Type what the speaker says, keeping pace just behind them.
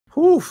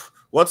Whew.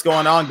 What's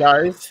going on,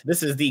 guys?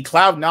 This is the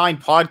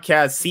Cloud9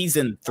 podcast,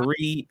 season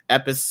 3,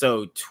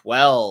 episode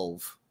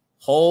 12.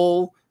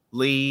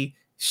 Holy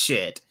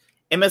shit.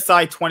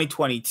 MSI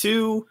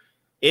 2022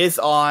 is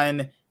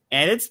on,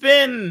 and it's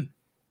been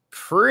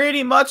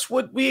pretty much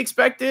what we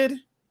expected.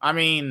 I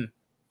mean,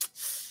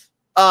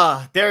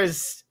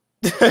 there's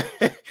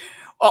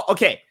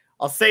okay,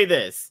 I'll say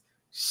this.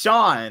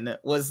 Sean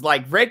was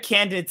like, Red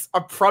Candidates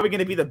are probably going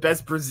to be the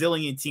best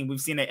Brazilian team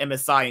we've seen at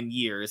MSI in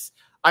years.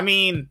 I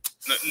mean,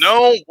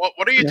 no.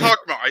 What are you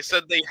talking about? I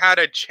said they had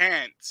a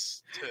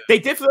chance. They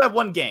did for that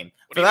one game.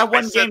 For that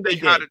one game, they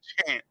had a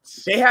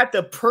chance. They had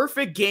the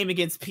perfect game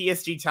against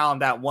PSG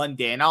Talent that one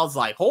day, and I was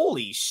like,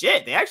 "Holy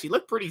shit!" They actually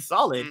looked pretty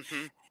solid.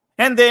 Mm-hmm.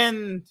 And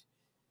then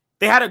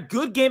they had a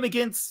good game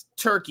against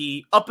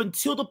Turkey up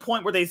until the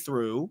point where they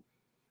threw,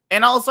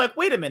 and I was like,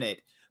 "Wait a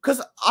minute," because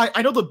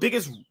I know the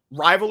biggest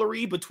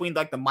rivalry between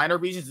like the minor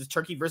regions is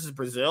Turkey versus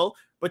Brazil,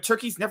 but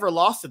Turkey's never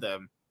lost to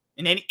them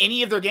in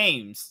any of their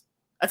games.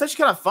 That's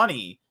actually kind of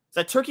funny.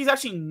 That Turkey's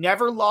actually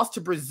never lost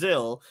to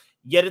Brazil,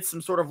 yet it's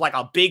some sort of like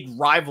a big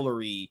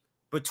rivalry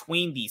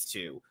between these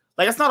two.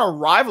 Like, it's not a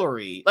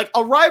rivalry. Like,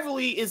 a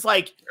rivalry is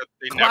like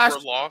they never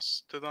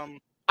lost to them.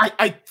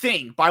 I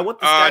think by what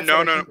the stats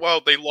no.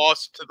 Well, they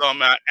lost to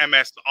them at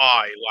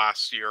MSI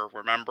last year.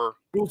 Remember?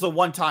 It was a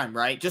one time,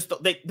 right? Just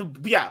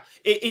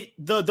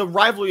the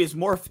rivalry is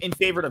more in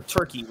favor of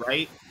Turkey,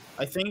 right?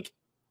 I think.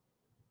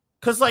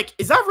 Because, like,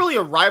 is that really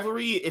a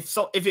rivalry if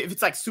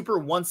it's, like, super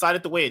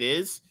one-sided the way it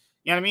is?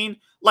 You know what I mean?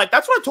 Like,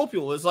 that's what I told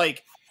people. Is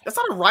like, that's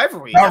not a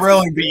rivalry. Not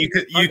really,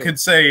 but you could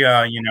say,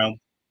 I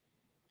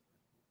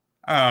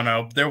don't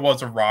know. There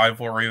was a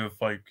rivalry with,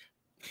 like,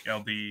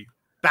 the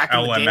back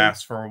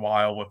LMS for a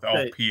while with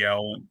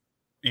LPL.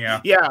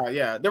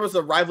 Yeah. There was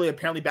a rivalry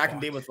apparently back in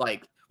the day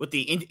with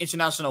the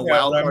international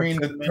wild. I mean,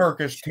 the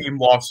Turkish team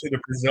lost to the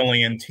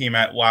Brazilian team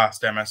at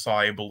last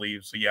MSI, I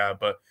believe. So, yeah,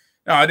 but...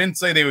 No, I didn't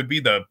say they would be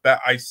the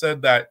best. I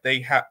said that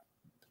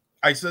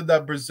I said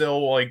that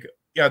Brazil, like,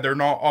 yeah, they're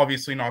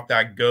obviously not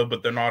that good,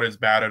 but they're not as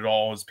bad at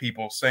all as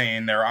people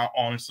saying. They're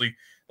honestly,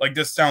 like,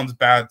 this sounds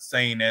bad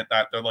saying it,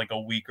 that they're like a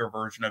weaker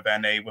version of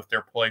NA with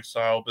their play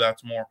style, but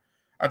that's more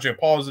actually a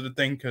positive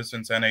thing because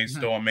since NA is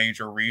still a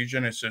major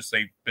region, it's just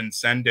they've been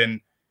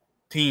sending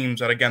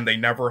teams that, again, they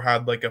never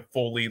had like a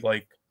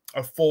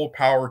full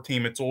power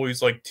team. It's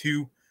always like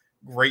two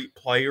great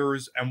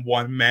players and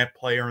one meh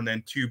player and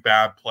then two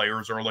bad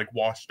players or like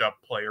washed up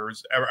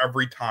players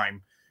every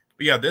time.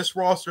 But yeah, this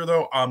roster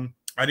though,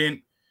 I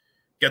didn't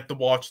get to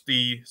watch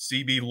the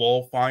CB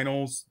LOL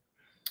finals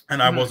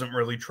and I wasn't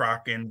really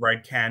tracking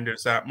Red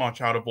Candidates that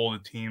much out of all the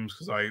teams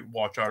because I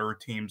watch other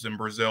teams in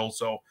Brazil,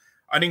 so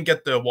I didn't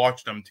get to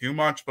watch them too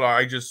much, but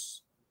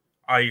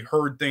I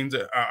heard things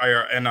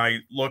and I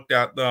looked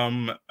at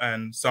them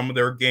and some of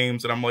their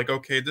games and I'm like,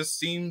 okay, this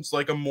seems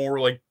like a more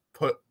like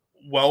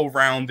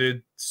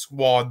well-rounded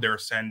squad they're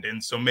sending,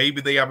 so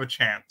maybe they have a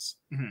chance.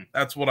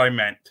 That's what I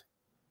meant.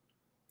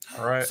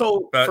 All right.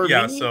 So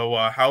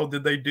how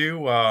did they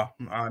do?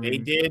 They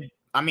did.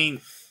 I mean,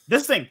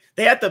 this thing,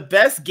 they had the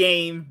best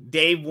game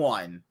day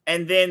one,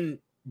 and then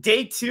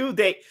day two,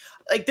 this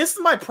is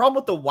my problem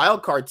with the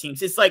wild card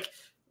teams. It's like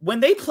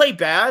when they play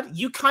bad,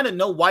 you kind of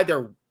know why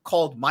they're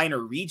called minor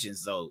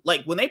regions, though.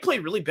 Like when they play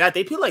really bad,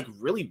 they play like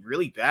really,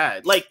 really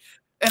bad. Like.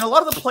 And a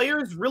lot of the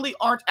players really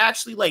aren't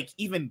actually, like,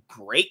 even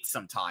great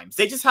sometimes.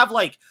 They just have,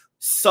 like,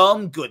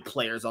 some good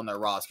players on their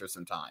roster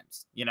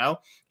sometimes, you know?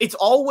 It's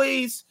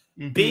always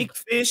big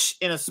fish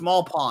in a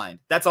small pond.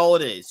 That's all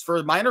it is.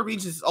 For minor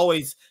regions, it's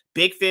always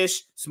big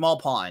fish, small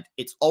pond.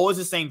 It's always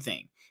the same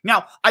thing.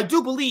 Now, I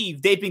do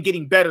believe they've been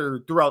getting better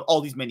throughout all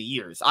these many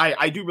years.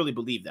 I do really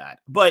believe that.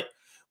 But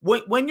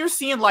when you're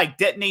seeing, like,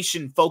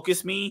 Detonation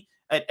Focus Me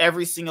at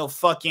every single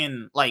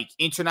fucking, like,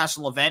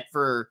 international event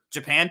for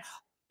Japan...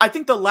 I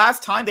think the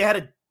last time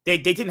they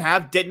didn't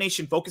have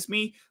Detonation Focus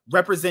Me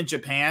represent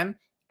Japan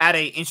at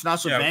a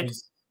international event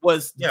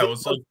was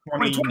like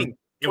 2020.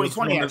 It was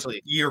 2020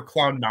 actually. Year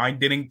Cloud9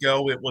 didn't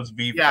go. It was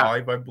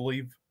V5, I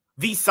believe.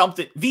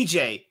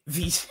 VJ.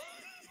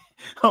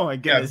 Oh my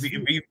goodness.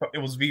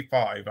 It was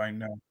V5. I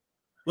know.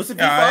 Was it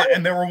V5?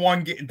 And there were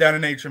one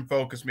Detonation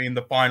Focus Me in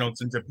the finals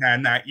in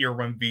Japan that year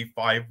when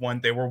V5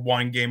 went. They were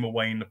one game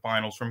away in the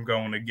finals from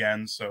going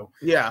again. So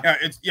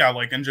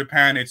like in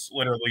Japan, it's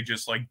literally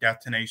just like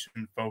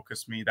Detonation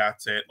Focus Me.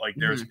 That's it. Like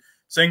there's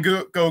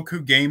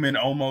Sengoku Gaming.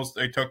 Almost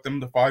they took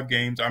them to 5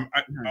 games. A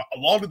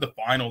lot of the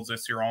finals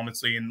this year,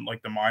 honestly, in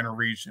like the minor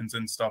regions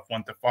and stuff,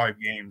 went to 5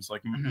 games.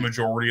 Like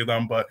majority of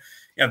them, but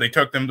yeah, they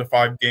took them to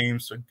 5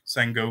 games. So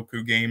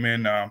Sengoku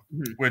Gaming,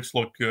 which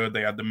looked good.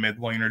 They had the mid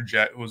laner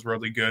Jet, who was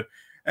really good.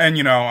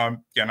 And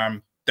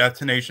I'm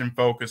Detonation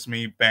Focus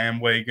Me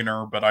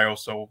bandwagoner, but I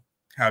also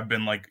have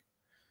been like.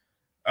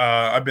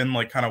 I've been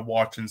like kind of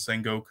watching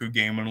Sengoku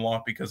Gaming a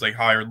lot because they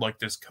hired like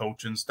this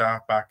coaching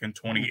staff back in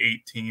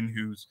 2018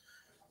 who's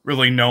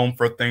really known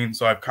for things,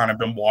 so I've kind of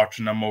been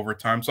watching them over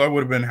time. So I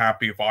would have been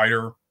happy if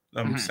either of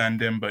them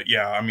send him. But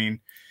yeah, I mean,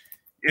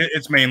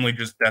 it's mainly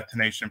just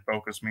Destination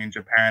Focus Me in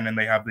Japan, and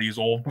they have these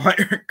old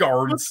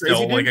guards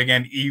still. Like,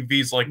 again,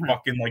 Eevee's like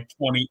fucking like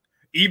 20.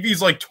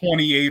 Eevee's like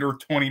 28 or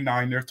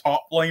 29. Their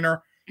top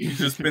laner. He's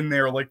just been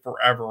there like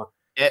forever.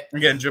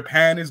 Again,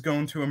 Japan is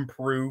going to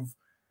improve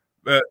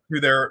to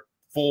their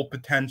full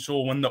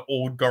potential when the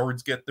old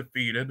guards get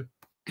defeated.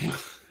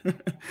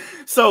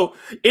 So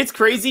it's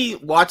crazy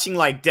watching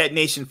like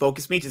Detonation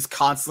Focus Me just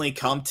constantly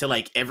come to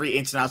like every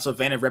international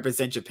event and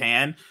represent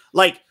Japan.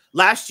 Like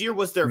last year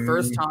was their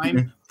first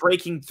time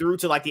breaking through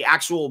to like the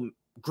actual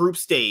group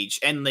stage,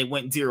 and they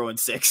went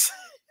 0-6.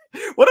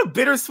 What a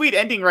bittersweet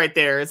ending right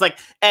there. It's like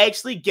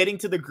actually getting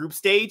to the group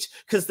stage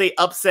because they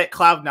upset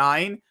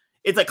Cloud9.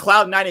 It's like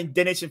Cloud9 and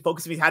Detonation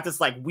Focus Me had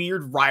this like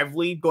weird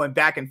rivalry going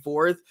back and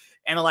forth,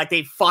 and like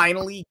they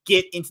finally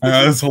get into the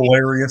that's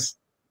hilarious.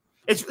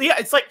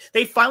 It's like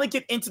they finally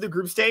get into the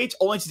group stage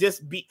only to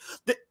just be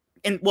they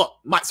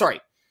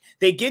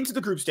get into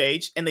the group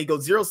stage and they go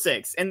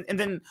 0-6. And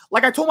then,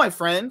 like I told my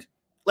friend,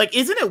 like,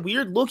 isn't it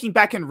weird looking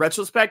back in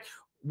retrospect?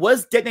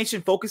 Was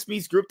Detonation Focus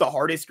Me's group the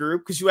hardest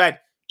group? Because you had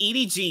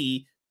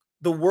EDG,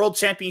 the world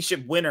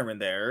championship winner, in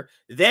there.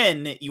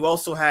 Then you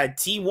also had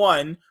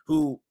T1,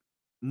 who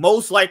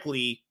most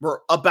likely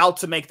were about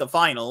to make the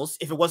finals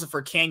if it wasn't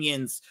for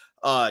Canyon's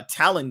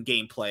Talon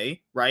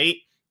gameplay, right?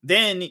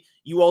 Then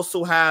you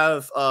also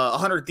have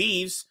 100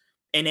 Thieves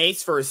and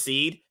Ace first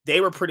seed.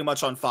 They were pretty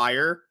much on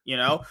fire, you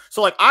know?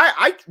 So, like,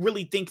 I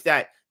really think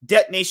that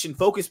Detonation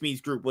Focus Me's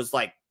group was,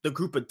 like, the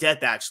group of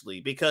death,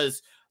 actually.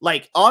 Because,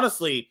 like,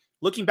 honestly,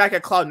 looking back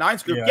at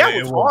Cloud9's group,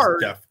 it was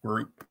hard. Death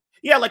group.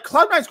 Yeah, like,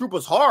 Cloud9's group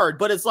was hard,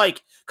 but it's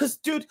like, because,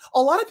 dude,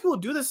 a lot of people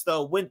do this,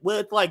 though, with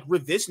like,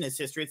 revisionist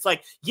history. It's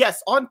like,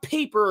 yes, on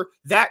paper,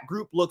 that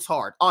group looks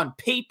hard. On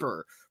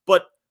paper.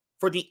 But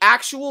for the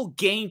actual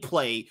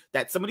gameplay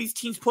that some of these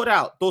teams put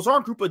out, those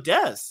aren't group of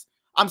deaths.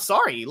 I'm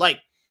sorry.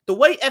 Like, the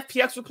way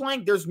FPX were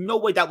playing, there's no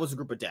way that was a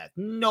group of death.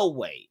 No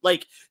way.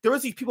 Like, there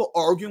was these people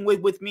arguing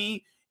with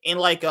me, and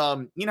like, you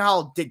know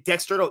how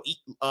Dexerto,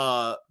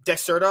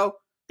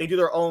 they do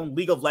their own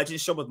League of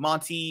Legends show with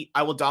Monty,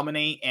 I Will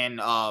Dominate,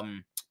 and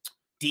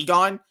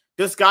Dagon.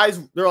 This guys,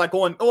 they're like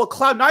going, oh,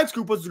 Cloud9's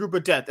group was a group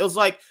of death. It was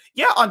like,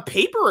 yeah, on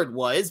paper it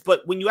was,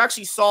 but when you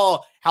actually saw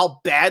how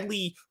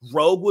badly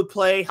Rogue would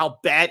play, how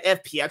bad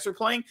FPX are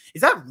playing,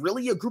 is that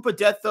really a group of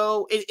death,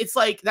 though? It's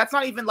like, that's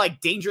not even like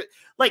dangerous.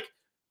 Like,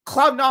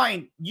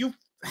 Cloud9, you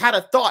had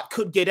a thought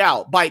could get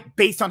out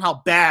based on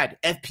how bad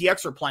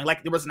FPX are playing.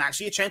 Like, there wasn't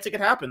actually a chance it could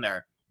happen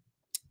there.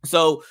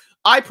 So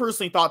I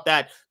personally thought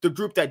that the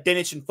group that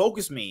Detonation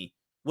Focus Me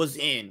was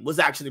in was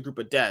actually the group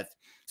of death.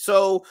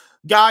 So,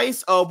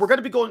 guys, we're going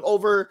to be going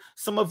over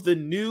some of the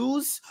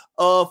news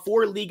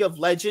for League of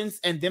Legends,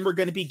 and then we're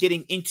going to be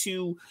getting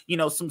into, you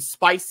know, some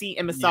spicy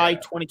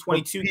MSI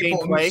 2022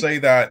 people gameplay. Who say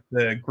that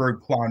the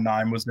group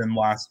Cloud9 was in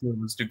last year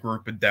was the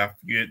group of death.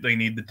 They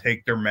need to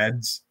take their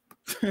meds.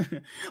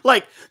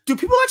 Like, do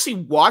people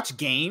actually watch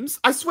games?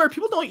 I swear,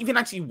 people don't even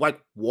actually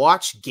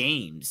watch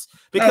games.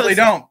 Because no, they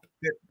don't.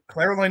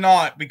 Clearly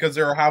not, because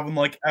they were having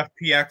like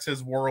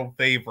FPX's world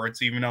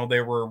favorites, even though they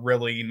were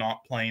really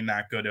not playing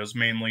that good. It was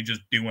mainly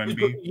just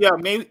DoMB. Yeah,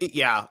 maybe.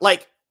 Yeah,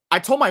 like I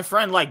told my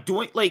friend, like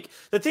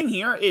the thing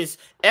here is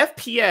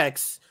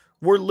FPX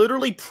were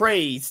literally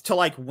praised to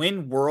like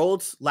win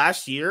worlds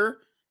last year,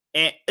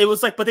 and it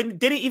was like, but they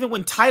didn't even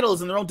win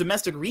titles in their own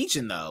domestic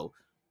region, though.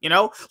 You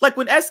know, like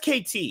when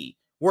SKT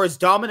were as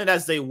dominant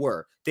as they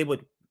were, they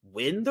would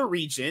win the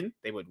region,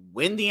 they would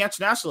win the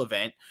international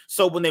event.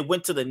 So when they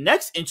went to the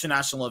next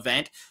international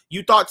event,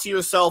 you thought to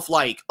yourself,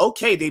 like,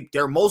 okay,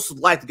 they're most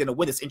likely going to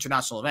win this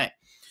international event.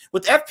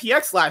 With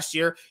FPX last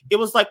year, it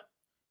was like,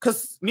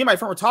 because me and my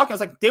friend were talking, I was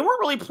like, they weren't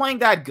really playing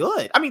that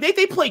good. I mean,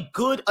 they played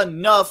good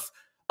enough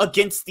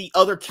against the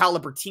other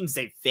caliber teams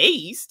they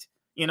faced,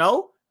 you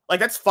know?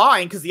 Like, that's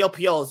fine, because the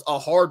LPL is a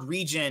hard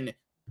region,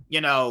 you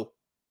know,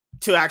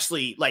 to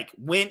actually, like,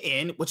 win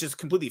in, which is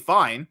completely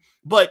fine.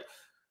 But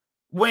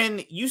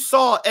when you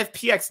saw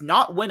FPX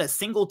not win a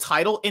single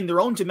title in their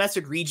own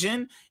domestic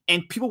region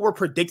and people were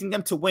predicting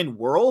them to win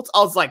worlds, I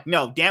was like,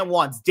 no,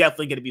 Danwon's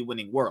definitely going to be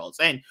winning worlds.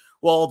 And,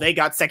 well, they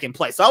got second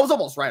place. So I was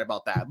almost right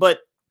about that. But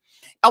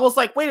I was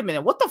like, wait a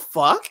minute, what the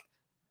fuck?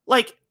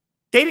 Like,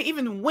 they didn't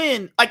even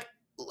win. Like,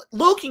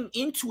 looking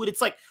into it, it's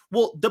like,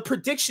 well, the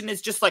prediction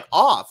is just like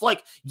off.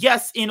 Like,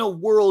 yes, in a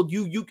world,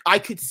 I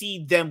could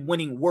see them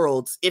winning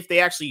worlds if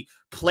they actually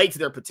played to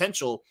their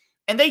potential.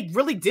 And they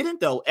really didn't,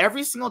 though.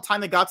 Every single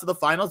time they got to the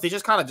finals, they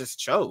just kind of just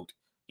choked.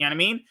 You know what I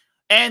mean?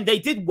 And they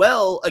did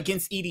well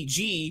against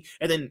EDG,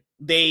 and then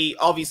they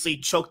obviously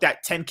choked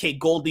that 10K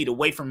gold lead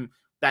away from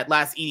that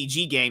last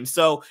EDG game.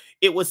 So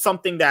it was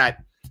something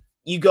that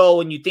you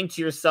go and you think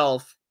to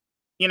yourself,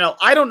 you know,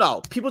 I don't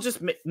know. People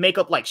just make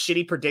up like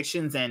shitty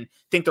predictions and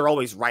think they're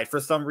always right for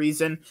some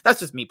reason. That's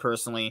just me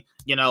personally,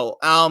 you know.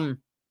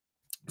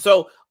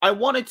 So I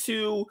wanted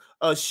to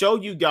show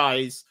you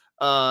guys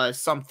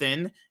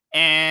something.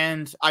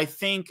 And I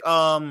think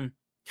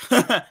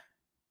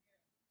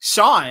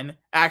Sean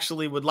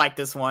actually would like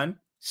this one.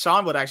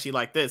 Sean would actually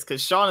like this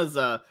because Sean is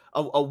a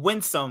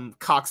winsome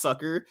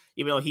cocksucker,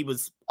 even though he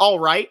was all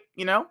right,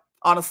 you know,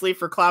 honestly,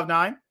 for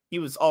Cloud9. He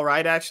was all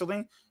right,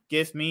 actually.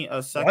 Give me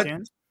a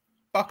second.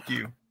 What? Fuck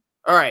you.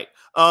 All right.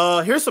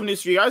 Here's some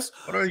news for you guys.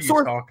 What are you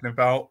talking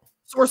about?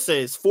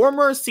 Sources,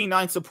 former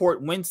C9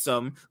 support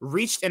Winsome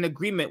reached an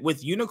agreement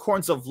with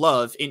Unicorns of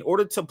Love in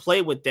order to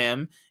play with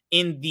them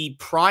in the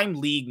Prime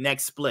League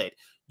next split.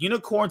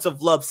 Unicorns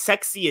of Love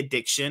Sexy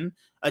Edition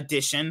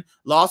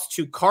lost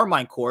to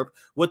Carmine Corp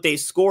with a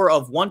score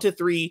of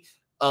 1-3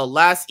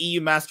 last EU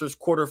Masters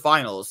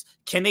quarterfinals.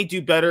 Can they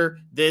do better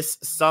this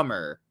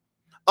summer?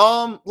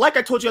 Like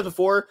I told you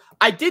before,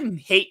 I didn't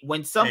hate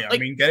Winsome. Hey, I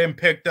mean, getting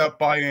picked up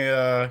by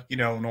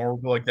Norway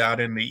like that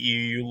in the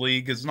EU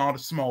league is not a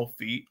small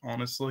feat,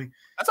 honestly.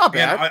 That's not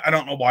bad. And I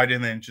don't know why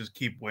didn't they just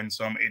keep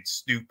Winsome. It's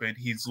stupid.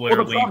 He's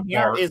literally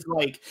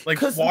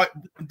why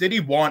did he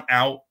want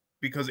out?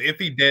 Because if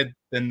he did,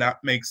 then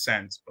that makes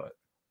sense. But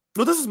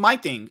well, this is my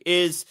thing.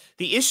 Is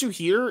the issue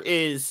here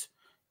is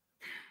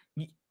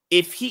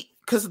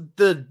because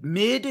the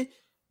mid,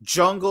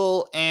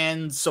 jungle,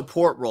 and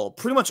support role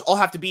pretty much all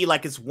have to be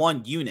like as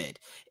one unit,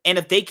 and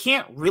if they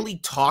can't really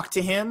talk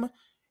to him,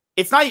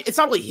 it's not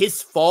really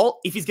his fault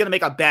if he's gonna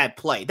make a bad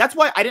play. That's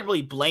why I didn't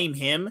really blame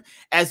him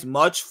as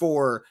much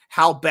for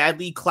how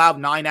badly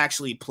Cloud9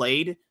 actually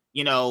played,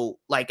 you know,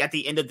 like at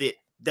the end of the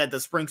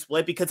spring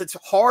split, because it's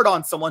hard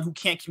on someone who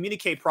can't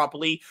communicate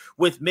properly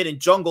with mid and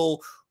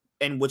jungle,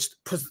 in which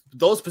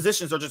those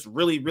positions are just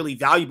really, really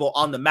valuable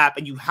on the map.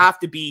 And you have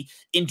to be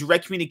in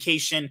direct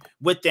communication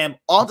with them,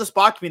 on the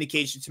spot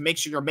communication, to make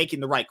sure you're making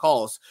the right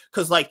calls.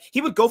 Because like he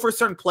would go for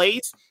certain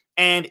plays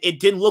and it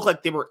didn't look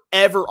like they were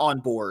ever on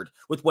board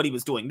with what he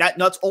was doing.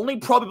 That's only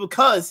probably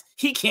because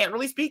he can't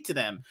really speak to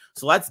them.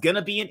 So that's going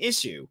to be an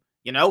issue.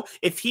 You know,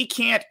 if he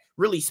can't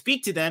really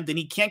speak to them, then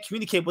he can't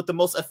communicate with the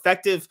most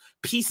effective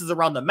pieces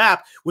around the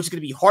map, which is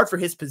going to be hard for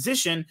his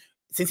position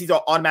since he's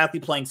automatically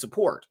playing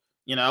support,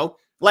 you know?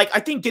 Like, I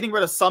think getting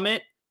rid of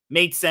Summit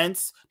made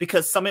sense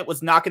because Summit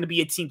was not going to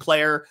be a team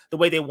player the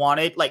way they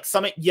wanted. Like,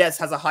 Summit, yes,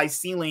 has a high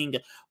ceiling,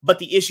 but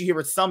the issue here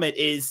with Summit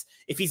is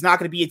if he's not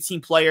going to be a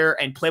team player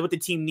and play what the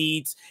team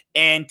needs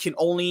and can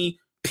only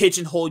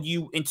pigeonhole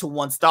you into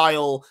one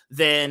style,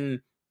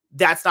 then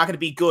that's not going to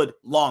be good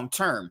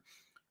long-term.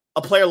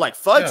 A player like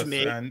Fudge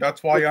Mid, and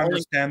that's why I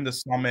understand the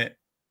Summit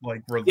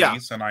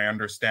release, and I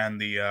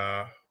understand the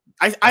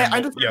I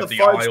understand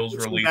the Isles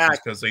release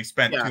because they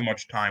spent too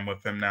much time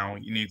with him. Now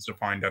he needs to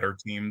find other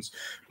teams.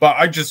 But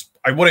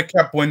I would have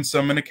kept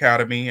Winsome in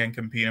Academy and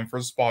competing for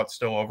a spot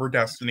still over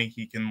Destiny.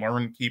 He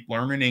can keep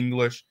learning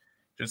English.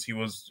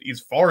 He's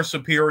far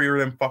superior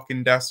than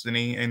fucking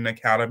Destiny in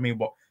Academy.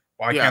 But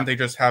why can't they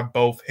just have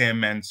both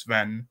him and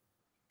Sven?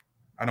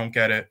 I don't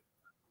get it.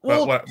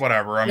 Well, but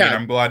whatever. I mean,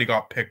 I'm glad he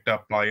got picked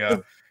up by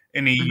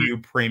an EU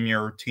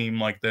premier team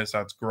like this.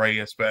 That's great.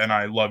 And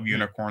I love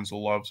Unicorns of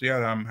Love. So, yeah,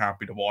 I'm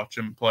happy to watch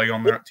him play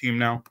on that team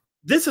now.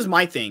 This is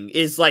my thing.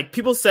 Is like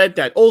people said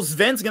that, oh,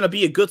 Sven's going to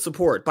be a good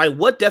support. By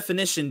what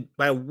definition,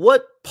 by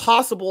what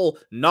possible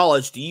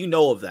knowledge do you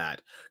know of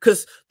that?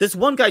 Because this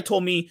one guy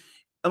told me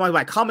in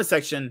my comment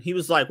section, he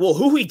was like, well,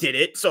 Hui did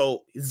it,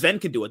 so Sven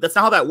can do it. That's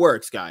not how that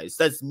works, guys.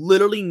 That's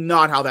literally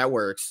not how that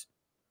works.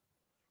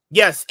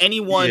 Yes,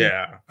 anyone.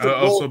 Yeah, I'll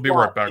also be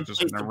right back.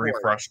 Just going to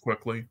refresh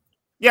quickly.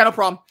 Yeah, no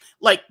problem.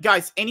 Like,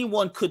 guys,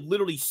 anyone could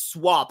literally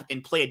swap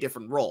and play a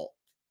different role.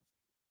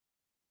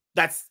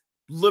 That's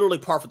literally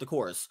par for the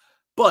course.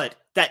 But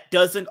that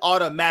doesn't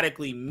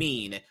automatically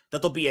mean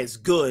that they'll be as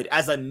good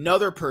as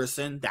another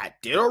person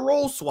that did a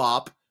role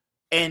swap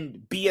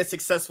and be as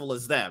successful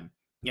as them.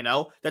 You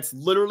know, that's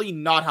literally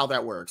not how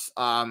that works.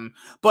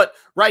 But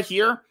right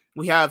here,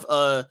 we have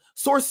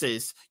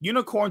sources,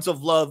 Unicorns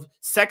of Love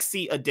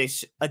Sexy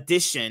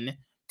Edition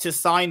to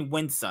sign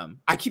Winsome.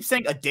 I keep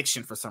saying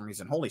addiction for some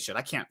reason. Holy shit,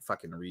 I can't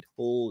fucking read.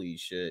 Holy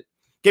shit.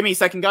 Give me a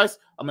second, guys.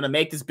 I'm going to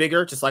make this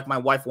bigger, just like my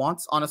wife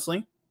wants, honestly.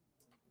 Give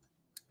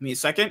me a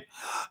second.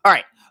 All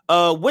right.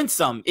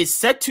 Winsome is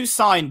set to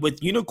sign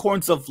with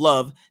Unicorns of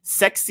Love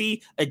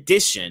Sexy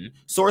Edition.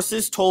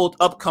 Sources told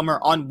Upcomer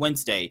on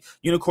Wednesday.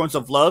 Unicorns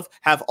of Love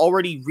have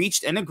already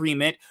reached an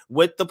agreement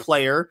with the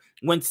player.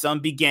 Winsome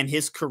began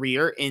his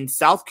career in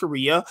South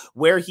Korea,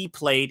 where he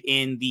played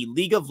in the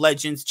League of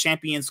Legends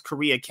Champions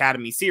Korea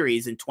Academy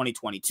Series in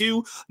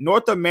 2022.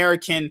 North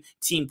American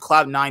team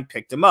Cloud9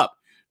 picked him up.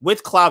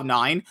 With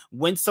Cloud9,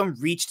 Winsome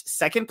reached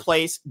second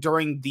place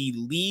during the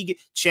League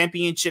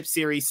Championship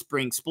Series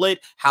Spring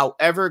Split.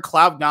 However,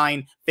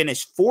 Cloud9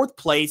 finished fourth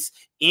place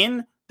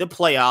in the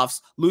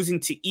playoffs, losing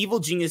to Evil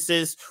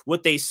Geniuses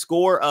with a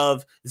score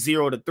of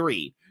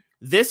 0-3.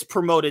 This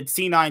promoted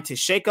C9 to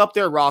shake up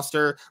their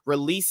roster,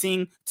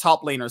 releasing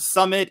top laner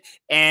Summit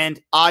and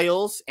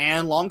Isles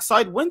and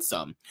alongside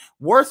Winsome.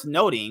 Worth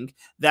noting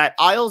that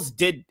Isles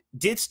did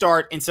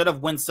start instead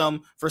of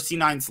Winsome for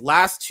C9's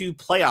last two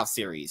playoff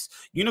series.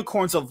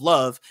 Unicorns of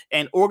Love,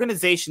 an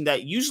organization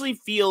that usually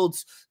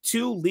fields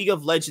two League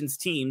of Legends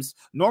teams,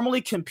 normally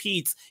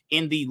competes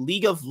in the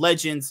League of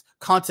Legends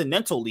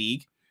Continental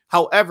League.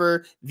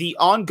 However, the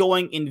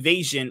ongoing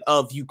invasion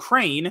of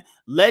Ukraine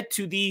led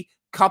to the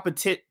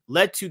competition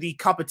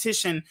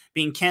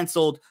being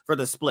canceled for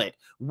the split.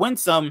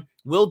 Winsome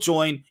will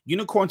join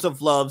Unicorns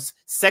of Love's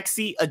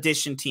Sexy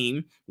Edition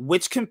team,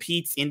 which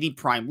competes in the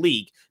Prime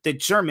League, the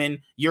German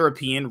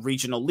European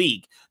Regional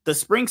League. The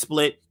spring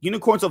split,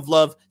 Unicorns of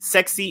Love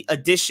Sexy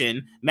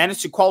Edition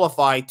managed to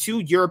qualify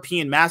 2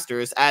 European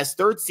Masters as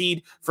 3rd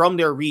seed from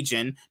their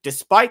region.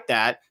 Despite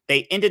that,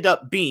 they ended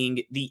up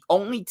being the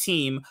only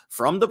team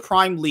from the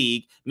Prime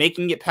League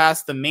making it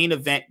past the main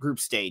event group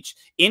stage.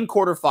 In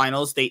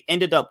quarterfinals, they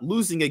ended up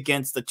losing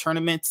against the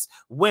tournament's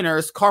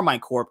winners, Carmine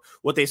Corp,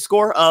 with a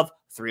score of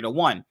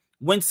 3-1.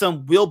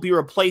 Winsome will be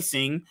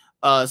replacing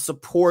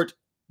support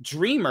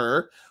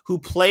Dreamer, who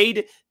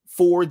played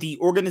for the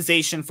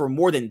organization for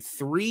more than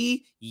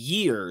 3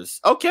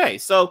 years. Okay,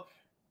 so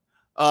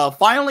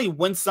finally,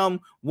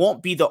 Winsome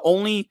won't be the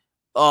only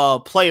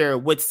player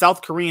with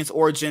South Korean's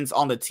origins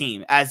on the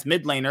team, as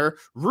mid laner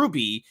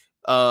Ruby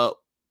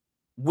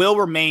will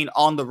remain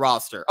on the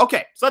roster.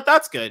 Okay, so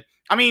that's good.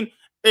 I mean,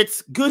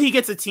 it's good he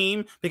gets a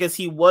team because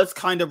he was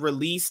kind of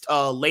released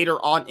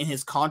later on in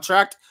his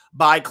contract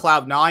by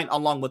Cloud9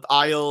 along with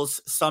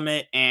Isles,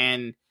 Summit,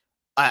 and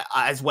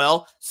as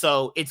well.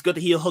 So it's good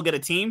that he'll get a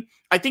team.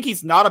 I think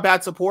he's not a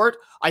bad support.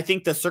 I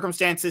think the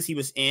circumstances he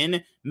was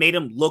in made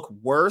him look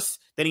worse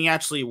than he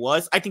actually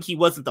was. I think he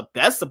wasn't the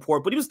best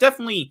support, but he was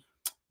definitely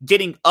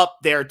getting up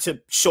there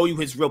to show you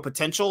his real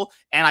potential.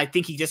 And I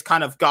think he just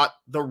kind of got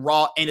the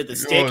raw end of the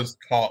stick. It was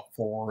top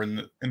 4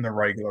 in the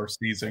regular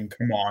season.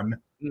 Come on.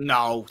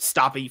 No,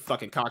 stop it, you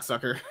fucking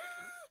cocksucker.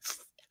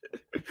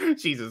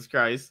 Jesus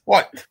Christ.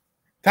 What?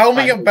 Tell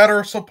me a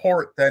better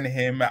support than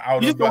him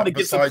out of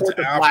besides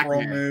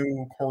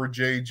Afromu, Core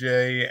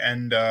JJ,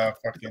 and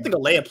fucking. I think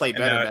Alea played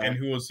better. And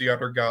who was the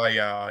other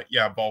guy?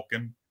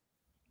 Vulcan.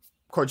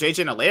 Core JJ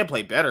and Alea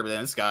played better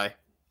than this guy. At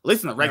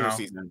least in the regular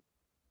season.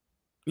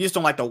 You just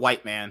don't like the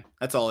white man.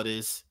 That's all it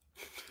is.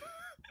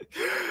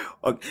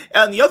 Okay.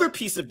 And the other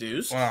piece of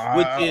news,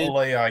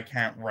 Alea I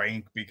can't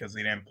rank because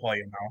he didn't play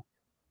enough.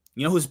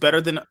 You know who's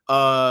better than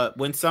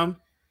Winsome?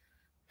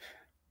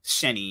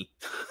 Shenny.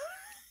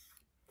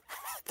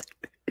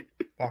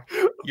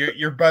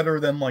 You're better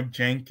than like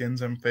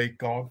Jenkins and Fake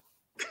God.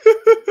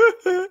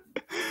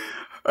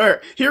 All right,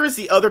 here is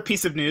the other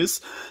piece of news.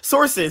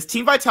 Sources: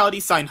 Team Vitality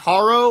signed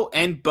Haro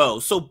and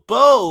Bo. So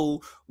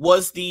Bo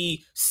was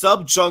the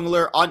sub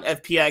jungler on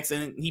FPX,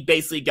 and he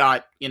basically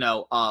got in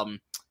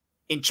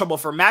trouble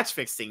for match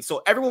fixing.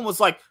 So everyone was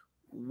like,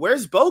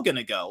 "Where's Bo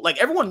gonna go?" Like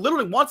everyone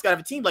literally wants to have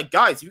a team. Like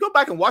guys, if you go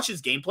back and watch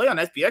his gameplay on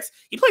FPX,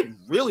 he played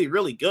really,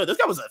 really good. This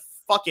guy was a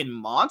fucking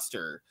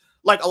monster.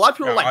 Like a lot of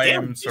people are like,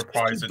 "Damn, I am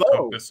surprised it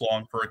took this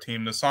long for a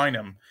team to sign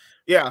him."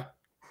 Yeah,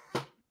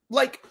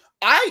 like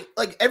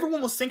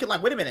everyone was thinking,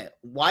 like, "Wait a minute,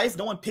 why is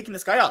no one picking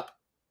this guy up?"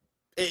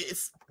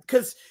 It's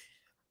because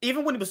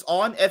even when he was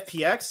on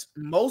FPX,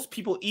 most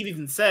people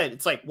even said,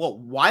 "It's like, well,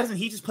 why doesn't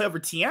he just play over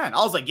TN?"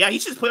 I was like, "Yeah, he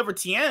should just play over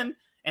TN."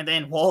 And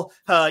then, Bo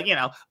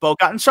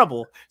got in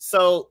trouble.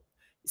 So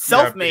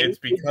self-made. It's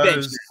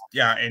because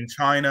in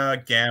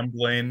China,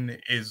 gambling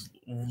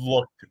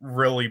looked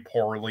really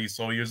poorly,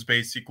 so he was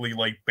basically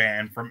like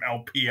banned from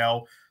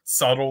LPL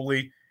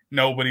subtly.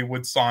 Nobody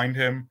would sign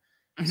him,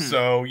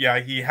 so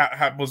he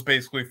was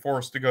basically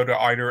forced to go to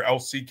either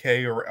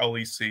LCK or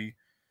LEC.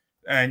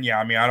 And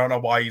I don't know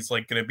why he's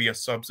like going to be a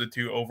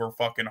substitute over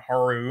fucking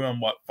Haru and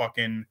what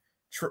fucking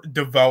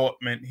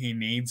development he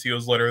needs. He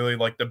was literally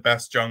like the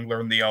best jungler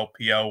in the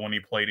LPL when he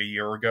played a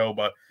year ago,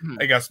 but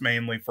I guess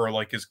mainly for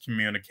like his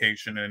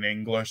communication in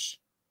English.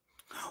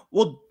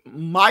 Well,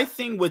 my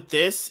thing with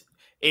this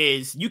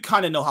is you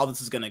kind of know how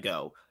this is going to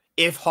go.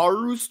 If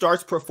Haru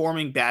starts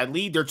performing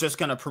badly, they're just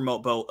going to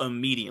promote Bo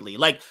immediately.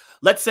 Like,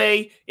 let's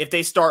say if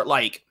they start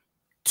like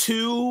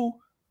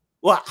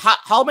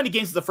how many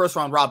games is the first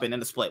round robin in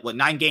the split?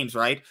 9 games,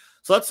 right?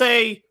 So let's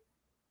say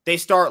they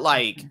start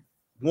like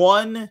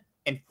 1-5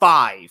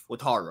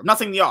 with Haru. I'm not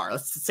saying they are.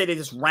 Let's say they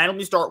just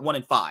randomly start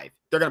 1-5.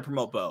 They're going to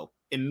promote Bo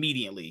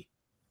immediately.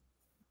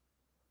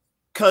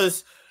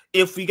 Because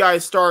if you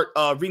guys start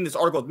reading this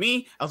article with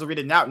me, I'll read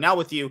it now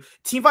with you.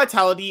 Team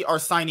Vitality are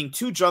signing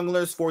 2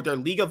 junglers for their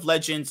League of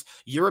Legends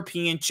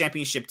European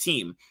Championship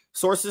team.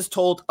 Sources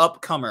told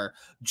Upcomer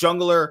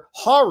jungler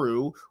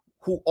Haru,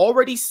 who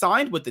already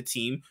signed with the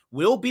team,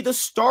 will be the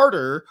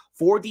starter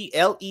for the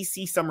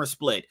LEC Summer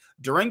Split.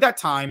 During that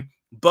time,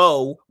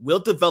 Bo will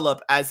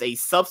develop as a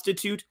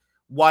substitute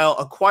while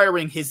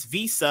acquiring his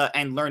visa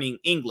and learning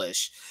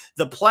English.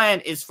 The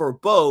plan is for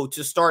Bo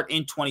to start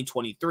in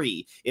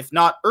 2023, if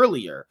not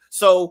earlier.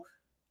 So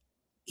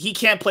he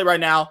can't play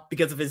right now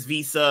because of his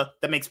visa.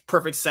 That makes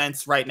perfect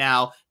sense right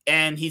now.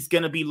 And he's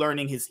going to be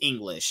learning his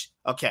English.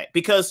 Okay,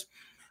 because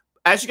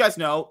as you guys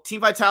know,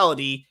 Team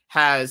Vitality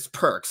has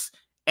perks.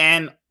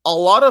 And a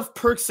lot of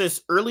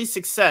Perks' early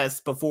success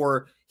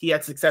before he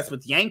had success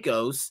with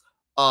Yankos,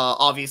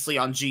 obviously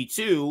on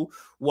G2,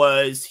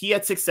 was he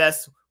had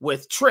success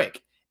with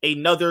Trick,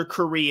 another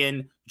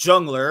Korean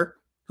jungler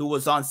who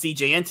was on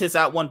CJ Entis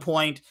at one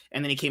point,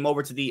 and then he came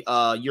over to the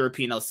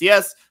European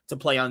LCS to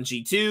play on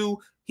G2.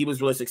 He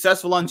was really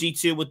successful on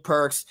G2 with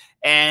Perks,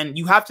 and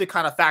you have to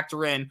kind of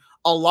factor in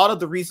a lot of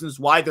the reasons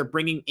why they're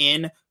bringing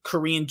in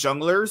Korean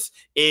junglers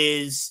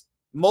is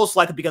most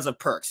likely because of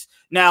Perks.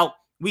 Now,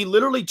 we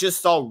literally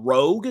just saw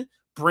Rogue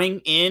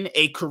bring in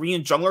a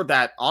Korean jungler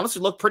that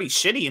honestly looked pretty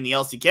shitty in the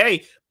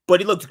LCK, but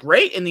he looked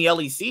great in the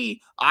LEC.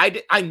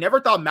 I never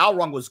thought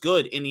Malrong was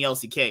good in the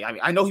LCK. I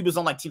mean, I know he was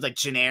on like teams like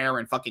Janair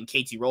and fucking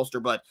KT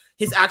Rolster, but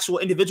his actual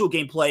individual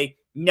gameplay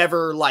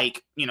never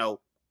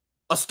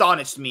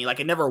astonished me. Like,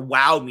 it never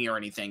wowed me or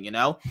anything,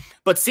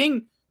 But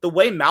seeing the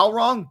way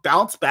Malrong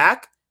bounced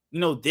back,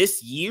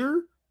 this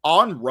year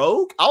on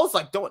Rogue, I was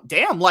like,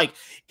 damn, like,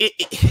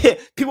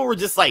 people were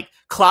just like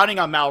clowning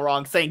on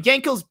Malrong, saying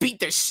Yankos beat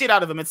the shit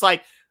out of him. It's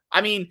like, I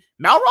mean,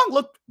 Malrong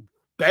looked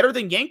better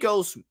than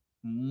Yankos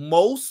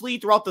mostly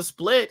throughout the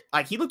split.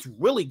 Like, he looked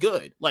really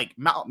good. Like,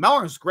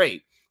 Malrong's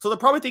great. So they're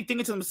probably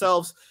thinking to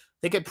themselves,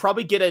 they could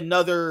probably get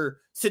another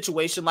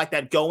situation like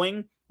that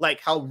going,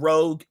 like how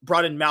Rogue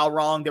brought in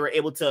Malrong. They were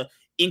able to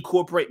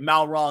incorporate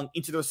Malrong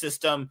into their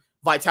system.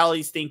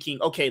 Vitality's thinking,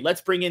 okay,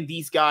 let's bring in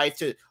these guys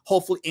to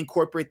hopefully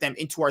incorporate them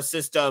into our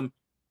system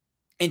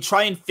and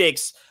try and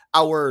fix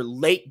our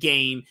late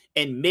game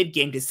and mid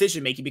game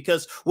decision making,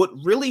 because what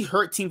really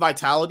hurt Team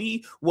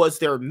Vitality was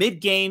their mid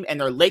game and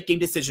their late game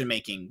decision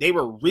making. They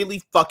were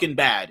really fucking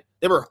bad.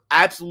 They were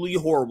absolutely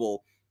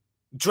horrible.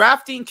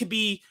 Drafting could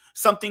be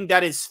something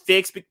that is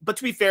fixed, but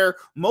to be fair,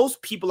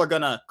 most people are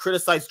gonna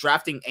criticize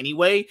drafting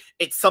anyway.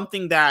 It's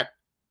something that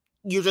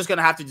you're just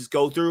gonna have to just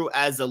go through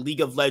as a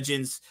League of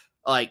Legends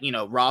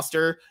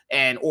roster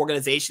and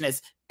organization,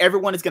 as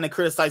everyone is gonna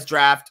criticize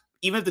draft,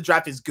 even if the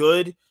draft is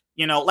good.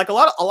 Like a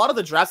lot of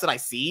the drafts that I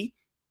see,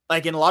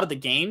 like in a lot of the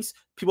games,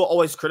 people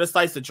always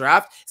criticize the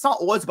draft. It's not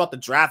always about the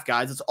draft,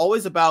 guys. It's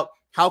always about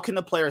how can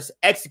the players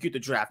execute the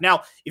draft.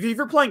 Now, if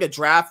you're playing a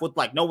draft with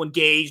like no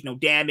engage, no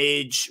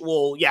damage,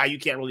 well, yeah, you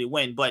can't really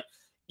win. But,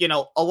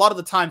 a lot of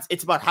the times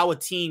it's about how a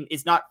team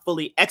is not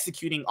fully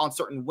executing on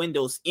certain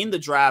windows in the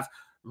draft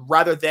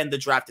rather than the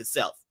draft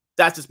itself.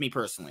 That's just me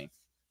personally.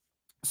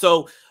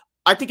 So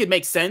I think it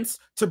makes sense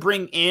to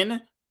bring in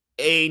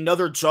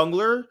another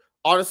jungler.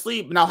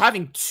 Honestly, now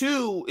having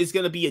two is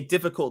going to be a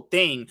difficult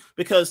thing,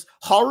 because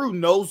Haru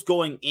knows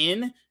going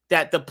in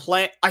that the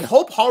plan, I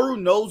hope Haru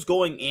knows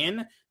going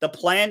in, the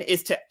plan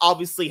is to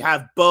obviously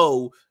have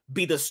Bo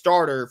be the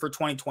starter for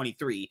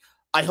 2023.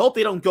 I hope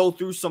they don't go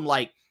through some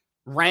like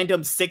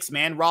random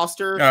 6-man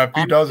roster. If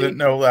he doesn't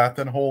know that,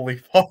 then holy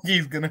fuck,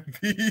 he's going to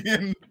be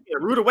in.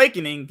 Rude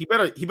Awakening. He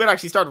better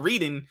actually start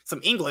reading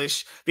some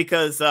English,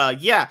 because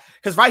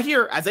because right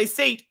here, as I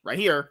state right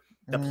here,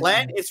 the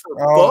plan is for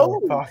Bo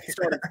to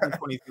start in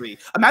 2023.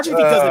 Imagine if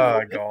he doesn't know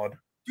this. God.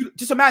 Dude,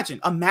 just imagine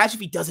if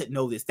he doesn't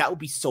know this. That would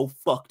be so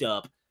fucked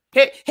up.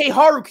 Hey,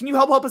 Haru, can you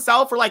help us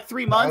out for like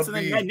 3 months and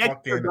then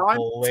next year gone?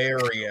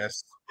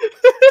 Hilarious.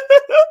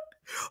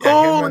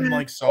 Oh, him and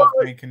like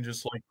Selfmade can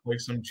just like play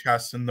some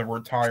chess in the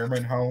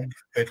retirement home,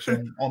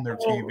 bitching on their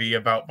TV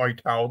about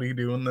Vitality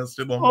doing this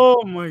to them.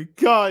 Oh my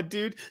god,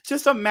 dude!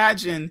 Just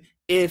imagine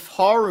if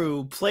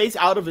Haru plays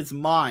out of his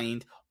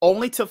mind,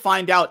 only to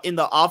find out in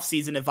the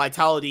offseason if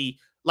Vitality,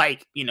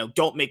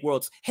 don't make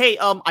worlds. Hey,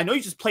 I know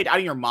you just played out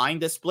of your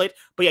mind this split,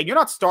 but yeah, you're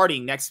not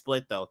starting next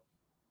split, though.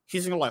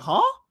 He's gonna be like,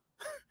 huh?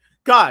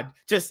 God,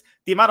 just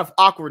the amount of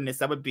awkwardness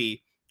that would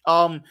be.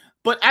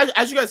 But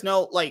as you guys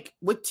know, like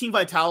with Team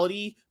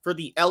Vitality for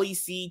the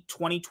LEC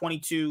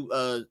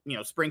 2022,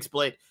 spring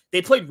split,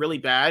 they played really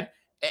bad,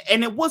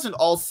 and it wasn't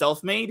all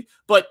Selfmade,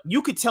 but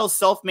you could tell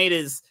Selfmade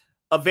is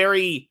a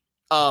very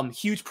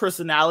huge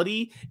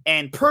personality,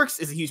 and Perks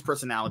is a huge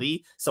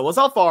personality. So is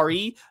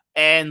Alfari,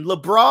 and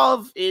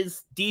Lebrov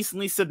is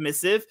decently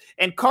submissive,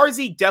 and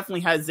Karzi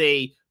definitely has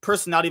a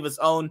personality of his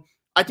own.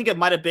 I think it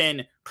might have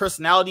been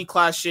personality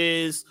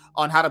clashes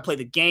on how to play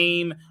the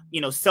game.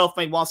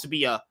 Selfmade wants to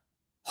be a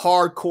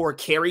hardcore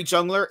carry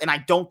jungler, and I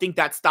don't think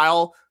that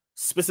style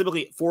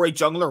specifically for a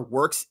jungler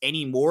works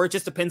anymore. It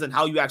just depends on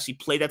how you actually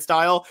play that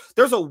style.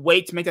 There's a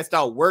way to make that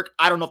style work.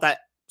 I don't know if that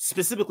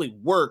specifically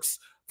works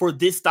for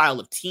this style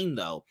of team,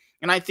 though.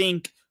 And I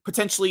think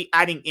potentially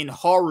adding in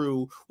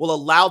Haru will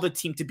allow the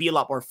team to be a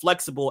lot more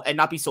flexible and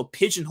not be so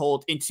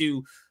pigeonholed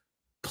into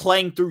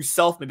playing through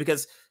Selfmade,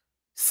 because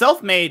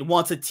Selfmade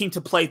wants a team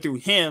to play through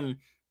him,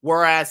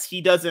 whereas he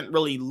doesn't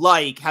really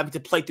like having to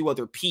play through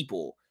other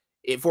people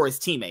for his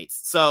teammates.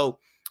 So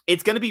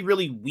it's going to be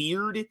really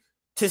weird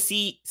to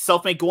see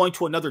Selfmade going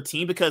to another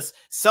team, because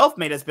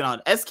Selfmade has been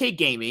on SK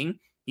Gaming,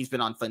 he's been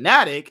on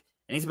Fnatic,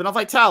 and he's been on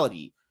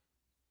Vitality.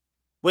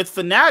 With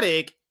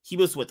Fnatic, he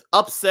was with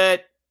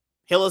Upset,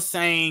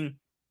 Hylissang,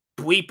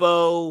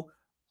 Bwipo.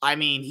 I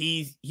mean,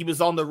 he was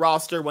on the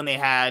roster when they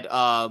had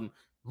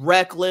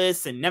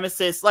Reckless and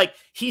Nemesis. Like,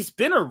 he's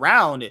been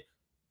around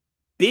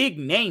big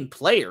name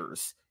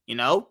players,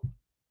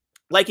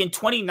 Like in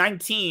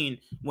 2019,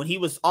 when he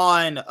was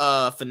on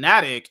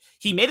Fnatic,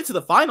 he made it to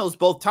the finals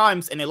both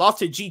times, and they lost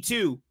to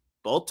G2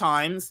 both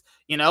times,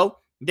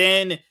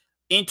 Then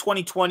in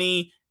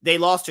 2020, they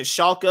lost to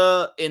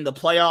Schalke in the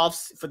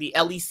playoffs for the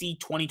LEC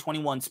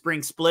 2021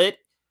 spring split.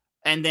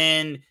 And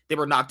then they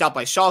were knocked out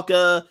by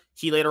Schalke.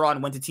 He later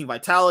on went to Team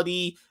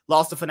Vitality,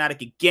 lost to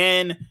Fnatic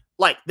again.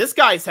 Like, this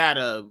guy's had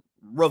a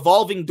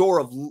revolving door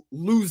of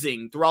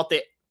losing throughout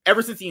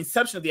ever since the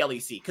inception of the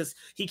LEC, because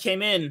he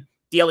came in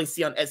the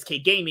LEC on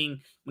SK Gaming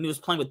when he was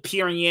playing with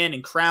Pyrian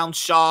and Crown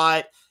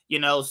Shot,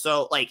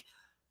 so like,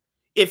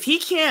 if he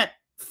can't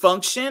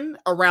function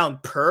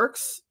around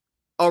Perks,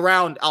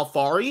 around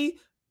Alphari,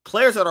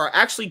 players that are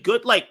actually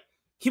good, like,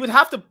 he would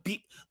have to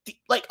be,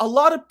 like, a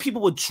lot of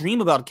people would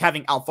dream about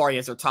having Alphari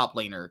as their top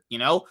laner,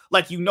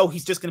 like,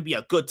 he's just going to be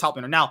a good top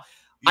laner. Now,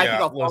 I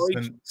think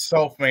Alphari,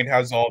 Selfmade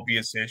has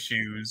obvious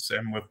issues,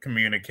 and with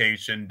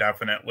communication,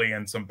 definitely,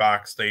 and some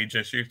backstage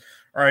issues.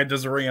 All right,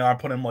 Desiree, I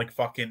put him like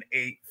fucking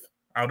 8th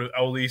out of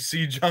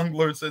LEC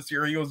junglers this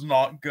year. He was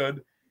not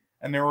good,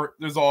 and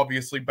there's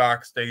obviously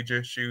backstage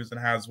issues, and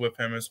has with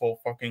him his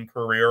whole fucking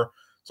career.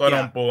 So I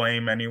don't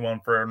blame anyone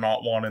for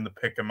not wanting to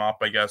pick him up,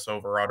 I guess,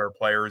 over other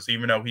players,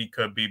 even though he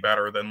could be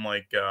better than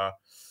what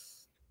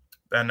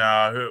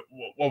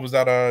was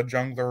that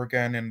jungler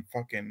again in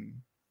fucking.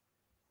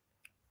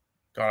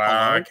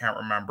 God, I can't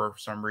remember for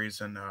some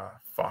reason.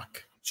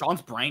 Fuck.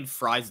 Sean's brain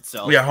fries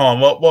itself. Yeah,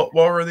 hold on. What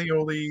were the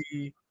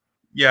only?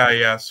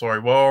 Yeah.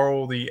 Sorry. What are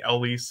all the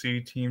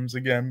LEC teams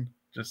again?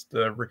 Just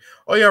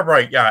oh yeah,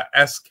 right. Yeah,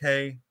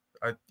 SK.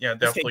 Yeah,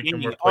 definitely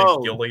can replace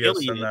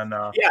Gilius, and then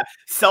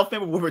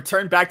Selfmade will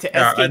return back to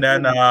SK. And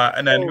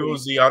then who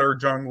was the other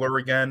jungler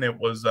again? It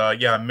was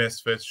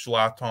Misfits,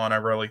 Schlaton. I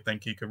really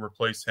think he could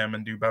replace him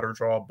and do a better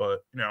job,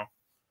 but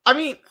I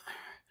mean,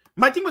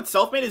 my thing with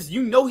Selfmade is,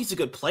 he's a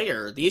good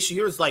player. The issue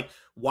here is, like,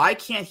 why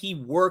can't he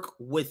work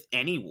with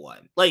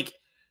anyone? Like,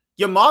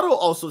 Yamato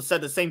also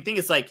said the same thing.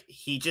 It's like,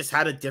 he just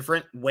had a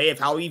different way of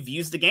how he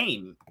views the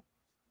game.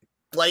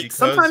 Like, because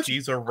sometimes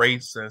he's a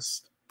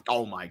racist.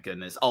 Oh my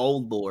goodness! Oh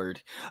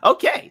Lord.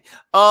 Okay.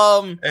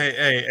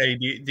 Hey.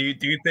 Do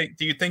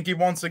you think he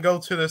wants to go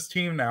to this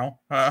team now?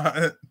 Do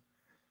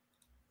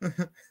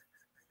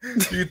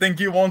you think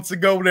he wants to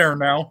go there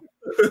now?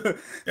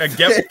 Yeah,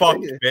 get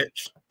fucked,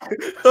 bitch.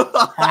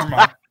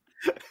 Karma.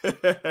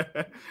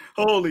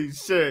 Holy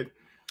shit.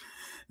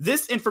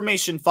 This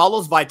information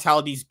follows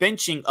Vitality's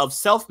benching of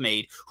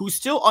Selfmade, who's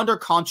still under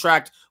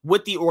contract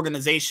with the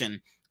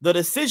organization. The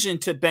decision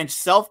to bench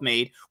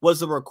Selfmade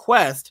was a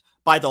request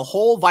by the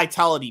whole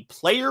Vitality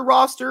player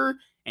roster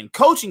and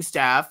coaching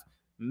staff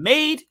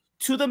made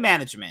to the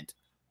management.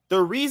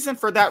 The reason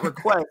for that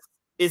request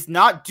is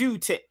not due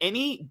to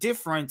any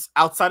difference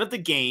outside of the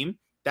game.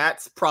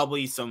 That's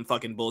probably some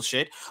fucking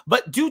bullshit,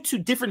 but due to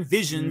different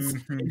visions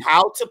in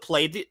how to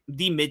play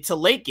the mid to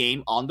late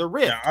game on the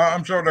Rift. Yeah,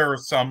 I'm sure there were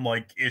some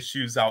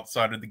issues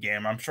outside of the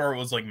game. I'm sure it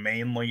was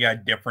mainly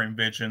different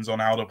visions on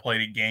how to play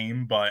the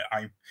game, but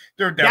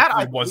there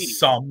definitely was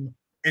some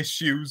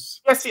issues.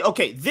 Yeah, see,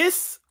 okay,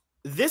 this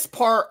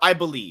part, I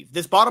believe.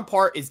 This bottom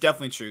part is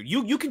definitely true.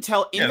 You can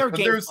tell in their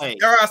gameplay.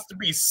 There has to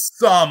be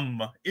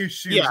some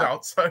issues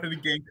outside of the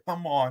game.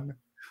 Come on.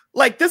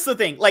 Like, this is the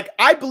thing. Like,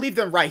 I believe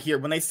them right here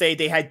when they say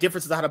they had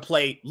differences on how to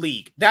play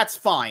League. That's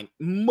fine.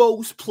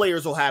 Most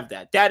players will have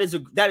that. That is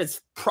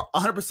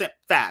 100%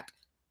 fact.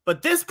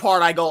 But this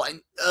part, I go,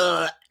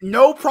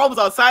 no problems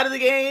outside of the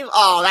game?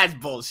 Oh, that's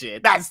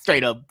bullshit. That's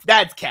straight up.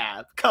 That's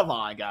cap. Come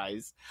on,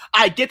 guys.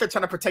 I get they're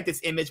trying to protect this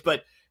image,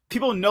 but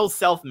people know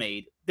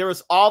Selfmade. There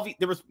was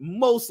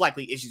most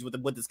likely issues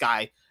with this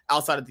guy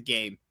outside of the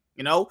game.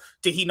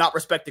 Did he not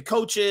respect the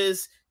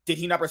coaches? Did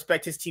he not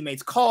respect his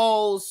teammates'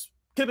 calls?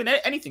 Could have been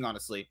anything,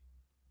 honestly.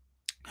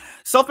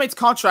 Selfmade's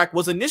contract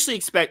was initially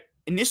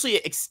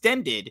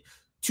extended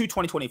to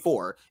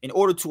 2024 in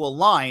order to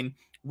align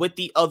with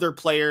the other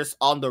players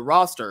on the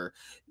roster.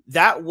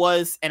 That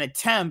was an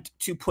attempt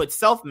to put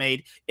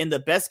Selfmade in the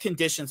best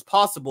conditions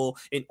possible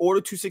in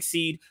order to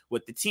succeed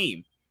with the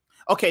team.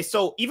 Okay,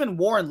 so even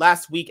Warren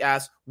last week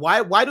asked,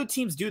 why do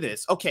teams do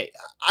this? Okay,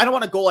 I don't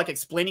want to go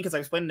explaining because I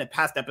explained in the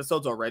past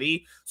episodes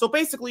already. So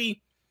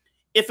basically,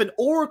 if an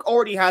org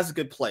already has a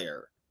good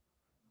player,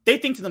 they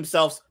think to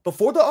themselves,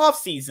 before the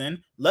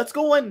offseason, let's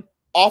go and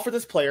offer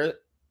this player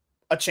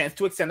a chance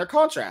to extend their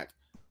contract.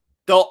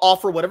 They'll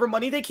offer whatever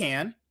money they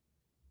can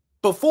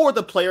before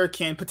the player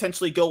can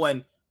potentially go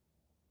and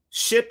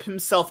ship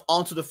himself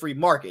onto the free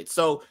market.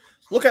 So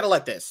look at it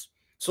like this.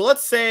 So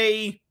let's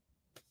say,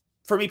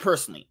 for me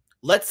personally,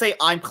 let's say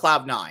I'm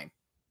Cloud9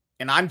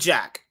 and I'm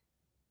Jack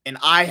and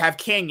I have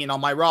Canyon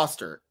on my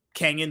roster.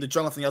 Canyon, the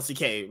jungler from the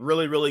LCK,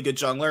 really, really good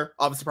jungler.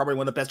 Obviously, probably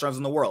one of the best junglers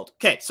in the world.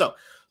 Okay, so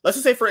let's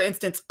just say, for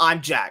instance,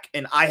 I'm Jack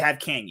and I have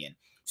Canyon.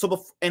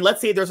 And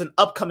let's say there's an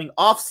upcoming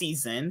off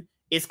season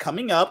is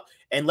coming up,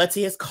 and let's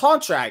say his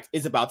contract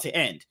is about to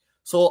end.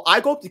 So I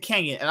go up to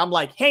Canyon and I'm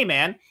like, hey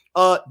man,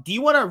 do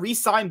you want to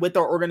re-sign with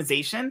our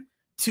organization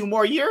 2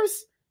 more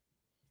years?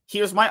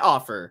 Here's my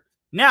offer.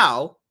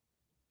 Now,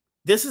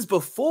 this is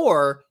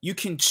before you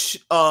can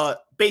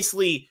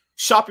basically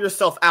shop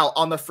yourself out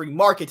on the free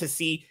market to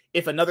see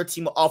if another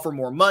team will offer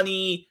more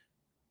money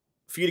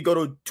for you to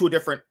go to a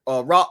different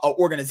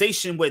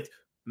organization with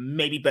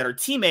maybe better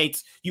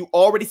teammates. You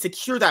already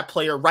secure that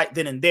player right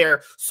then and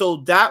there. So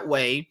that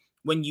way,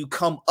 when you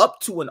come up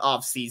to an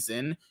off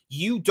season,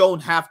 you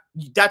don't have,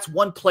 that's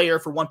one player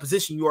for one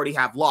position you already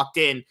have locked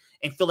in,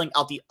 and filling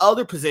out the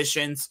other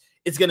positions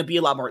is going to be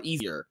a lot more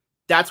easier.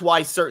 That's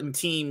why certain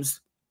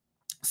teams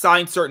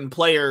sign certain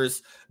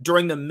players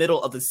during the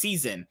middle of the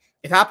season.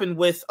 It happened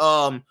with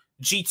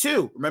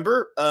G2,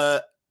 remember?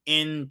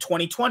 In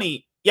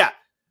 2020. Yeah,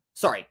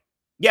 sorry.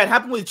 Yeah, it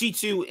happened with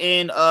G2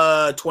 in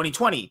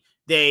 2020.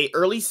 They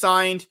early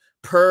signed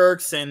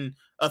Perks and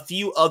a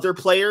few other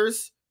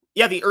players.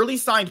 Yeah, they early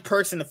signed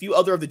Perks and a few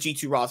other of the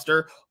G2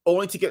 roster,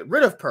 only to get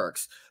rid of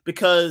Perks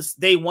because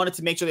they wanted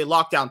to make sure they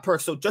locked down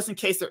Perks. So just in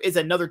case there is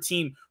another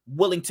team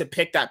willing to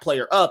pick that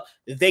player up,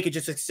 they could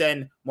just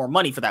extend more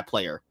money for that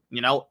player,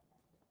 you know?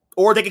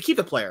 Or they could keep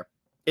the player.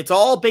 It's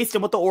all based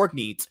on what the org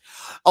needs.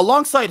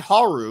 Alongside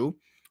Haru,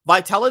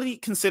 Vitality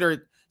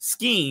considered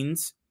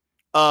Skeens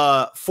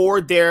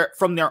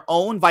from their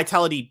own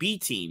Vitality B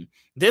team.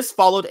 This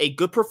followed a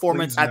good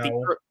performance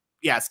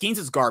Yeah, Skeens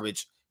is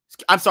garbage.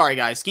 I'm sorry,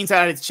 guys. Skeens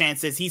had his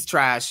chances. He's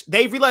trash.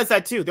 They realized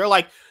that too. They're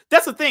like,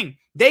 that's the thing.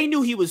 They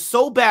knew he was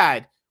so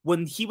bad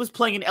when he was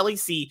playing in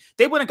LEC.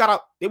 They went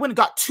and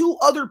got two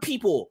other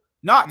people,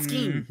 not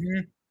Skeens.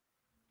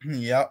 Mm-hmm.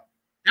 Yep.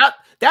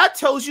 That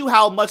tells you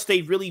how much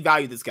they really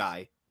value this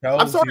guy.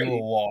 I'm sorry. You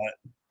a lot.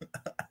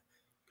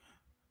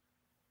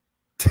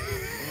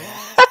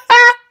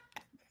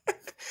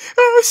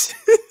 Oh, shit.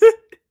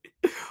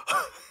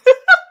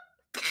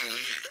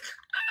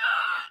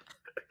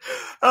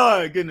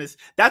 Oh, goodness.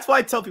 That's why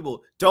I tell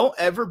people, don't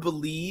ever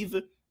believe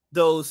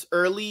those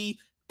early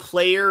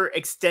player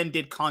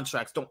extended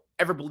contracts. Don't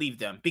ever believe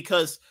them.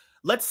 Because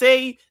let's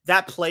say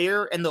that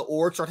player and the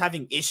org start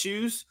having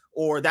issues,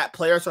 or that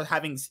player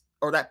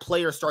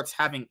starts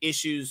having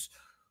issues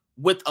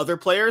with other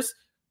players.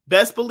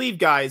 Best believe,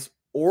 guys,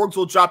 orgs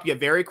will drop you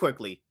very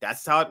quickly.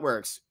 That's how it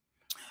works.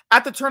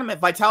 At the tournament,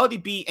 Vitality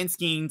B and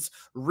Skeens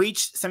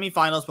reached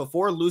semifinals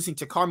before losing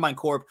to Carmine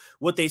Corp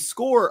with a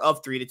score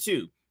of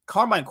 3-2.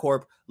 Carmine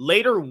Corp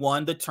later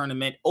won the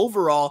tournament.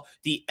 Overall,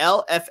 the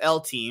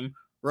LFL team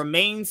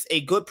remains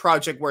a good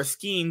project where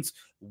Skeens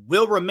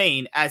will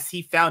remain as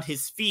he found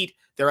his feet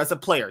there as a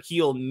player.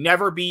 He'll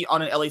never be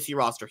on an LEC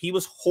roster. He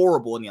was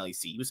horrible in the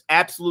LEC. He was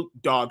absolute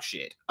dog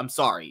shit. I'm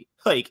sorry.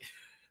 Like,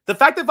 the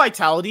fact that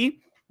Vitality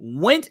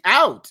went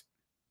out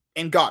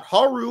and got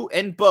Haru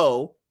and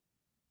Bo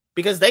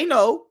because they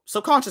know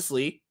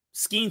subconsciously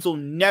Skeens will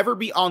never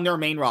be on their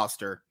main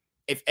roster.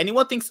 If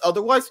anyone thinks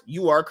otherwise,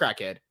 you are a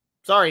crackhead.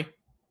 Sorry.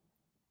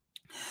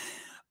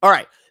 All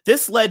right.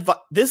 This led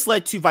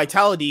to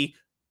Vitality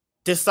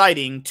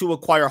deciding to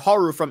acquire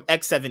Haru from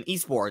X7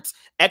 Esports.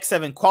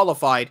 X7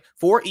 qualified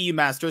for EU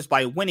Masters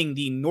by winning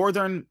the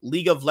Northern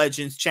League of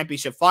Legends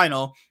Championship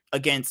Final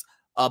against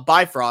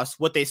Bifrost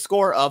with a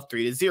score of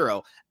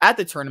 3-0. At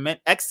the tournament,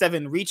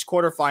 X7 reached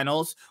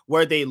quarterfinals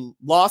where they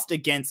lost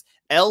against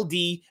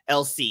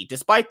LDLC.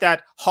 Despite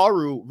that,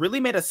 Haru really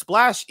made a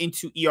splash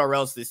into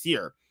ERLs this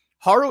year.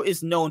 Haru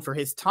is known for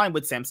his time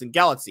with Samsung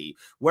Galaxy,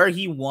 where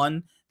he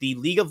won the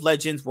League of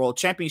Legends World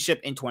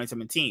Championship in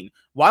 2017,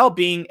 while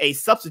being a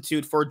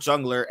substitute for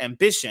jungler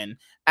Ambition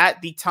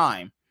at the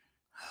time.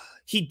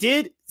 He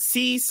did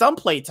see some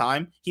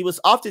playtime. He was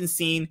often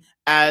seen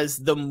as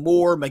the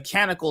more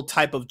mechanical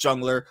type of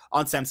jungler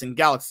on Samsung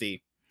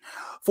Galaxy.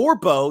 For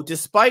Bo,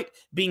 despite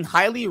being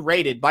highly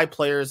rated by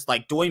players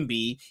like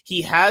Doinby,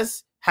 he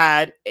has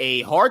had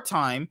a hard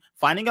time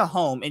finding a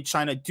home in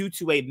China due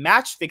to a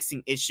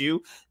match-fixing issue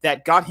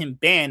that got him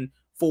banned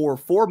for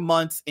 4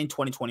 months in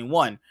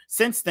 2021.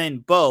 Since then,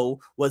 Bo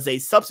was a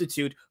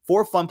substitute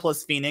for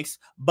FunPlus Phoenix,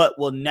 but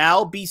will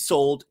now be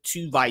sold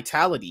to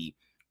Vitality.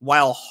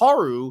 While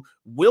Haru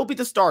will be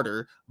the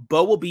starter,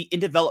 Bo will be in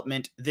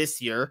development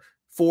this year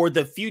for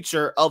the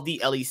future of the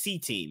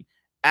LEC team,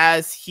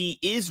 as he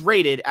is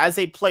rated as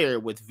a player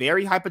with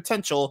very high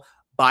potential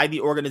by the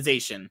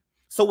organization.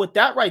 So with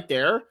that right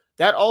there,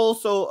 that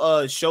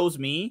also shows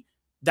me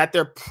that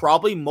they're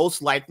probably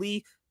most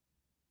likely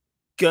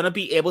going to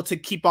be able to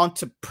keep on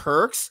to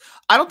Perks.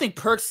 I don't think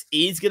Perks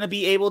is going to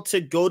be able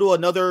to go to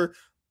another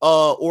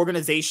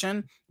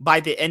organization by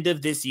the end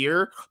of this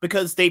year,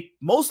 because they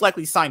most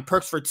likely signed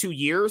Perks for 2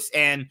 years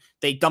and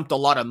they dumped a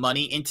lot of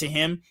money into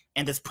him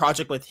and this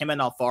project with him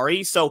and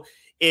Alfari. So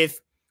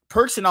if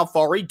Perks and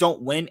Alfari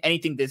don't win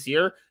anything this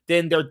year,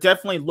 then they're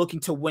definitely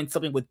looking to win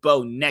something with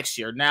Bo next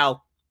year.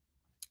 Now,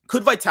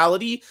 could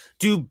Vitality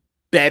do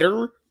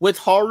better with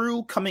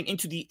Haru coming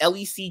into the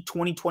LEC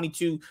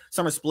 2022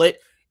 summer split?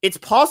 It's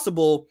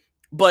possible,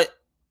 but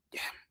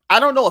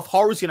I don't know if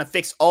Haru's going to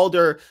fix all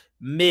their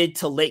mid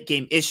to late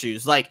game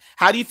issues. Like,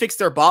 how do you fix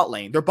their bot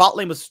lane? Their bot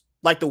lane was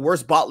like the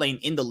worst bot lane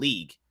in the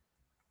league.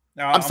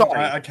 No, I'm sorry.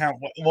 I can't.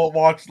 We'll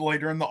watch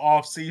later in the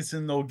off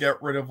season. They'll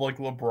get rid of like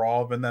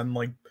Lebrov, and then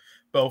like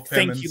both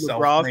him and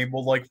Selfmade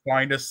will like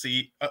find a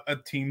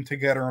team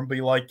together and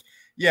be like,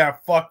 yeah,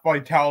 fuck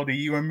Vitality,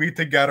 you and me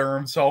together.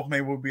 And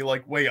Selfmade will be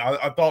like, wait,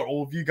 I thought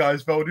all of you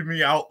guys voted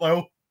me out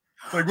though.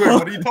 It's like, wait,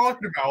 what are you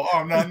talking about?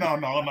 Oh,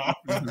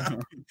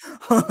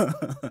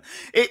 no.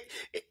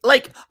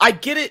 Like, I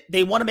get it.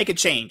 They want to make a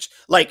change.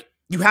 Like,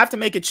 You have to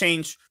make a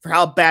change for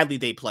how badly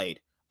they played.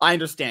 I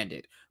understand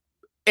it.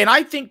 And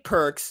I think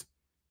Perks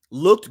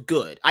looked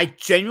good. I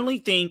genuinely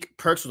think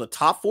Perks was a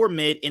top 4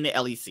 mid in the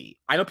LEC.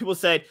 I know people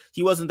said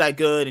he wasn't that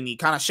good and he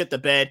kind of shit the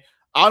bed.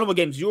 I don't know what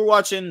games you were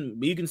watching,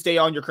 but you can stay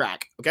on your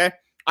crack, okay?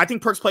 I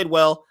think Perks played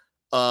well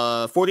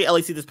for the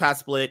LEC this past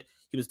split.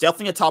 He was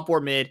definitely a top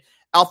 4 mid.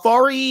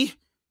 Alfari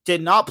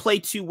did not play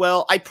too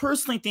well. I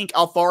personally think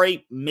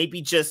Alfari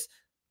maybe just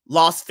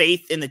lost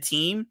faith in the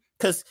team,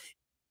 because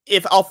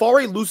if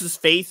Alfari loses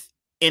faith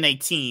in a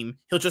team,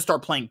 he'll just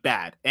start playing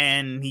bad.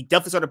 And he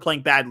definitely started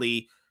playing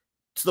badly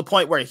to the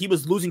point where he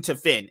was losing to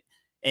Finn.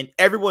 And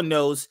everyone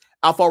knows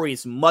Alfari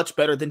is much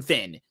better than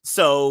Finn.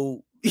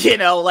 So, you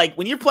know, like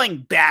when you're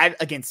playing bad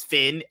against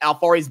Finn,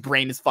 Alfari's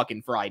brain is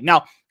fucking fried.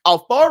 Now,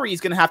 Alfari is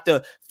going to have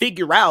to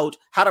figure out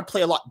how to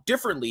play a lot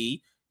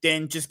differently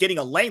than just getting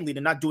a lane lead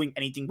and not doing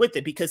anything with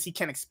it, because he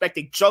can't expect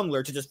a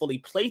jungler to just fully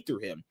play through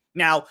him.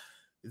 Now,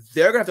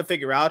 they're going to have to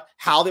figure out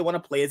how they want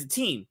to play as a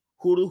team.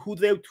 Who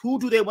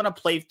do they want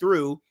to play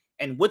through,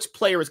 and which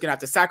player is going to have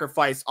to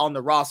sacrifice on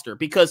the roster,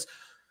 because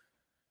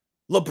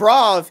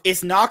Labrov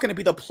is not going to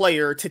be the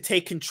player to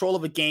take control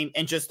of a game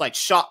and just like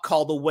shot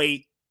call the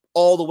way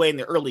all the way in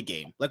the early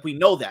game. Like, we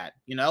know that,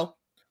 you know?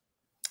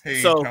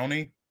 Hey, so,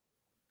 Tony.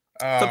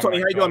 So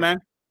Tony, how you doing,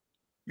 man?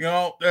 You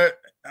know,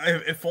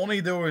 if only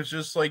there was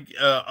just like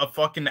a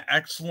fucking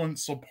excellent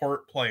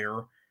support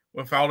player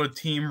without a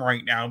team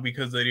right now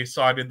because they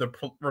decided to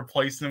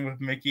replace them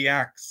with Mickey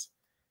X.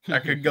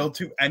 That could go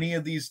to any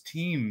of these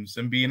teams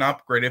and be an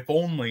upgrade, if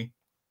only.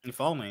 If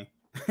only.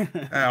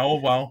 Oh,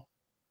 well.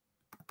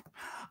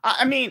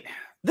 I mean,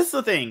 this is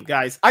the thing,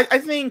 guys. I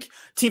think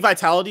Team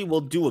Vitality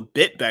will do a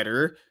bit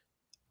better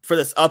for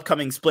this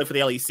upcoming split for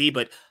the LEC,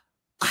 but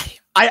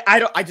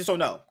I just don't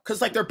know,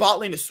 because like their bot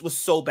lane was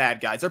so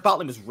bad, guys. Their bot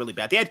lane was really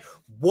bad. They had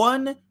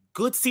one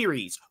good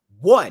series,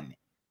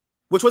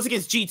 which was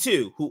against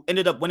G2, who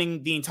ended up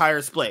winning the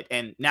entire split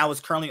and now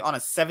is currently on a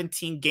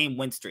 17-game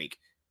win streak.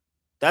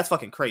 That's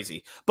fucking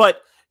crazy.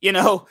 But, you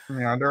know,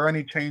 are there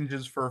any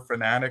changes for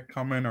Fnatic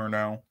coming or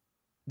no?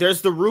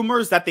 There's the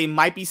rumors that they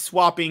might be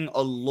swapping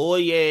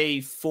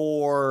Aloye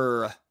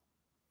for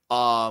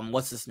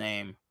what's his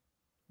name?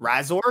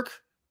 Razork?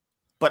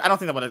 But I don't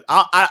think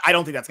I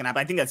don't think that's gonna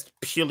happen. I think that's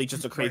purely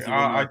just a crazy rumor.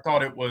 I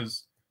thought it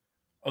was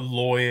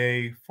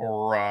Aloye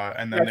for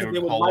and then they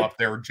would call up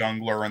their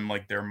jungler and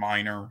like their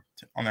miner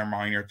on their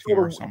miner team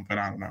or something.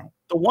 I don't know.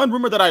 The one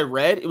rumor that I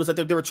read, it was that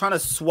they were trying to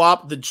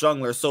swap the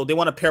jungler, so they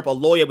want to pair up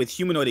Aloye with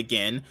Humanoid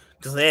again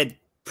because they had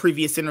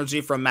previous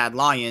synergy from Mad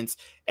Lions,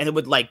 and it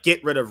would like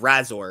get rid of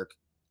Razork.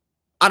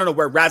 I don't know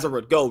where Razork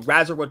would go.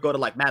 Razork would go to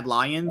like Mad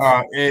Lions.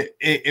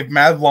 If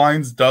Mad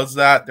Lions does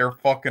that, they're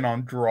fucking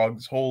on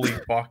drugs. Holy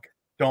fuck!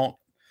 Don't.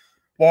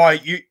 Why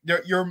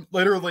you're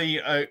literally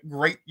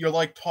great. You're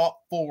like top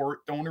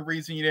 4. The only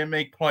reason you didn't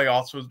make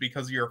playoffs was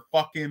because you're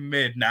fucking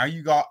mid. Now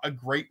you got a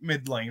great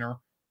mid laner.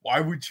 Why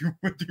would you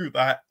do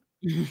that?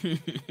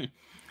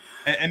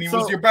 and he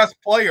was your best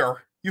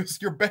player. He was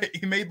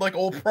he made like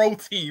all pro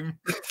team.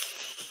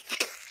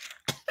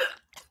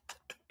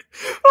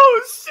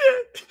 Oh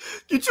shit!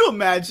 Could you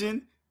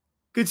imagine?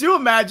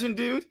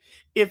 Dude,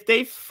 if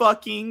they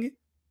fucking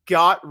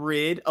got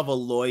rid of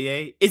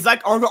Aloye? Is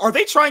like, are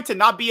they trying to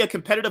not be a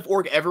competitive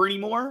org ever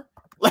anymore?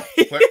 Like,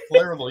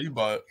 clearly,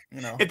 but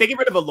you know, if they get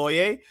rid of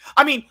Aloye,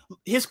 I mean,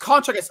 his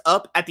contract is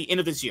up at the end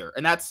of this year,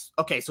 and that's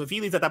okay. So if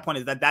he leaves at that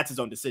point, that's his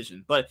own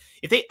decision. But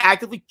if they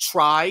actively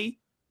try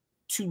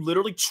to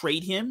literally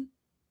trade him,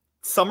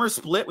 summer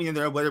split when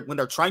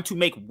they're trying to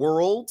make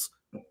worlds,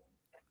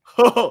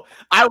 oh,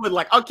 I would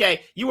like,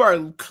 okay, you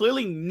are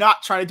clearly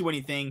not trying to do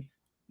anything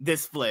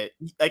this split.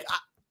 Like,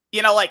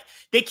 you know, like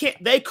they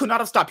could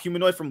not have stopped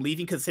Humanoid from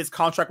leaving because his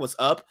contract was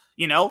up.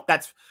 You know,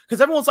 that's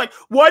because everyone's like,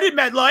 why did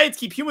Mad Lions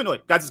keep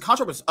Humanoid? Guys, his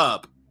contract was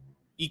up.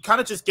 You kind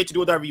of just get to do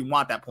whatever you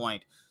want at that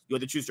point. You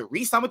either choose to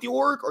re-sign with the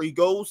org or you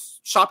go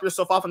shop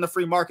yourself off on the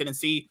free market and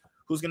see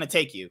who's going to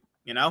take you,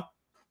 you know?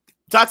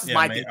 That's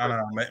my thing. I don't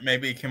know.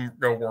 Maybe he can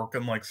go work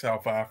in like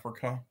South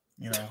Africa,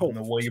 you know, in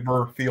the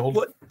labor field.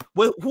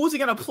 Who's he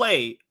going to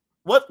play?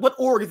 What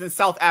org is in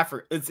South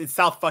Africa? It's in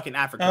South fucking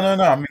Africa.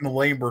 No. I mean the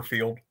labor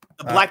field.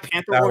 The Black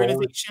Panther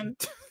organization.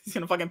 He's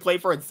gonna fucking play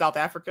for in South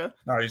Africa.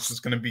 No, he's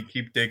just gonna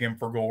keep digging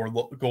for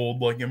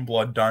gold like in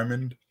Blood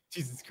Diamond.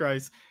 Jesus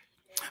Christ.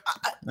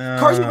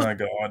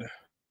 God.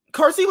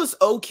 Carzzy was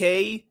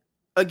okay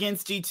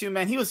against G2,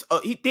 man. He was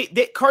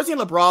Carzzy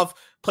and Labrov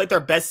played their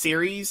best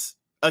series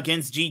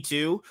against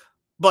G2,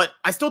 but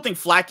I still think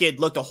Flakkid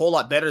looked a whole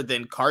lot better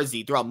than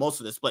Carzzy throughout most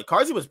of the split.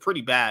 Carzzy was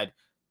pretty bad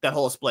that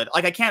whole split.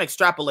 Like, I can't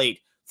extrapolate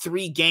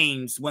 3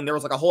 games when there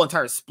was like a whole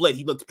entire split.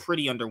 He looked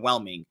pretty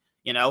underwhelming,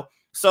 you know?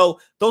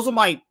 So those are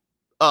my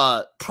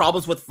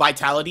problems with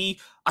Vitality.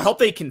 I hope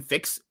they can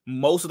fix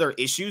most of their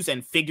issues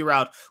and figure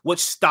out which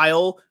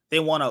style they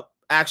want to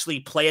actually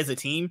play as a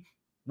team,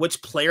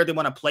 which player they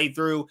want to play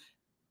through.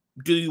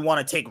 Do you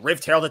want to take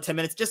Rift Herald at 10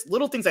 minutes? Just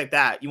little things like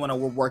that you want to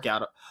work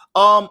out.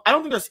 I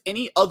don't think there's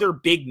any other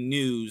big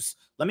news.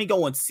 Let me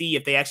go and see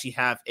if they actually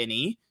have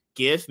any.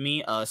 Give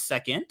me a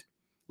second.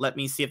 Let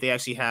me see if they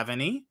actually have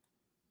any.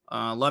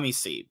 Let me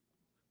see.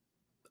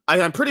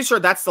 I'm pretty sure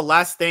that's the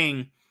last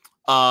thing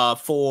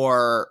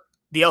for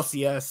the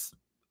LCS.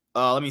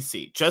 Let me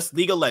see. Just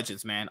League of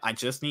Legends, man. I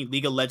just need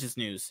League of Legends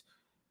news.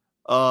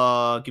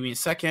 Give me a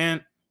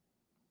second.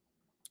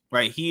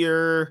 Right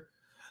here.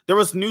 There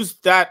was news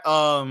that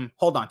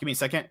hold on, give me a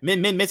second.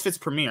 Misfits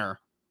premiere.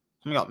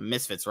 Something about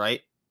Misfits,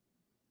 right?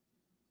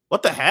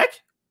 What the heck?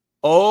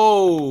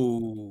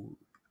 Oh,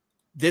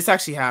 this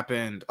actually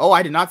happened. Oh,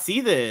 I did not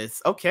see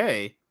this.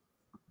 Okay.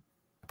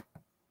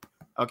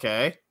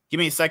 Okay. Give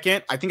me a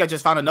second. I think I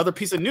just found another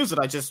piece of news that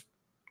I just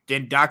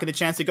did not get a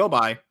chance to go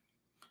by.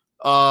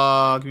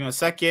 Give me a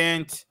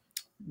second.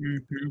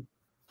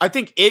 I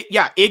think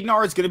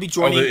Ignar is going to be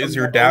joining. Is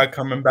your dad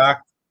coming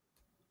back?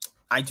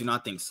 I do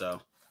not think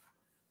so.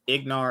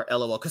 Ignar,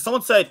 LOL. Because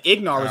someone said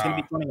Ignar was going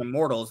to be joining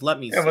Immortals. Let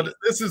me see. But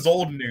this is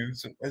old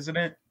news, isn't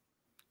it?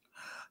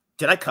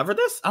 Did I cover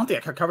this? I don't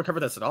think I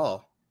covered this at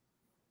all.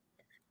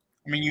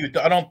 I mean,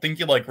 I don't think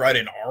you read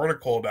an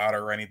article about it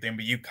or anything,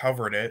 but you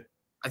covered it.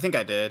 I think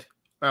I did.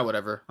 Well,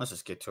 whatever. Let's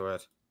just get to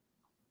it.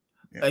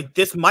 Yeah. Like,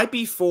 this might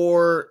be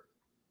for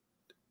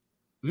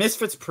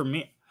Misfits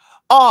Premiere.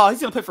 Oh, he's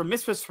gonna play for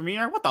Misfits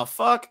Premiere? What the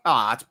fuck?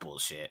 Oh, that's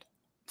bullshit.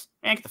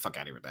 Man, get the fuck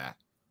out of here with that.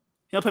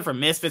 He'll play for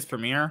Misfits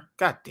Premiere?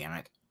 God damn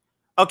it.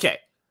 Okay.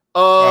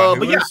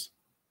 But yeah.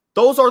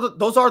 Those are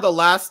the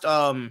last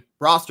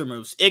roster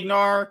moves.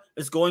 Ignar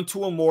is going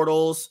to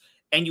Immortals,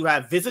 and you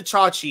have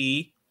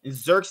Vizichachi and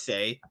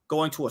Xerxes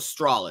going to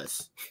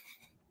Astralis.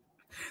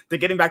 They're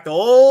getting back the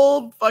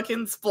old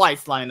fucking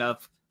Splice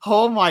lineup.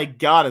 Oh my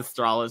god,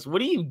 Astralis.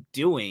 What are you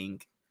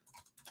doing?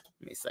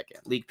 Give me a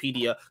second.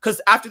 Leaguepedia. Because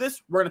after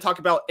this, we're going to talk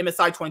about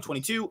MSI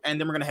 2022, and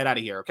then we're going to head out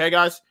of here. Okay,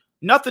 guys?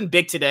 Nothing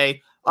big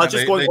today. They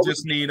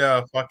just need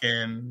a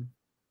fucking...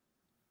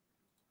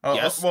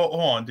 yes. Well,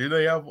 hold on. Do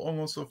they have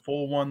almost a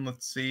full one?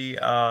 Let's see.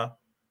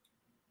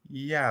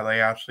 Yeah,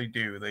 they actually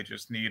do. They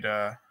just need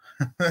the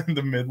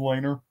mid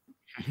laner.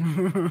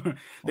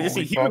 They just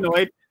need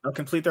humanoid. They'll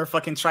complete their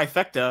fucking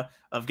trifecta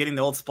of getting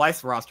the old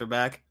Splice roster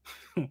back.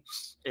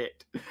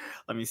 Shit.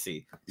 Let me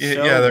see.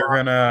 Yeah, they're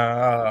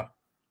gonna.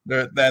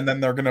 And then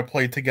they're gonna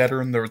play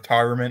together in the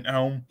retirement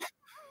home.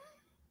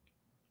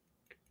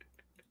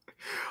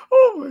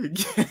 Oh my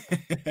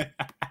god.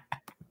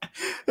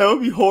 That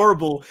would be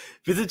horrible.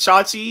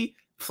 Vizichachi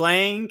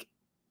playing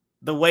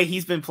the way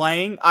he's been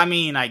playing. I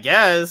mean, I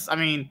guess. I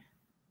mean,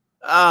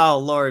 oh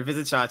Lord,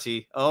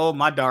 Vizichachi. Oh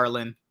my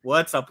darling,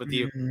 what's up with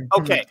you?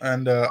 Okay,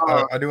 and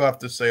I do have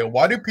to say,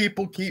 why do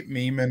people keep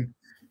memeing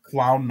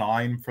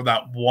Cloud9 for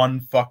that one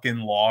fucking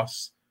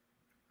loss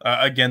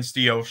against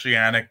the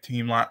Oceanic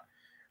team?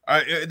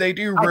 They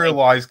do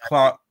realize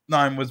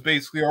Cloud9 was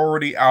basically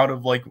already out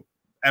of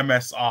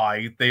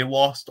MSI. They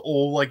lost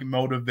all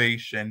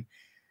motivation.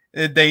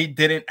 They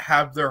didn't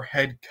have their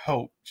head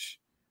coach.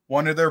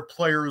 One of their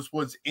players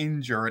was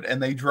injured,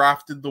 and they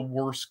drafted the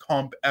worst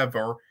comp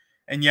ever.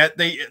 And yet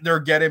they're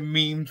getting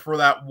memed for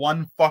that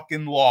one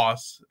fucking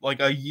loss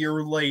a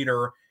year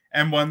later.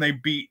 And when they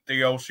beat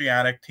the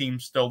Oceanic team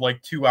still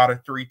 2 out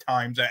of 3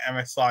 times at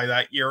MSI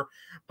that year.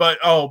 But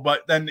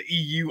then the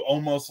EU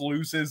almost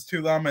loses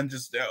to them, and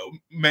just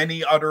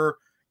many other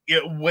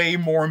way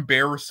more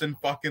embarrassing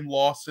fucking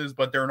losses,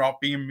 but they're not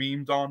being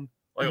memed on.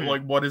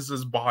 What is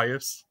this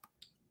bias?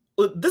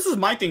 This is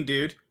my thing,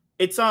 dude.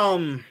 It's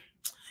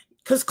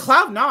because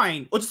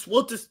Cloud9,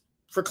 we'll just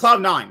for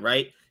Cloud9,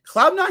 right?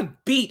 Cloud9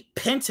 beat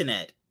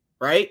Pentanet,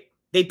 right?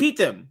 They beat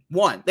them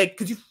one.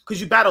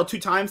 Because you battled 2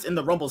 times in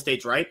the Rumble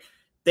stage, right?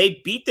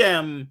 They beat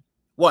them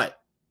one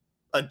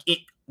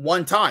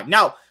time.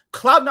 Now,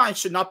 Cloud9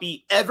 should not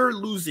be ever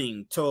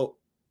losing to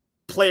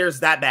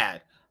players that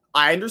bad.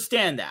 I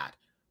understand that.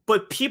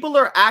 But people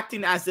are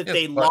acting as if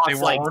they lost. They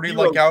were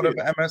already out of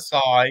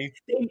MSI.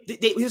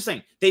 Here's the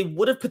thing: they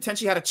would have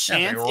potentially had a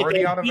chance. They were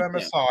already out of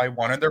MSI. Them.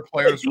 One of their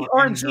players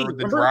were injured.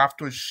 The draft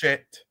was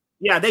shit.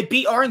 Yeah, they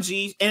beat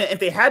RNG, and if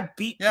they had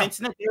beat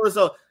Pentanet,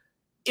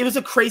 it was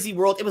a crazy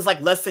world. It was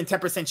less than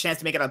 10% chance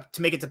to make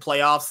it to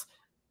playoffs.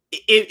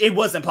 It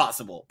wasn't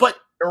possible. But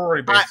they were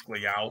already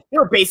basically out. They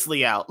were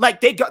basically out.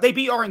 They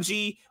beat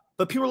RNG,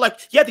 but people were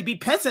they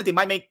beat Pentanet. They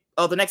might make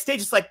the next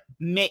stage. It's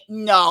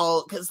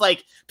no, because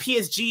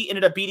PSG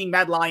ended up beating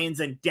Mad Lions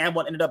and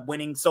Damwon ended up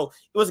winning, so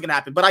it wasn't gonna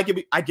happen. But I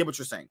get what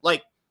you're saying.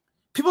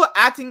 People are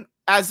acting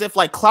as if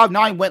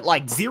Cloud9 went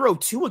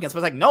 0-2 against,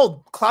 but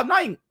no,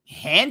 Cloud9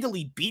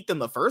 handily beat them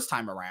the first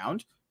time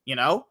around.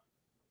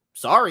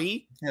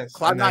 Sorry. Yes,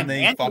 Cloud9 and then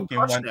they fucking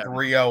went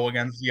 3-0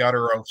 against the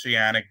other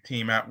Oceanic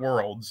team at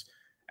Worlds.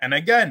 And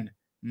again,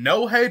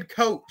 no head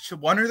coach.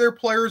 One of their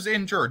players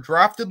injured,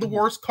 drafted the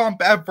worst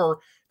comp ever,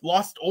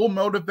 lost all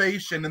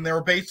motivation, and they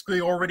were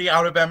basically already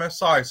out of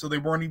MSI, so they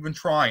weren't even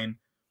trying.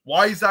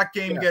 Why is that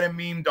game getting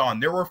memed on?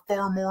 There were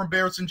far more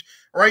embarrassing,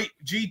 right?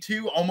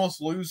 G2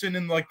 almost losing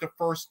in the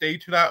first day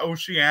to that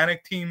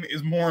Oceanic team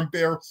is more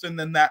embarrassing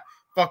than that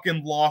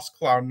fucking loss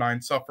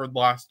Cloud9 suffered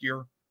last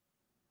year.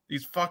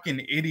 These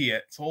fucking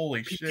idiots.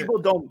 Holy shit. People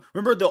don't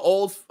remember the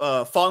old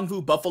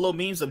Fangwu Buffalo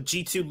memes of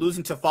G2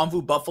 losing to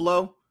Fangwu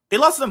Buffalo? They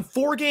lost them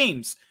 4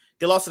 games.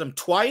 They lost to them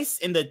twice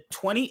in the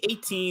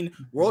 2018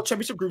 World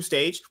Championship group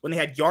stage when they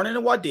had Yarnin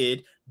and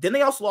Wadid. Then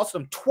they also lost to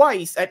them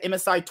twice at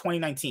MSI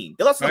 2019.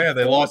 They lost to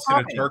they lost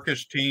to the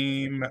Turkish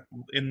team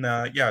in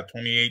the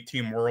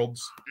 2018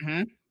 Worlds.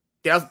 Mm-hmm.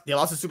 They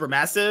lost to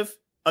Supermassive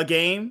a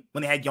game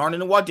when they had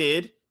Yarnin and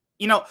Wadid.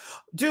 You know,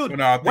 dude,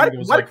 no, I think it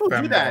was like people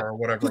do that? or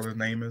whatever his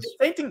name is.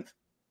 Same thing.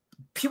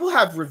 People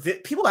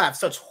have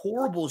such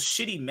horrible,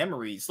 shitty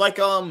memories. Like,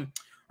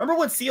 remember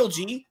when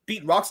CLG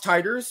beat Rocks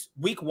Tigers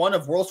week 1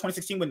 of Worlds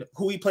 2016 when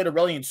Hui played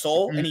Aurelion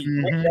Soul and he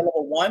went to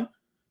level 1?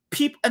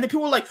 And then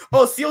people were like,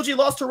 "Oh, CLG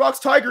lost to Rocks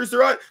Tigers.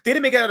 They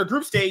didn't make it out of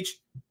group stage."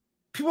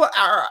 People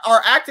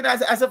are acting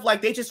as if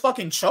like they just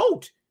fucking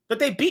choked, but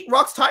they beat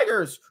Rocks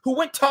Tigers, who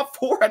went top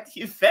 4 at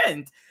the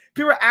event.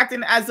 People are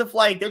acting as if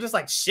like they're just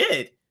like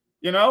shit.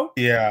 You know?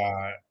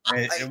 Yeah,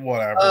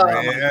 whatever.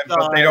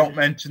 But they don't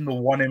mention the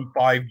 1-5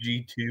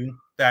 G2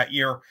 that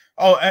year.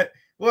 Oh,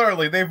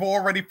 literally, they've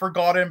already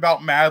forgotten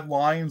about Mad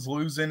Lions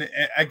losing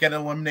and getting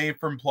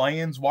eliminated from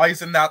play-ins. Why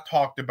isn't that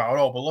talked about?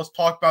 Oh, but let's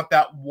talk about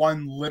that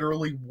one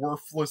literally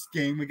worthless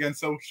game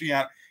against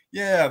Oceania.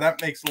 Yeah,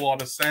 that makes a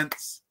lot of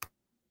sense.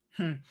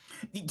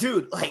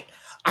 Dude, like,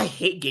 I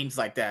hate games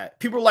like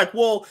that. People are like,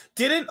 well,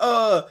 didn't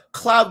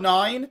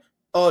Cloud9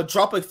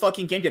 drop a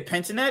fucking game to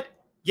Pentanet?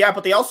 Yeah,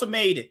 but they also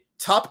made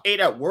top 8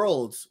 at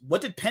Worlds.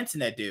 What did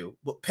Pentanet do?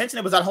 Well,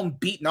 Pentanet was at home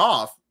beating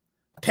off.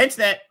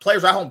 Pentanet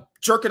players were at home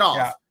jerking off.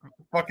 Yeah,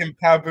 fucking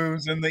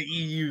Pabu's in the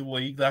EU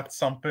league. That's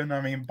something.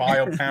 I mean,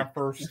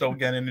 BioPamper still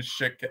getting his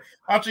shit.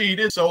 Actually, he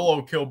did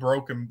solo kill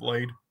Broken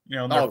Blade. You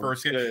know, in their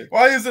first game.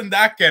 Why isn't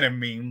that getting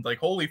memed? Like,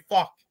 holy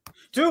fuck.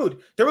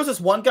 Dude, there was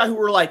this one guy who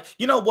were like,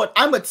 you know what?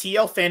 I'm a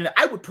TL fan, and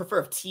I would prefer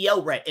if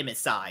TL were at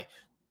MSI.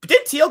 But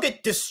didn't TL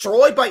get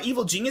destroyed by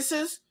evil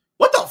geniuses?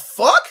 What the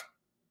fuck?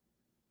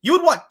 You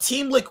would want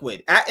Team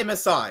Liquid at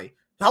MSI,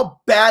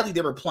 how badly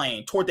they were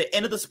playing toward the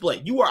end of the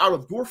split. You are out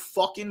of your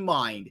fucking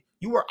mind.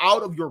 You are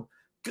out of your...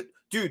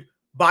 Dude,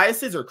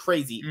 biases are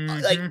crazy.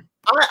 Like,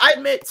 I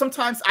admit,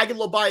 sometimes I get a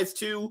little biased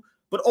too,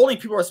 but only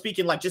people are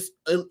speaking like just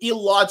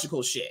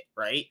illogical shit,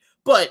 right?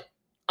 But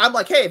I'm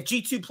like, hey, if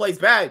G2 plays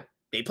bad,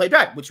 they play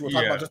bad, which we'll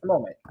talk about in just a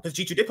moment. Because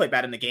G2 did play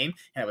bad in the game,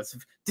 and I was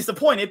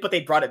disappointed, but they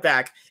brought it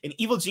back. And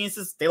Evil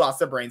Geniuses, they lost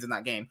their brains in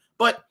that game.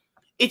 But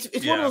it's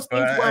one of those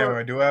things where...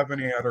 Anyway, do I have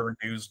any other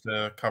news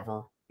to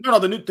cover? No,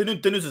 the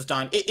news is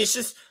done. It's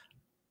just...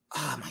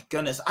 Oh, my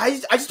goodness. I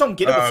just don't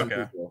get it with some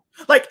people.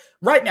 Like,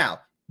 right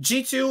now,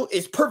 G2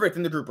 is perfect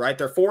in the group, right?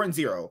 They're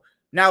 4-0.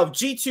 Now, if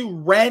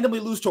G2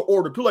 randomly lose to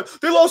Order, people are like,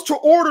 they lost to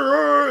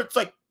Order! It's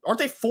like, aren't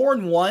they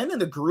 4-1 in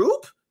the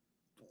group?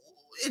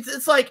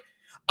 It's like...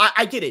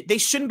 I get it. They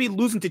shouldn't be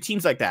losing to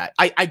teams like that.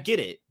 I get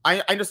it.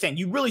 I understand.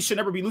 You really should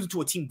never be losing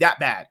to a team that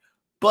bad.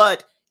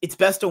 But it's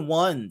best of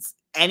ones.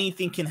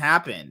 Anything can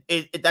happen.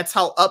 That's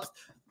how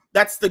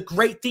that's the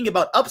great thing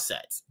about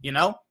upsets, you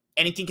know?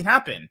 Anything can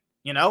happen,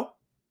 you know?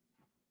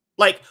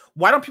 Like,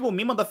 why don't people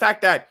meme on the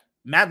fact that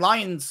Mad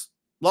Lions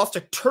lost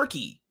to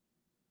Turkey?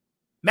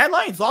 Mad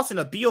Lions lost in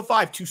a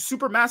BO5 to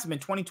Supermassive in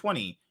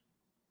 2020.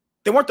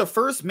 They weren't the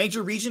first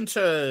major region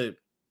to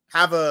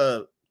have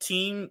a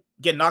team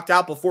get knocked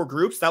out before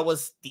groups. That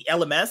was the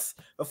LMS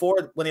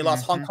before when they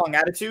lost Hong Kong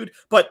Attitude.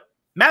 But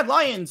Mad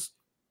Lions...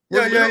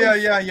 Yeah.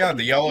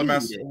 The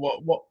LMS.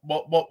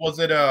 What was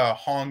it?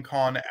 Hong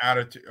Kong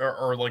Attitude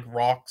or like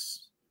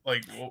Rocks?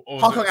 Like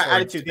Hong Kong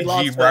Attitude. They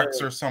lost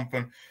Rex or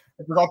something.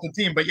 I forgot the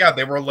team, but yeah,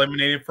 they were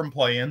eliminated from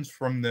play-ins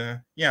from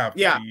the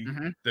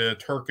the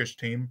Turkish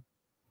team.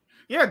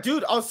 Yeah,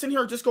 dude, I was sitting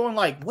here just going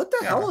like, what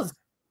the hell is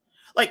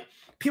like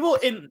people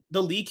in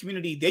the league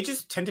community? They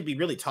just tend to be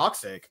really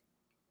toxic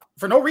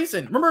for no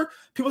reason. Remember,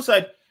 people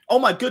said, "Oh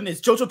my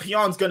goodness, Jojo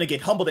Pion's gonna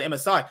get humbled at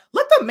MSI."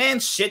 Let the man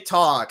shit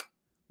talk.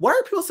 Why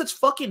are people such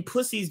fucking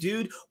pussies,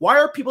 dude? Why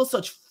are people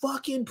such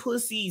fucking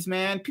pussies,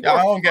 man? People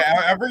I don't get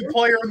it. Every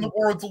player in the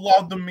world's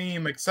allowed to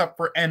meme except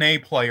for NA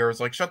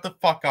players. Like, shut the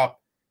fuck up.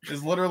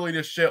 Is literally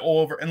just shit all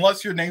over.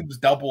 Unless your name's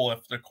double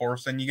lift, of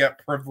course, and you get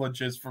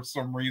privileges for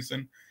some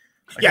reason.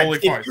 Like, holy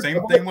fuck.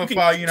 Same thing with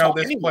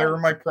this player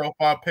in my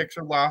profile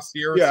picture last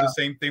year. It's the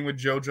same thing with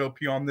Jojo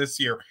Pion this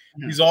year.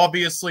 He's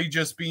obviously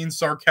just being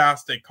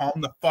sarcastic.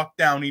 Calm the fuck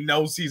down. He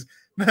knows he's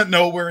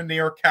nowhere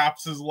near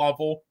Caps'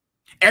 level.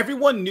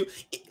 Everyone knew,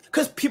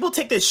 because people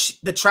take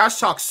the trash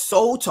talk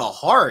so to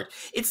heart.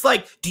 It's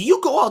like, do you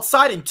go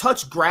outside and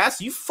touch grass?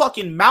 You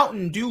fucking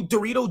Mountain Dew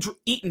Dorito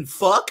eating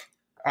fuck.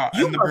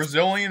 And the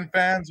Brazilian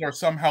fans are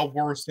somehow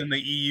worse than the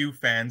EU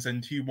fans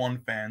and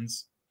T1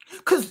 fans.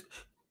 Because,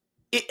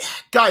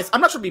 guys, I'm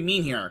not trying to be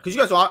mean here, because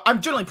you guys know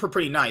I'm generally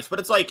pretty nice, but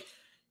it's like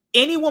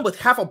anyone with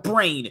half a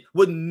brain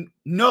would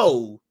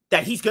know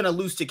that he's going to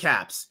lose to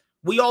Caps.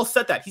 We all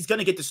said that. He's going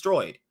to get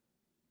destroyed.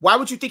 Why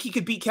would you think he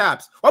could beat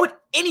Caps? Why would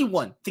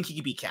anyone think he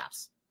could beat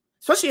Caps?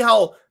 Especially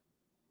how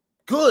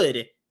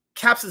good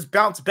Caps has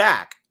bounced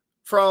back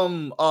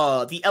from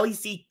the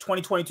LEC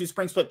 2022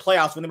 Spring Split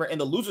playoffs when they were in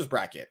the losers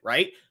bracket,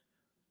 right?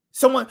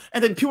 And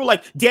then people were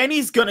like,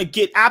 Danny's going to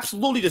get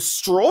absolutely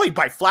destroyed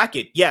by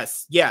Flacket.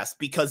 Yes,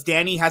 because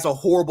Danny has a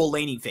horrible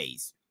laning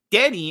phase.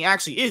 Danny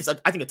actually is,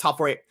 I think, a top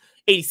 4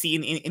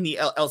 ADC in the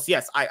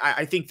LCS.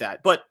 I think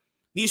that. But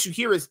the issue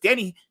here is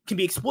Danny can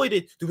be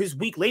exploited through his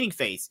weak laning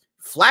phase.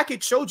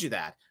 Flacket showed you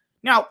that.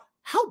 Now,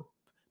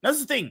 that's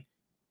the thing.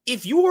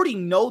 If you already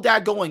know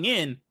that going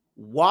in,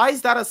 why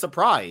is that a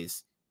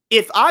surprise?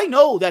 If I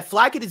know that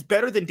Flacket is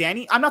better than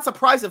Danny, I'm not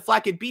surprised if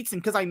Flacket beats him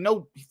because I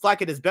know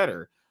Flacket is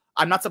better.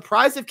 I'm not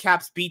surprised if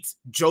Caps beats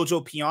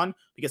Jojo Pion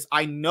because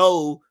I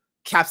know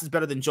Caps is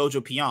better than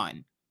Jojo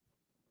Pion.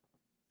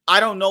 I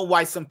don't know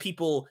why some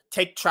people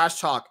take trash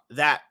talk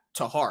that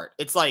to heart.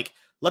 It's like,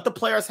 let the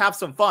players have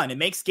some fun. It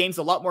makes games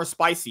a lot more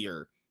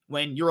spicier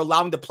when you're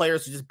allowing the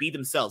players to just be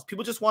themselves.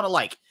 People just want to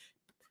like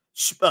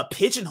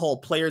pigeonhole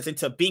players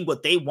into being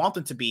what they want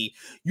them to be.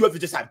 You have to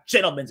just have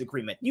gentleman's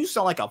agreement. You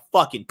sound like a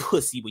fucking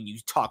pussy when you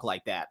talk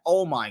like that.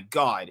 Oh my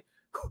God.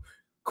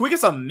 Can we get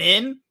some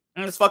men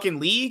in this fucking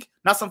league?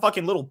 Not some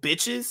fucking little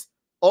bitches?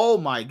 Oh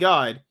my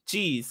God.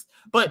 Jeez.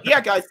 But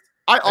yeah, guys,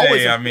 I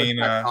always... Hey, I mean,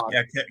 yeah,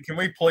 can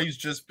we please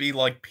just be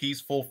like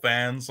peaceful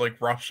fans like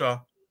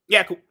Russia?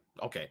 Yeah, cool.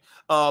 Okay.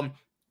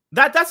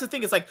 That's the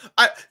thing. It's like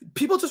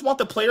people just want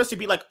the players to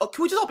be like, oh,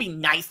 can we just all be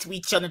nice to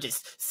each other,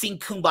 just sing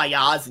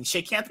kumbayas and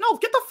shake hands? No,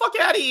 get the fuck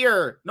out of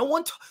here. No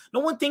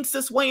one thinks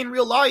this way in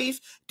real life.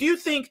 Do you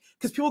think?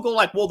 Because people go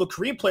like, well, the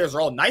Korean players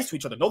are all nice to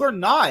each other. No, they're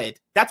not.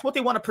 That's what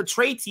they want to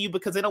portray to you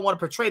because they don't want to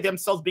portray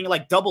themselves being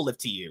like double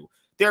lift to you.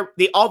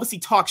 They obviously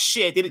talk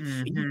shit. You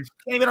can't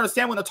even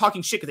understand when they're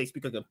talking shit because they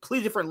speak a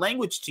completely different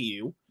language to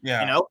you.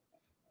 Yeah. You know.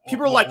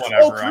 People are like,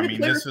 whatever. oh, I mean,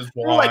 players, this is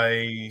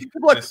why.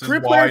 This is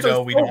why,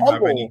 though, we don't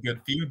have any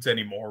good feuds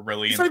anymore,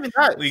 really, in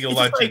League of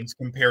Legends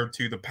compared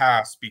to the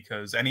past.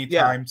 Because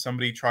anytime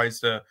somebody tries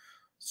to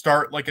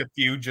start like a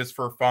feud just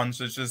for fun,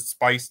 so just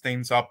spice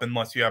things up,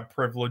 unless you have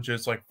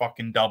privileges like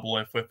fucking Double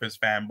If with his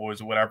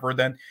fanboys or whatever,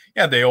 then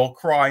yeah, they all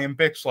cry and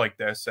bitch like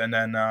this. And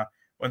then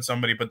when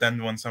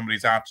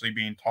somebody's actually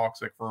being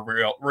toxic for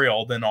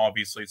real, then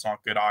obviously it's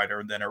not good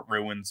either. Then it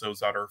ruins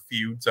those other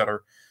feuds that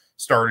are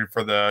started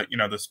for the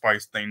the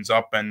spice things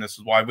up, and this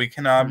is why we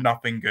can have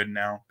nothing good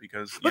now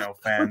because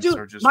fans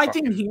are just my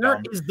thing here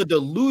dumb. Is the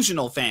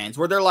delusional fans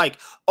where they're like,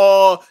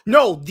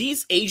 no,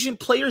 these Asian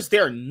players,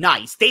 they're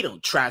nice, they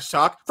don't trash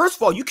talk. First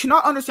of all, you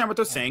cannot understand what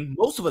they're saying.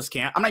 Most of us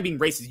can't. I'm not being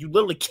racist. You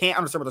literally can't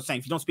understand what they're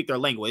saying if you don't speak their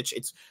language.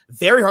 It's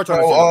very hard to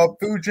understand.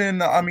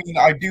 Fujin, I mean,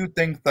 I do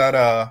think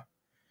that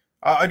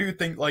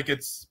like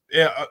it's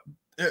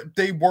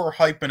they were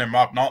hyping him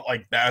up, not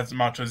like that as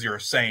much as you're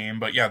saying,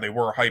 but yeah, they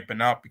were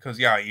hyping up because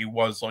yeah, he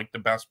was like the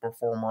best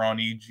performer on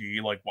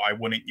EG. Like, why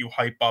wouldn't you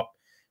hype up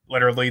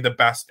literally the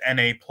best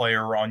NA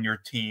player on your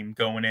team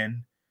going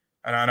in?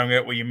 And I don't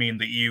get what you mean.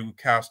 The EU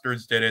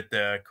casters did it,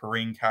 the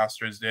Korean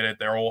casters did it.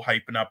 They're all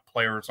hyping up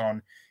players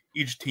on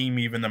each team,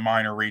 even the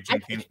minor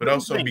region teams, but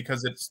also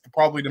because it's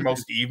probably the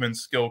most even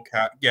skill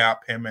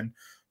gap him and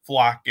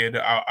Flacket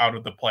out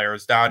of the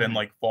players. That and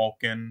like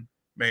Vulcan.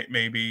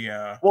 Maybe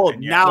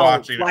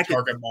actually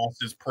Target Moss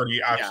is pretty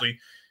actually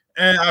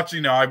and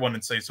actually no, I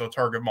wouldn't say so.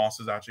 Target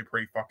Moss is actually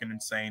pretty fucking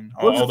insane.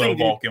 Although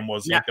Vulcan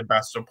was like the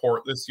best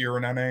support this year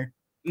in NA.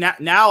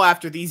 Now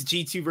after these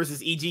G2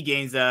 versus EG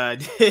games,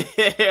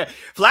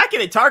 Flacket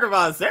and Target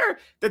Moss,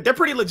 they're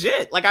pretty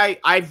legit. Like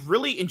I've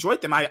really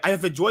enjoyed them. I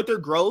have enjoyed their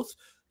growth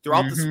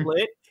throughout the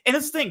split. And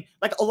this thing,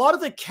 like a lot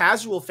of the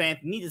casual fans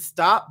need to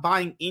stop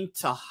buying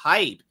into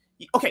hype.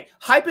 Okay,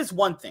 hype is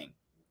one thing.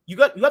 You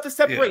have to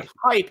separate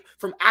hype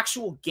from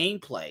actual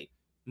gameplay.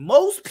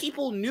 Most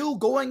people knew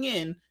going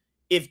in,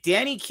 if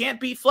Danny can't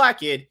beat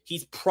Flacket,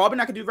 he's probably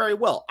not going to do very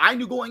well. I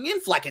knew going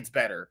in Flacket's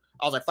better.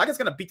 I was like, Flacket's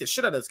going to beat the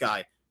shit out of this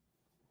guy.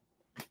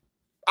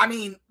 I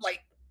mean,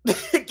 like,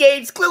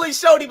 games clearly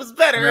showed he was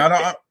better.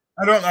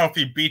 I don't know if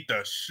he beat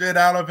the shit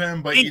out of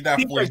him, but he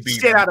definitely beat the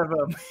shit out of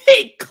him.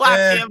 He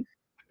clapped him.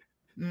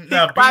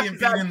 No, beating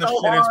the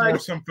shit is more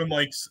something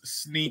like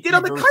sneaky. He did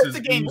on the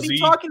Kaisa game. What are you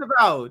talking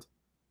about?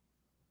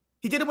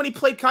 He did it when he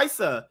played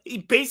Kaisa. He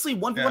basically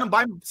won him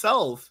by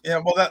himself.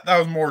 Yeah, well, that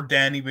was more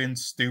Danny being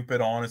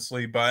stupid,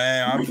 honestly. But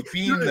I'm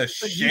being the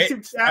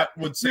shit. I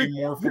would say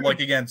more for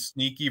like against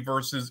Sneaky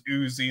versus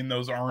Uzi and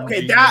those RNG.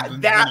 Okay,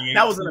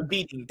 that wasn't a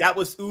beating. That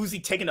was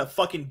Uzi taking a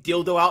fucking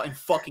dildo out and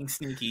fucking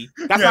Sneaky.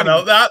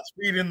 That's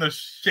beating the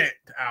shit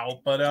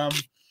out. But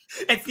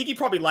and Sneaky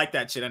probably liked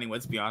that shit anyway.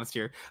 Let's be honest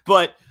here.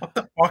 But what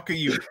the fuck are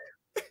you?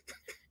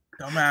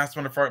 Dumbass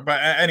motherfucker. But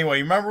anyway,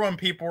 you remember when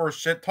people were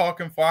shit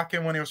talking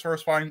Flacken when he was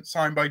first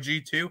signed by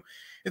G2?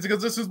 It's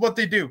because this is what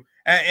they do.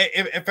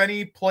 If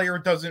any player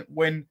doesn't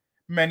win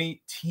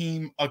many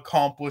team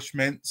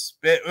accomplishments,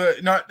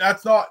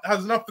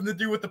 has nothing to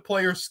do with the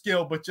player's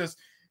skill, but just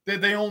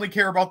they only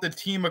care about the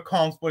team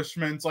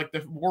accomplishments, like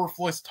the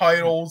worthless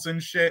titles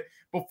and shit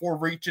before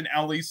reaching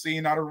LEC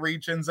and other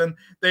regions, and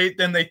they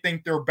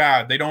think they're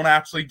bad. They don't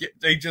actually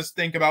they just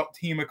think about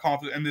team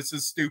accomplishment, and this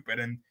is stupid.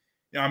 And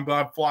I'm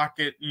glad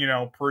Flacket,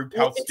 proved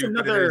how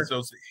stupid it is.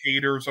 Those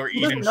haters are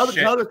eating shit.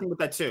 Another thing with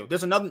that too.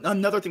 There's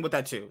another thing with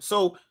that too.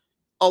 So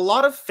a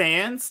lot of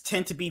fans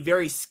tend to be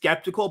very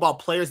skeptical about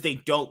players they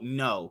don't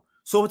know.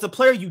 So if it's a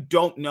player you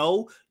don't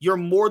know, you're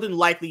more than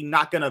likely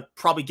not going to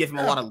probably give him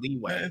a lot of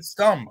leeway. It's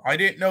dumb. I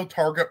didn't know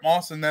Target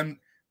Moss, and then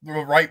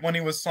right when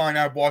he was signed,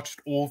 I watched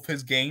all of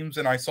his games,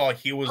 and I saw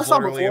he was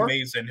literally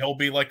amazing. He'll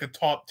be like a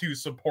top 2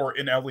 support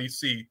in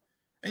LEC.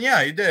 And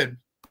yeah, he did.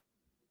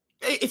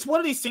 It's one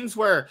of these things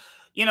where,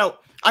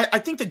 I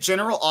think the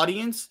general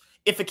audience,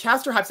 if a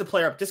caster has to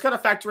player up, just got to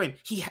factor in,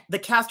 the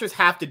casters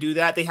have to do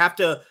that. They have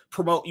to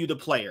promote you, the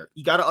player.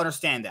 You got to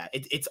understand that.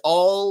 It's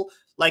all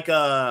like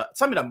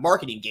something a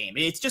marketing game.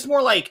 It's just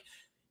more like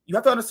you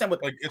have to understand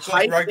what it's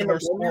like regular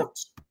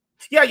sports.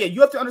 Yeah,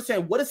 you have to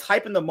understand what is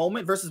hype in the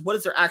moment versus what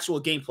is their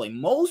actual gameplay.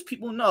 Most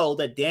people know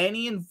that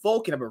Danny and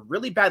Vulcan have a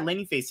really bad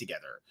laning phase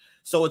together.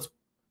 So it's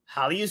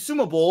highly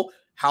assumable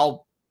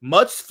how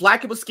much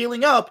Flack was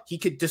scaling up, he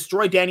could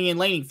destroy Danny in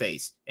laning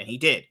phase. And he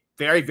did.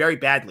 Very, very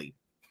badly.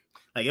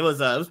 Like it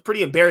was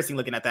pretty embarrassing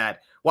looking at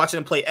that, watching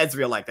him play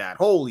Ezreal like that.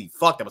 Holy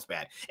fuck, that was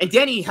bad. And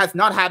Danny has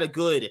not had a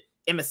good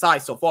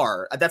MSI so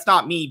far. That's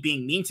not me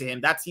being mean to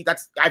him.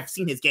 I've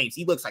seen his games.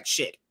 He looks like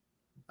shit.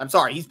 I'm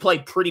sorry. He's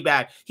played pretty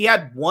bad. He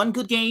had one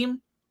good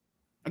game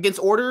against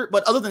Order,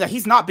 but other than that,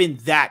 he's not been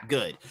that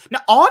good.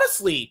 Now,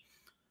 honestly,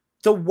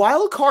 the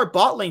wildcard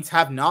bot lanes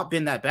have not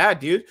been that bad,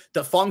 dude.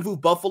 The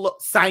Fengvu Buffalo,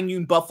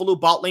 Sanyun Buffalo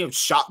bot lane with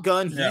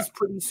Shotgun, he's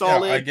pretty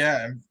solid. Yeah,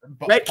 again,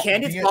 Red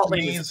Candid's bot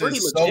lane is pretty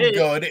legit.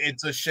 So good.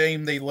 It's a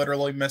shame they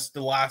literally missed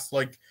the last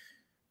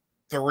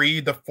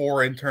 3 to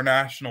 4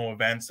 international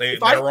events. They're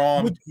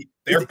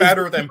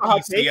better than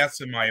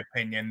PCS in my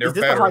opinion. They're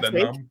better than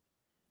them.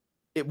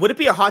 Would it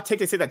be a hot take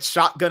to say that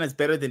Shotgun is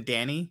better than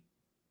Danny?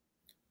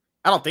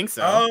 I don't think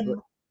so. I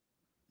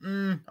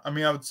mean,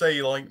 I would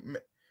say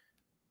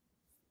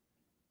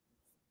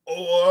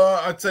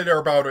I'd say they're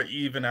about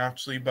even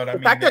actually, but the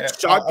fact that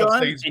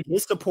Shotgun and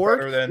his support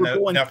were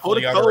going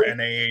definitely other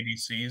NA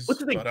ADCs. What's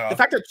the thing?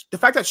 The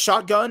fact that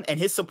Shotgun and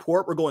his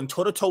support were going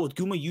toe to toe with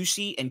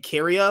Gumayusi and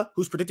Keria,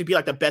 who's predicted to be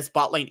like the best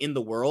bot lane in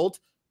the world,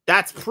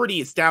 that's pretty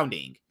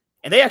astounding.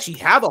 And they actually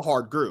have a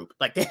hard group.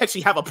 Like they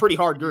actually have a pretty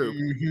hard group.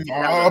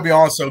 I'll be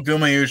honest though,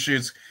 Gumayusi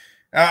is.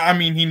 I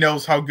mean, he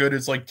knows how good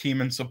his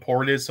team and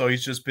support is, so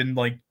he's just been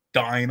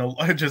dying,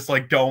 just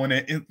going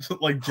it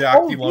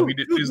Jackie Love.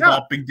 He's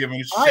not been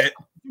giving a shit.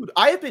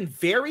 I have been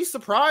very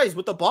surprised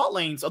with the bot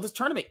lanes of this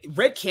tournament.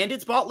 Red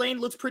Candid's bot lane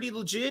looks pretty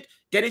legit.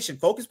 Denish and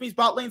Focus Me's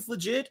bot lane's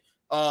legit.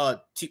 And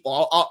the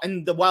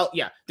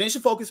Denish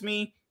and Focus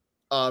Me,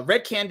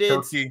 Red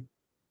Candid's,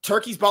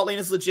 Turkey's bot lane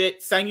is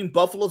legit. Sangyoon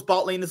Buffalo's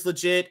bot lane is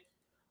legit.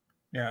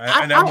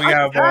 Yeah, and then we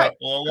have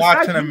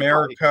Latin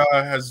America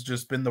has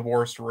just been the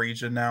worst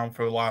region now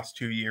for the last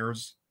 2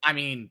 years. I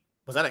mean,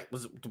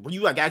 were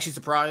you actually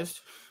surprised?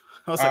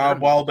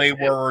 Well, they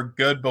were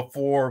good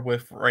before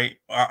with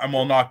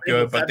well, not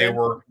good, but they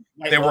were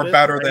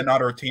better than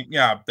other teams.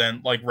 Yeah,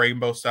 than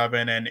Rainbow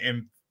Seven and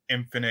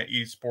Infinite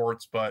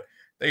Esports, but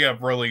they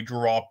have really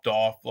dropped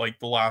off the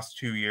last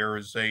 2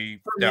 years. It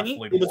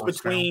was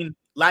between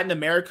Latin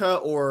America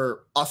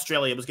or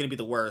Australia was going to be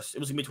the worst. It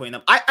was in between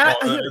them.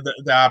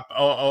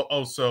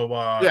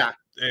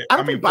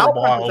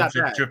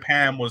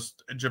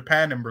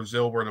 Japan and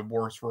Brazil were the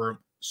worst for a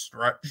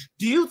stretch.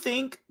 Do you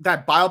think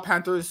that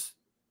BioPanther's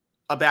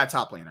a bad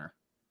top laner?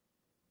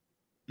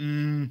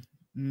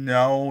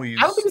 No, I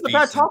don't think he's a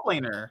bad top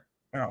laner.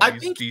 No, I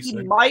think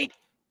decent.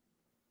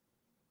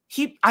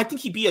 I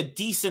think he'd be a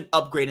decent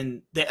upgrade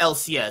in the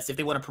LCS if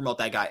they want to promote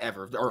that guy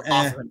ever or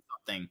offer him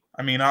something.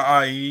 I mean,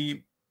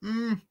 I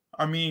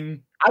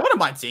wouldn't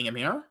mind seeing him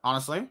here,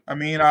 honestly. I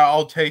mean,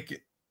 I'll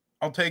take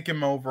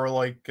him over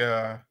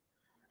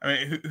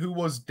who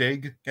was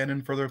Dig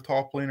getting for their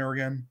top laner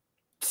again?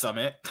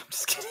 Summit. I'm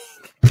just kidding.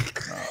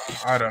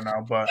 I don't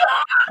know, but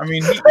I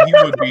mean,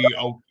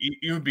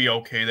 he would be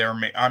okay there.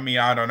 I mean,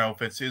 I don't know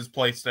if it's his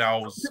play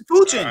style was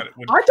Fujin.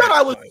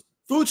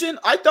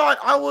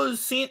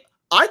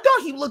 I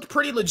thought he looked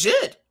pretty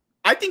legit.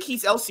 I think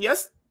he's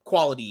LCS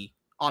quality,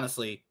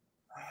 honestly.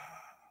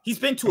 He's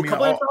been to a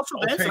couple of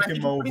international events. I'll take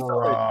him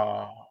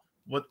over.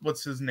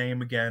 What's his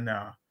name again?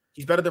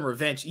 He's better than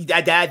Revenge.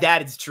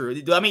 That is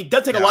true. I mean, it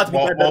does take a lot to be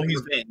better than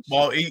Revenge.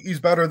 Well, he's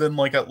better than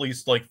at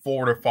least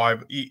 4 to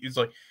 5.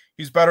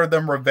 He's better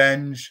than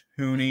Revenge,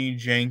 Hooney,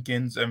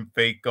 Jenkins, and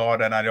Fake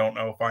God. And I don't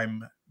know if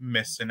I'm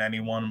missing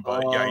anyone,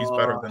 but yeah, he's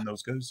better than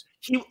those guys.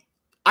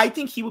 I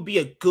think he would be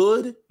a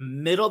good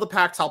middle of the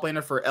pack top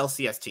laner for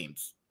LCS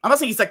teams. I'm not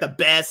saying he's the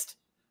best,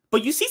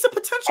 but you see some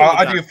potential.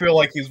 I do feel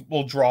like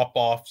will drop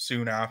off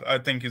soon after. I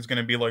think he's going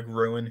to be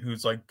Ruin,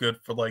 who's good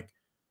for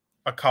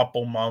a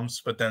couple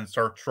months, but then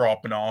start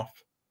dropping off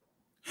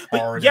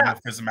hard with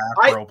his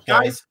macro play.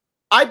 Guys,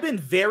 I've been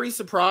very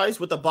surprised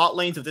with the bot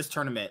lanes of this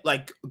tournament.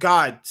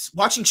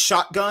 Watching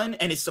Shotgun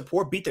and his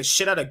support beat the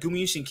shit out of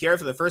Gumayusi and Kira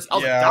for the first.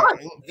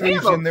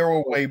 There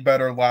were way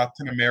better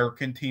Latin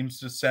American teams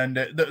to send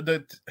it.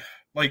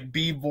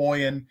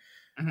 B-Boy and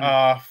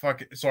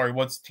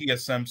what's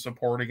TSM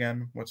support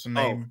again? What's the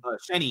name?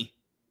 Shenny.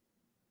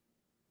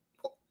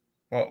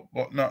 Well,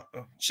 no.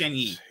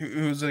 Shenny.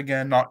 Who's it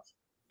again? Not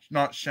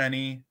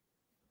Shenny.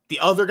 The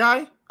other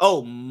guy?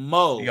 Oh,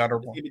 Mo. The other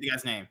one. Give me the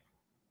guy's name.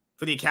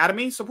 For the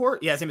academy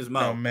support? Yeah, his name is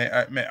Mo.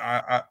 No,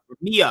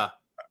 Mia.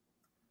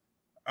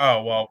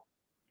 Oh, well,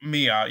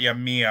 Mia. Yeah,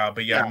 Mia.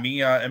 But yeah, Yeah.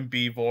 Mia and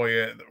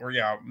B-Boy,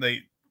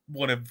 they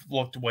would have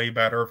looked way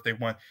better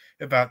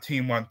if that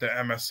team went to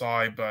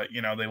MSI, but,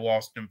 they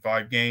lost in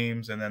 5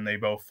 games, and then they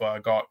both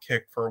got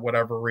kicked for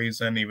whatever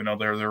reason, even though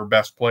they're their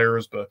best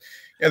players. But,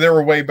 yeah, they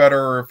were way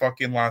better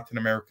fucking Latin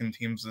American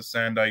teams this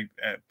end.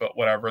 But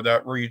whatever,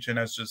 that region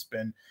has just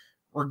been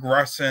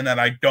regressing, and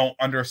I don't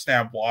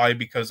understand why,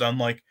 because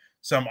unlike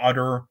some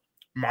other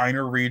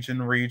minor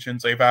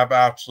regions, they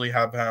actually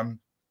have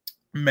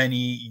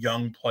many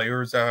young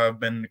players that have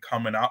been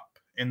coming up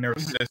in their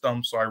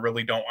system, so I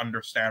really don't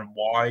understand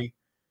why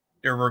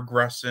they're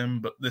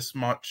regressing, but this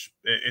much,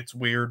 it's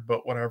weird,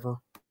 but whatever.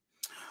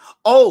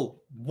 Oh,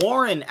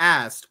 Warren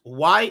asked,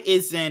 why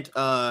isn't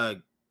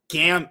GAM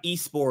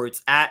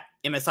Esports at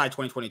MSI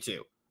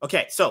 2022?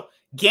 Okay, so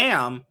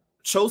GAM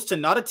chose to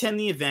not attend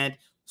the event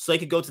so they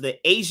could go to the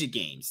Asia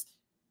Games.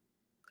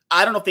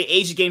 I don't know if the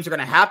Asia Games are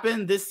going to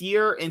happen this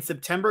year in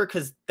September,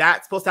 because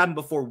that's supposed to happen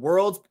before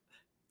Worlds.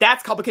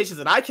 That's complications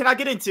that I cannot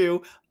get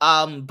into,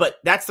 but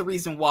that's the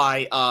reason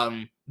why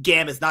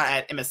GAM is not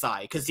at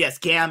MSI. Because, yes,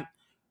 GAM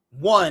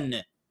won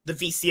the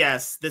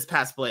VCS this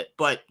past split,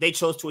 but they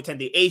chose to attend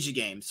the Asia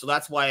Games, so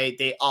that's why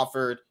they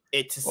offered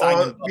it to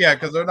Simon. Yeah,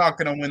 because they're not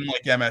going to win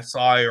like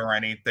MSI or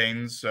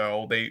anything,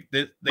 so they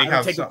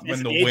have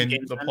something to win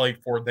to play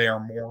for there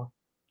more.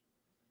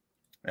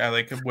 Yeah,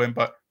 they could win,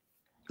 but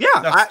yeah,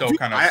 that's still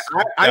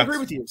I agree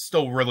with you.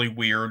 Still really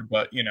weird,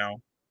 but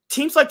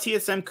teams like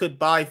TSM could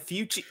buy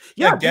future.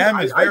 Yeah,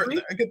 GAM is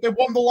very. They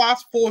won the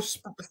last four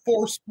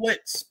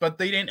splits, but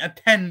they didn't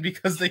attend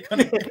because they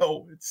couldn't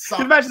go. It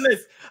sucks. Imagine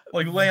this.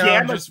 Like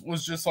Leon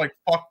was just like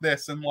fuck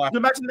this and left.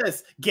 Imagine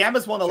this. GAM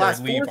has won the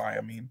last Levi, four.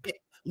 I mean,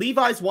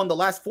 Levi's won the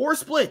last 4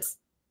 splits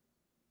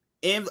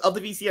of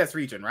the VCS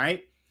region,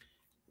 right?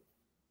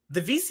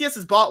 The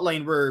VCS's bot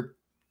lane were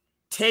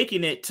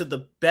taking it to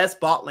the best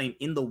bot lane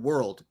in the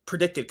world,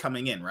 predicted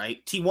coming in,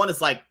 right? T1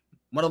 is like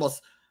one of the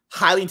most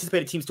highly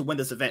anticipated teams to win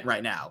this event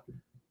right now.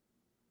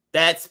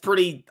 That's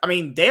pretty. I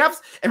mean, they have.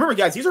 And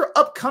remember, guys, these are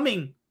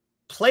upcoming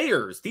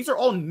players. These are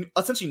all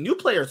essentially new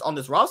players on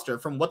this roster.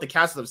 From what the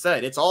casters have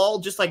said, it's all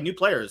just like new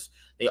players.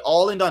 They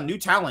all end on new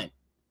talent,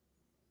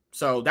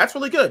 so that's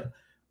really good.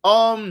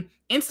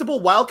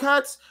 Instable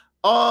Wildcats.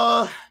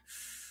 All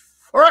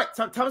right,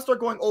 time to start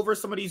going over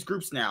some of these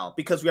groups now,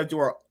 because we have to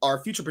do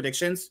our future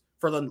predictions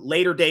for the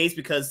later days.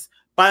 Because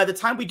by the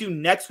time we do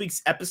next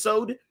week's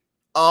episode,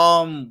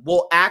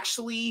 we'll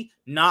actually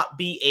not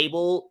be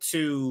able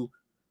to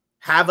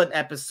have an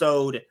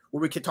episode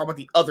where we can talk about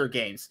the other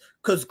games,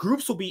 because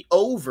groups will be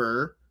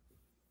over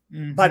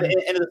by the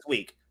end of this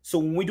week. So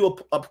when we do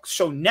a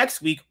show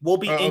next week, we'll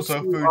be into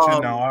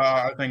Fujin. No,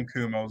 I think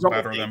Kumo's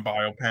better than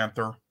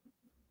BioPanther.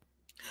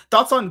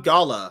 Thoughts on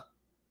Gala?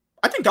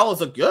 I think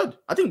Gala's look good.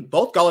 I think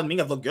both Gala and Ming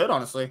have looked good,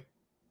 honestly.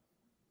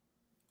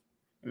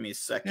 Give me a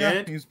second.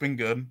 Yeah, he's been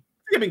good.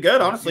 He's been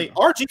good, honestly.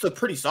 RG's look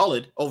pretty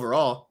solid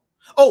overall.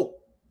 Oh,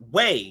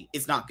 Wei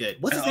is not good.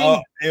 What's his name?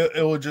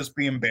 It would just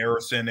be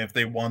embarrassing if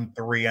they won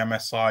 3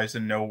 MSIs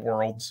and no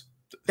Worlds.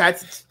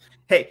 That's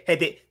they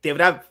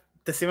would have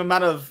the same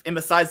amount of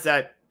MSIs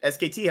that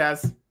SKT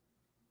has.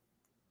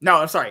 No,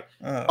 I'm sorry.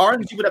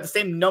 RNG would have the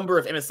same number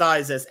of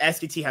MSIs as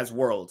SKT has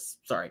Worlds.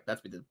 Sorry,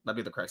 that'd be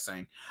the correct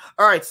saying.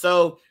 All right,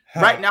 so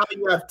right now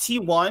you have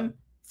T1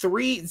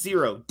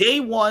 3-0. Day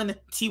 1,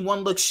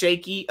 T1 looks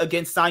shaky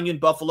against Sanyun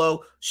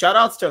Buffalo.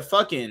 Shoutouts to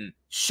fucking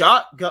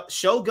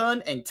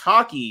Shogun and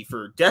Taki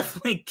for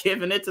definitely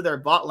giving it to their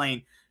bot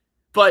lane.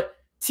 But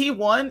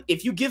T1,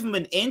 if you give them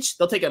an inch,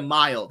 they'll take a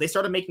mile. They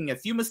started making a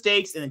few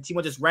mistakes, and then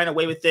T1 just ran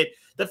away with it.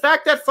 The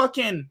fact that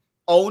fucking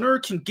owner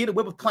can get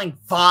away with playing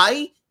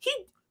Vi, he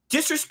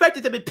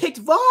disrespected them and picked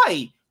Vi.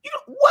 You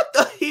know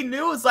what he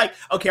knew was like,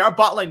 okay, our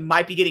bot lane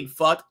might be getting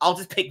fucked. I'll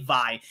just pick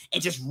Vi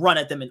and just run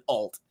at them in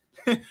ult.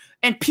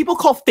 And people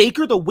call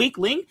Faker the weak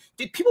link.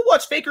 Did people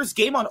watch Faker's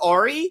game on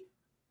Ahri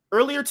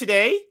earlier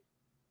today?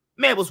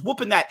 Man, was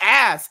whooping that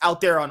ass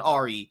out there on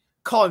Ahri,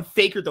 calling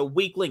Faker the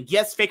weak link.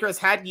 Yes, Faker has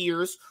had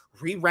years.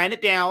 He ran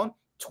it down.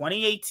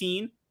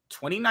 2018,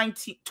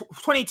 2019,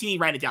 2018, he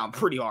ran it down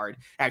pretty hard.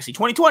 Actually,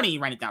 2020, he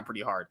ran it down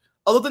pretty hard.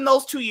 Other than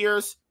those 2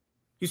 years,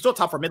 he's still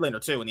top for mid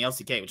laner too in the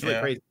LCK, which is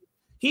really crazy.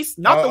 He's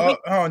not the weak.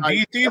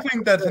 Do you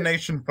think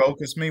Detonation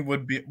Focus Me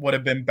would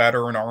have been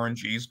better in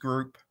RNG's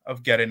group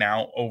of getting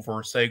out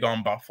over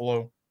Saigon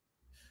Buffalo?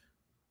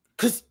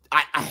 Because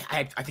I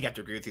think I have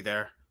to agree with you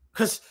there.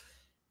 Because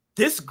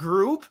this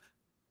group,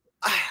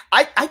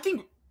 I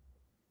think,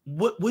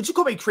 would you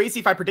call me crazy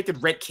if I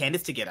predicted Red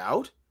Candace to get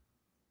out?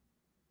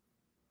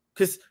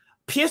 Because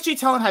PSG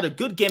Talent had a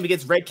good game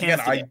against Red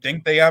Candace. Again, I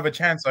think they have a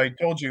chance. I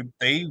told you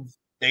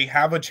they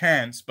have a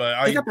chance, but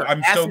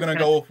I'm still gonna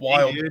go with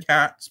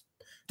Wildcats.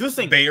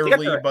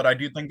 Barely, but I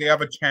do think they have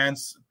a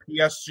chance.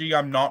 PSG,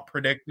 I'm not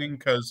predicting,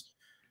 because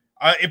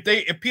if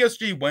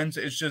PSG wins,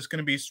 it's just going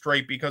to be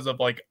straight because of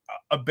like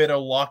a bit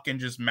of luck and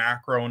just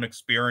macro and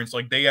experience.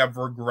 Like, they have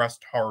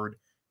regressed hard.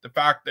 The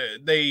fact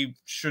that they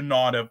should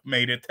not have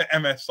made it to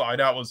MSI,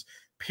 that was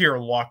pure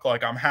luck.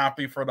 Like, I'm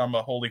happy for them,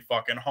 but holy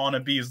fucking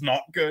Hanabi is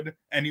not good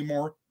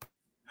anymore.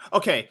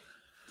 Okay.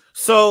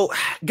 So,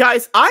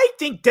 guys, I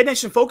think Dead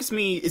Nation Focus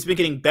Me has been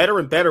getting better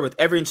and better with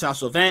every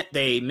international event.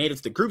 They made it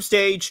to the group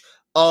stage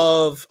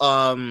of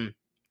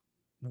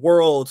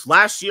Worlds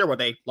last year where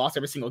they lost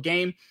every single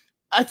game.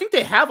 I think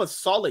they have a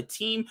solid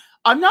team.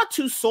 I'm not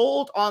too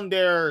sold on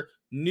their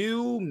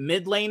new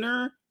mid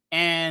laner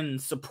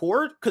and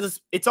support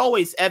because it's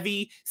always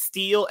Evi,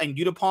 Steel, and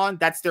Utapon.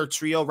 That's their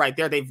trio right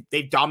there.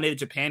 They've dominated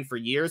Japan for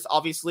years,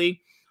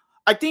 obviously.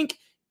 I think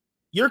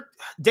your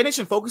Dead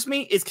Nation Focus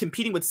Me is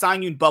competing with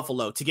Sanyun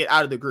Buffalo to get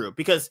out of the group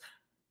because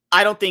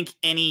I don't think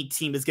any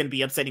team is going to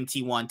be upsetting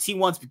T1.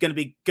 T1's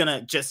going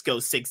to just go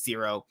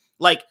 6-0.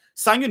 Like,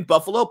 Sanyun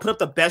Buffalo put up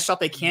the best shot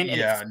they can,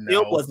 and it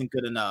still wasn't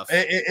good enough.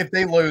 If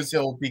they lose,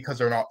 it'll because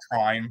they're not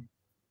trying.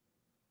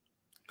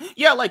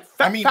 Yeah, like...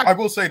 I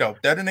will say, though,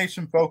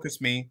 Detonation Focus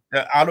Me,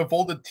 out of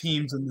all the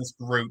teams in this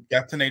group,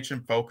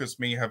 Detonation Focus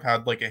Me have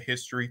had, like, a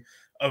history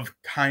of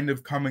kind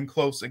of coming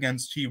close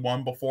against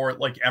T1 before,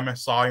 like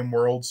MSI and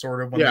World,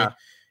 sort of, when they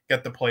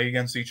get to play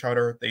against each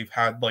other. They've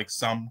had, like,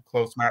 some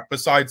close match.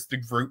 Besides the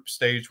group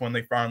stage, when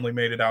they finally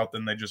made it out,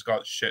 then they just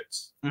got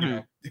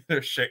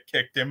their shit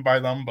kicked in by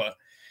them, but...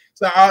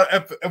 So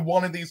if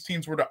one of these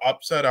teams were to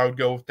upset, I would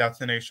go with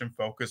Detonation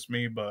Focus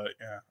Me. But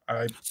yeah,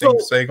 I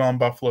think Saigon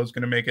Buffalo is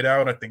going to make it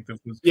out. I think this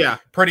was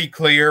pretty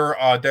clear.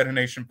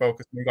 Detonation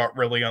Focus Me got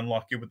really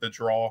unlucky with the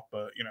draw,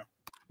 but you know.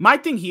 My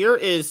thing here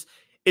is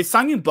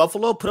Sangyoon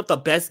Buffalo put up the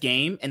best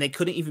game and they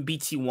couldn't even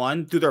beat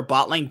T1 through their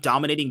bot lane,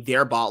 dominating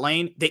their bot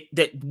lane.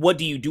 What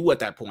do you do at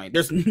that point?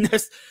 There's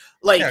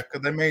like, yeah,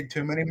 because they made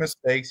too many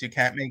mistakes. You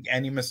can't make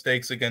any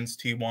mistakes against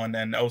T1,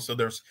 and also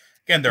their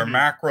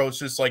macros.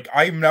 Just like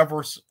I've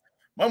never.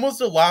 When was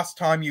the last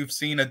time you've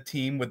seen a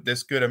team with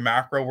this good a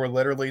macro where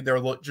literally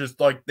they're just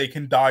like they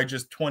can die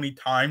just 20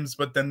 times,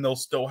 but then they'll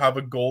still have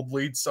a gold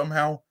lead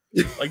somehow?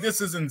 Like,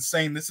 this is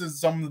insane. This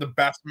is some of the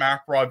best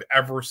macro I've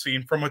ever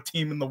seen from a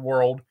team in the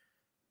world.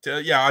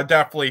 Yeah,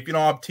 definitely. If you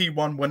don't have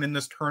T1 winning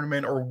this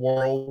tournament or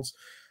Worlds,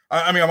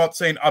 I mean, I'm not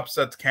saying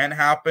upsets can't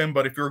happen,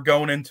 but if you're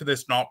going into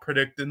this not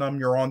predicting them,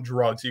 you're on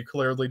drugs. You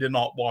clearly did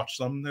not watch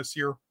them this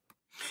year.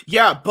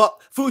 Yeah,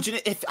 but Fujin,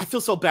 I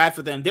feel so bad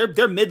for them.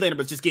 Their mid laner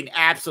was just getting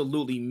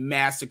absolutely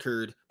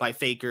massacred by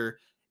Faker,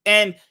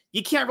 and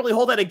you can't really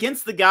hold that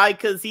against the guy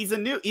because he's a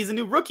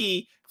new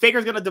rookie.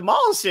 Faker's gonna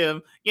demolish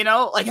him. You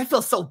know, like I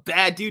feel so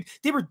bad, dude.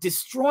 They were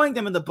destroying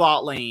them in the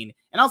bot lane,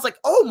 and I was like,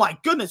 oh my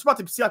goodness, we're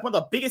about to see like one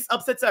of the biggest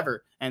upsets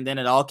ever. And then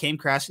it all came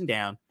crashing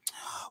down.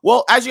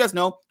 Well, as you guys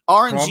know,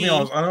 RNG. I'll be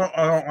honest,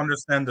 I don't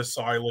understand the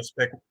Silas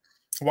pick.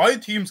 Why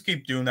do teams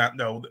keep doing that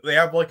though? They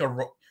have like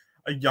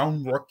a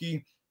young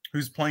rookie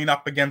who's playing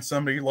up against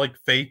somebody like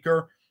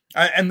Faker,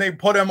 and they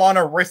put him on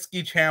a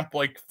risky champ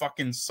like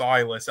fucking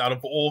Silas out of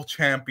all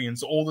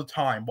champions all the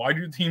time. Why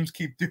do teams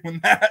keep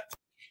doing that?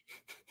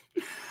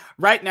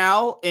 Right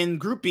now, in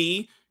Group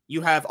B,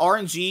 you have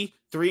RNG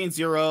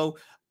 3-0,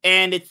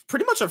 and it's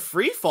pretty much a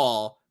free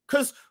fall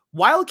because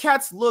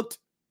Wildcats looked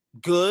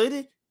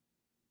good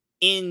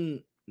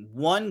in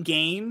one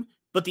game,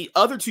 but the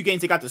other two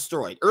games they got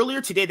destroyed.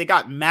 Earlier today, they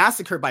got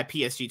massacred by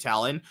PSG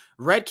Talon.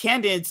 Red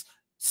Candidates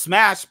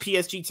smashed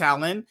PSG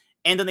Talon,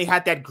 and then they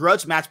had that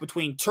grudge match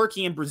between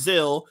Turkey and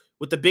Brazil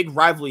with the big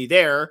rivalry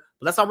there.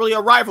 But that's not really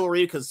a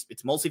rivalry because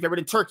it's mostly favored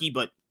in Turkey,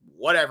 but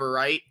whatever,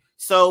 right?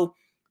 So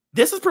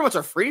this is pretty much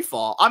a free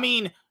fall. I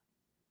mean,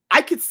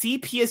 I could see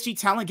PSG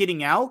Talon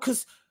getting out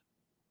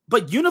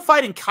but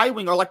Unified and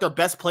Kaiwing are like their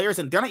best players,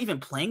 and they're not even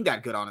playing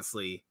that good,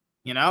 honestly.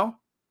 You know?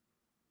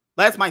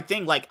 That's my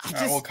thing. Like,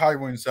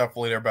 Kaiwing's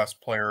definitely their best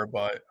player,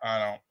 but I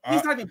don't.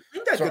 He's not even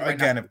playing that good right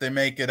again, now. If they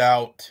make it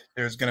out,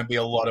 there's going to be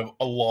a lot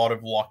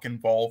of luck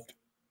involved.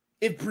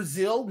 If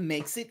Brazil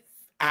makes it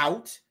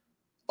out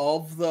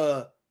of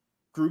the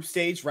group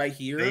stage right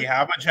here, they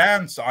have a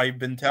chance. I've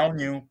been telling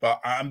you,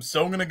 but I'm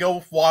still going to go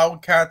with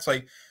Wildcats.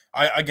 I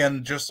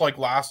again, just like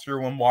last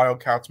year when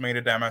Wildcats made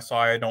it to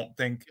MSI, I don't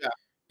think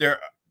they've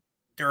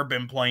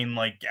been playing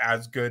like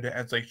as good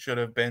as they should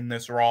have been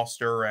this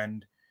roster,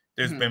 and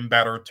there's been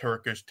better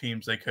Turkish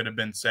teams they could have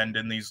been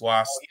sending these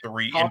last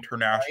three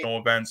international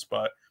events,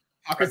 but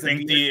I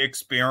think the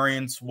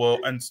experience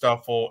and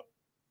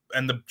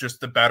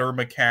the better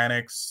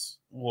mechanics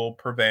will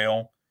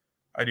prevail.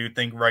 I do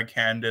think Red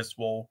Candice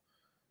will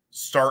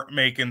start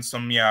making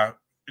some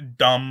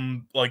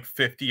dumb like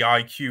 50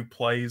 IQ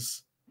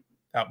plays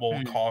that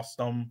will cost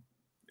them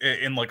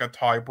in like a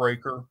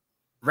tiebreaker.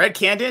 Red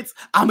Candidates?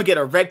 I'm gonna get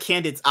a Red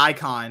Candidates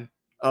icon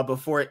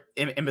before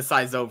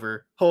MSI's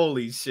over.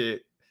 Holy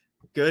shit.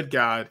 Good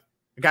God.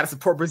 I gotta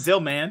support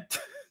Brazil, man.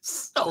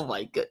 Oh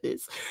my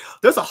goodness.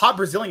 There's a hot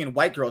Brazilian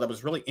white girl that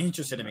was really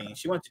interested in me.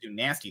 She wanted to do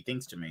nasty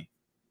things to me.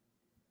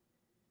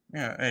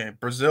 Yeah, hey,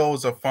 Brazil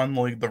is a fun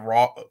league.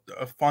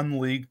 A fun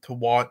league to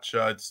watch.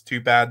 It's too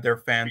bad their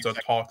fans are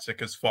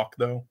toxic as fuck,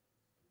 though.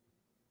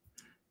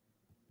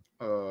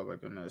 Oh my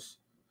goodness.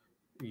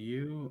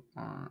 You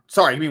are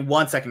sorry. Give me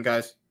 1 second,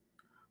 guys.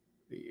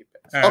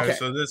 Okay.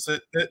 So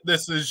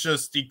this is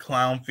just the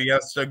clown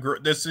fiesta.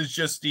 This is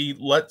just the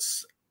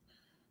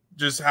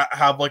just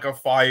have like a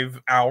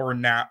 5-hour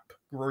nap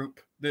group.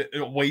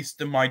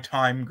 Wasting my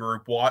time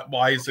group.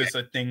 Why is this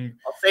a thing?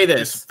 I'll say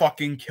this. Just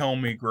fucking kill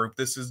me group.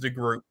 This is the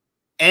group.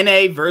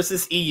 NA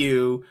versus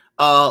EU.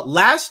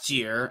 Last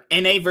year,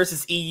 NA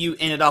versus EU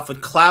ended off with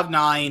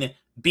Cloud9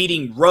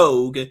 beating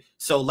Rogue.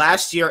 So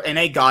last year,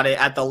 NA got it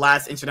at the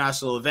last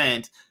international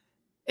event.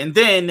 And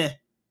then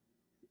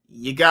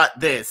you got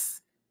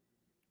this.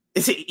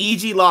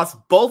 EG lost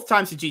both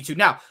times to G2.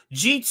 Now,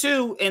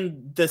 G2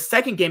 in the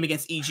second game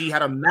against EG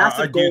had a massive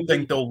I do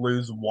think they'll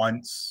lose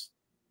once.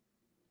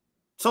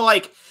 So,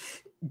 like,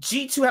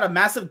 G2 had a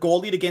massive goal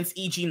lead against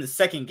EG in the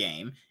second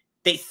game.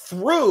 They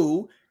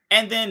threw,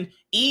 and then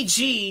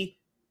EG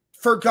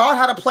forgot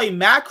how to play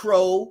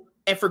macro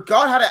and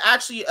forgot how to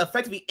actually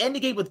effectively end the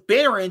game with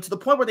Baron to the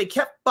point where they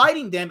kept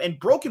fighting them, and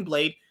Broken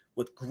Blade,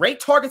 with great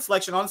target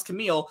selection on his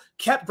Camille,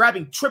 kept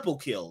grabbing triple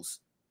kills.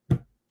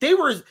 They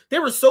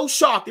were so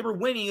shocked they were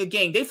winning a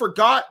game. They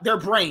forgot their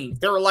brains.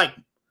 They were like,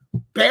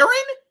 Baron?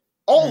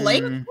 All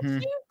lane?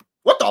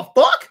 What the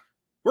fuck?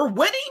 We're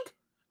winning?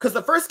 Because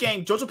the first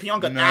game, Jojo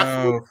Pyong got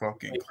no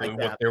fucking clue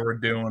what they were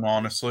doing,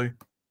 honestly.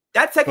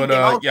 That second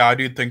game, yeah, I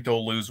do think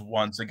they'll lose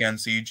once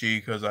against EG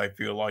because I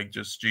feel like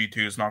just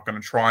G2 is not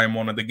going to try in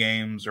one of the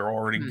games. They're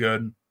already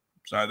good.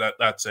 So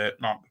that's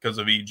it. Not because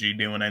of EG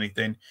doing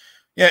anything.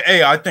 Yeah,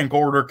 hey, I think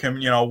Order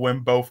can, win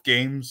both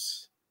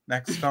games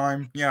next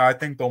time. Yeah, I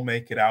think they'll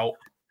make it out.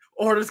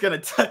 Order's going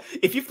to...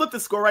 If you flip the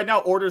score right now,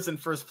 Order's in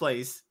first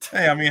place.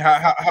 Hey, I mean,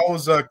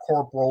 how's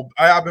Corporal...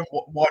 I haven't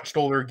watched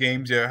older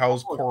games yet.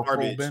 How's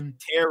Corporal been?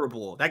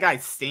 Terrible. That guy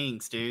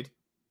stinks, dude.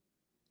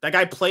 That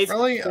guy plays...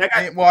 Really?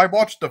 I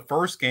watched the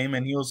first game,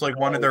 and he was like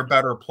one of their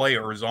better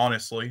players,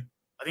 honestly.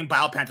 I think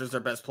BioPanther's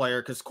their best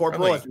player, because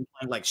Corporal has been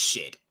playing like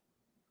shit.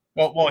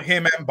 Well,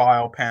 him and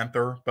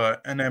BioPanther,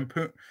 and then...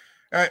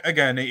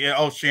 Again,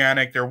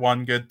 Oceanic, their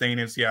one good thing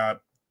is,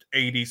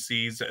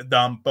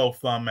 ADCs, both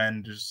them,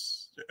 and just...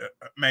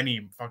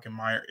 many fucking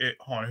minor.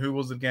 Hold on, who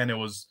was it again? It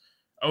was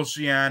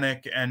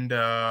Oceanic and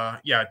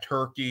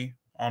Turkey.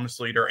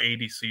 Honestly, their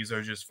ADCs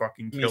are just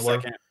fucking killer.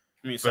 Give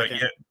me a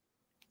second.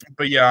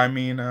 But yeah, I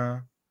mean,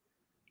 I'm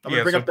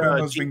gonna bring up the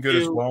Puma's been good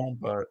as well.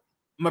 But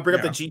I'm gonna bring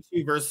up the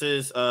G2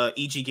 versus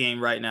EG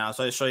game right now,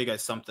 so I'll show you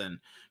guys something.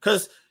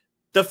 Because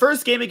the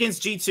first game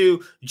against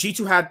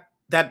G2 had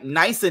that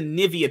nice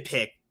Anivia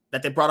pick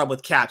that they brought up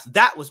with Caps.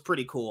 That was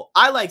pretty cool.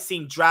 I like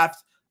seeing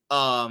draft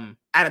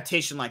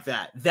adaptation like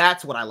that.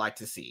 That's what I like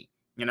to see,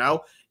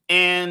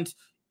 And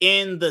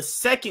in the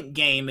second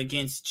game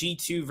against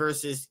G2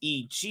 versus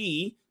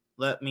EG,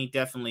 let me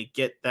definitely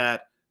get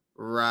that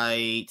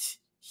right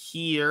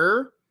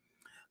here.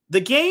 The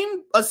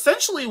game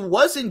essentially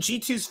was in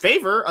G2's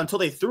favor until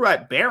they threw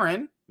at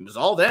Baron. It was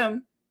all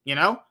them,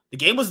 The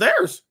game was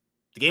theirs.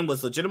 The game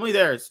was legitimately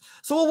theirs.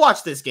 So we'll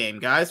watch this game,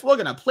 guys. We're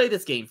going to play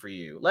this game for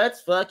you.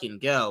 Let's fucking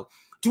go.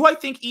 Do I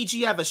think EG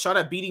have a shot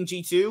at beating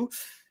G2?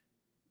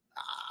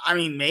 I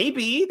mean,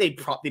 maybe they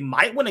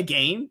might win a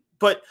game,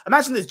 but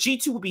imagine this: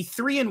 G2 would be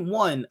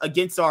 3-1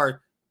 against our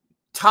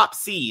top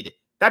seed.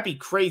 That'd be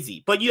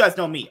crazy. But you guys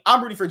know me;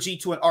 I'm rooting for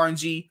G2 and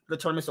RNG for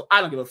the tournament, so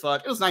I don't give a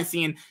fuck. It was nice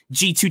seeing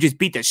G2 just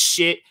beat the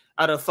shit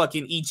out of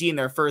fucking EG in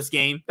their first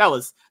game. That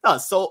was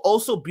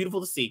so beautiful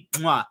to see.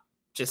 Mwah.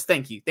 Just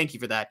thank you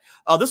for that.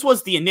 This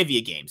was the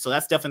Anivia game, so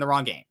that's definitely the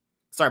wrong game.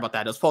 Sorry about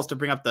that. I was supposed to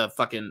bring up the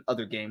fucking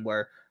other game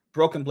where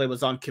Broken Blade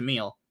was on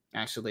Camille.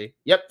 Actually,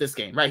 yep, this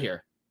game right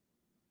here.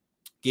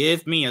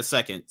 Give me a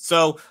second.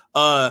 So,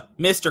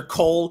 Mr.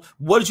 Cole,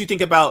 what did you think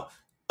about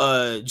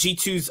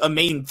G2's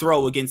amazing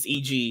throw against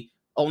EG,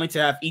 only to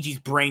have EG's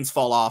brains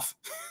fall off?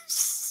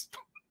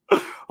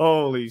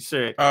 Holy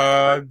shit.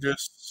 I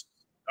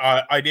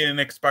didn't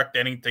expect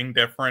anything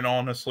different,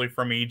 honestly,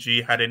 from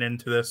EG heading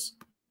into this.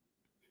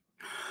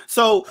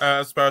 So,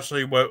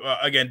 especially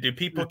again, do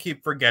people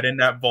keep forgetting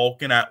that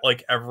Vulcan at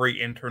like every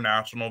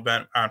international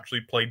event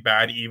actually played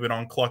bad, even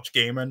on Clutch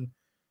Gaming?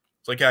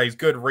 It's like, yeah, he's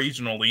good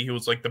regionally. He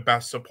was like the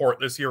best support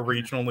this year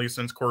regionally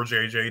since Core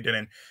JJ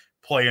didn't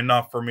play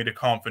enough for me to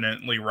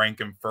confidently rank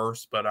him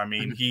first. But I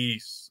mean,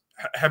 he's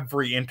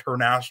every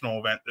international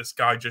event, this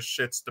guy just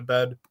shits the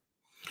bed.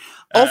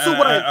 Also,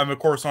 I'm of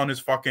course on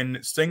his fucking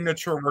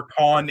signature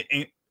Recon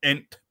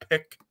int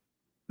pick.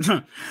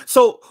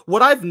 So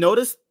what I've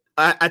noticed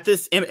at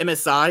this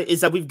MSI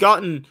is that we've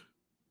gotten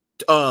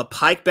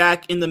Pyke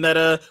back in the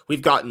meta.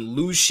 We've gotten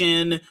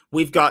Lucian.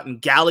 We've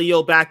gotten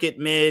Galio back at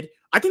mid.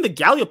 I think the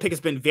Galio pick has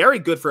been very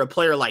good for a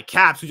player like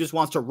Caps who just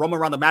wants to roam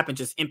around the map and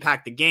just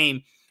impact the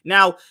game.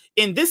 Now,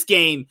 in this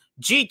game,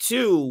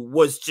 G2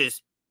 was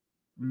just,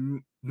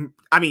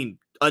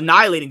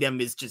 annihilating them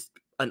is just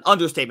an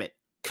understatement.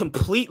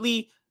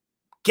 Completely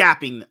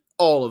gapping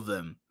all of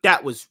them.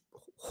 That was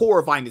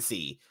horrifying to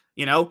see,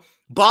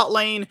 Bot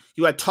lane,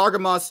 you had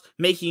Targamas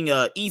making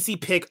an easy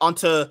pick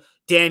onto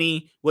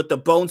Danny with the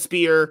Bone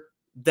Spear.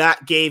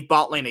 That gave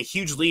bot lane a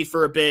huge lead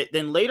for a bit.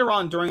 Then later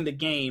on during the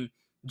game,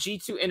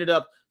 G2 ended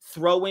up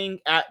throwing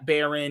at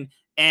Baron,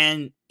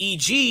 and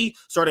EG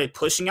started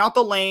pushing out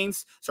the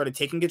lanes, started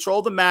taking control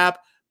of the map.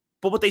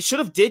 But what they should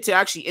have did to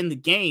actually end the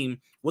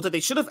game was that they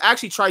should have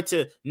actually tried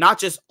to not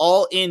just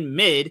all in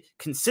mid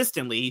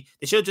consistently.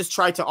 They should have just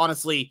tried to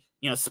honestly,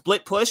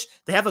 split push.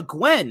 They have a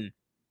Gwen.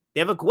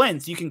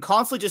 So you can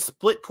constantly just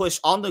split push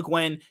on the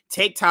Gwen,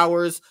 take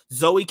towers.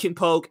 Zoe can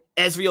poke,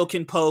 Ezreal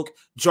can poke,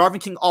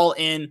 Jarvan can all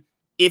in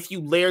if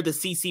you layer the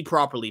CC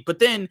properly. But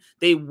then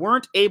they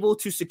weren't able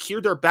to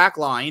secure their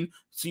backline,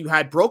 so you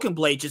had Broken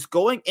Blade just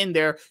going in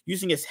there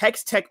using his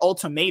Hex Tech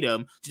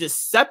ultimatum to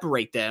just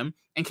separate them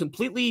and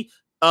completely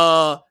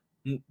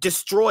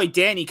destroy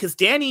Danny. Because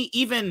Danny,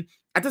 even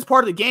at this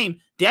part of the game,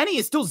 Danny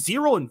is still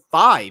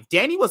 0-5.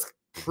 Danny was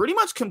pretty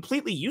much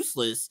completely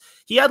useless.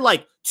 He had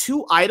like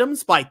 2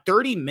 items by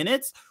 30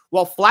 minutes,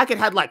 while Flacket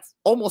had like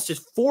almost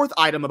his 4th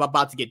item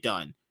about to get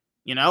done,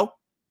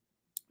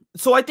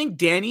 So I think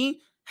Danny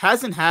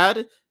hasn't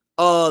had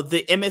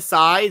the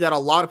MSI that a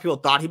lot of people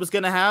thought he was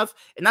going to have,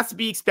 and that's to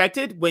be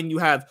expected when you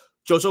have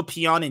Jojo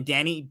Pion and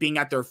Danny being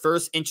at their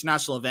first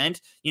international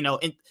event.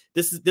 And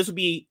this would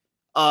be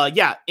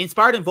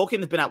Inspired and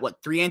Vulcan has been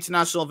at 3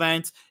 international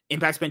events.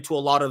 Impact's been to a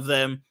lot of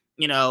them.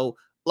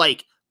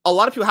 Like, a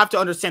lot of people have to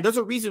understand there's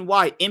a reason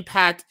why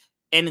Impact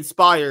and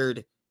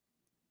Inspired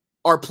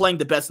are playing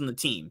the best in the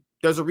team.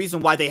 There's a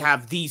reason why they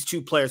have these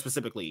 2 players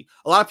specifically.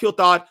 A lot of people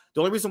thought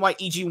the only reason why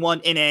EG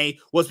won NA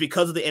was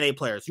because of the NA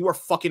players. You are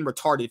fucking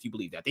retarded if you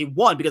believe that. They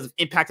won because of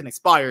Impact and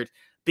Inspired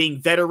being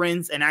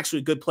veterans and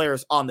actually good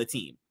players on the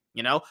team.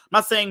 I'm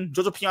not saying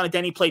Jojo Pion and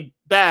Danny played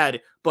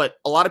bad, but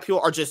a lot of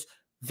people are just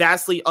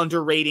vastly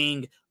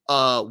underrating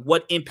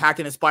what Impact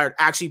and Inspired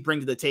actually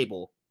bring to the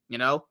table,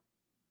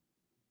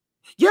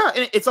 Yeah,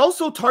 and it's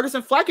also Targus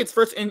and Flacket's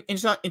first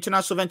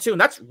international event too, and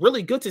that's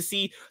really good to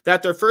see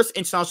that their first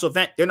international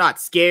event, they're not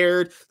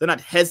scared, they're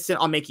not hesitant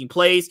on making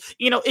plays.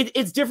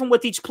 It's different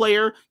with each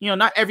player.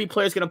 Not every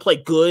player is going to play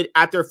good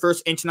at their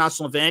first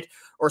international event,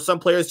 or some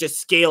players just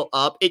scale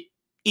up.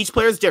 Each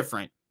player is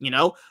different,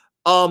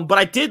 But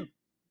I did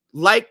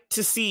like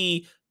to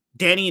see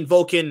Danny and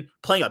Vulcan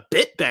playing a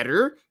bit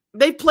better.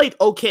 They played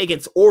okay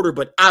against Order,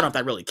 but I don't know if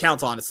that really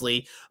counts,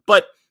 honestly.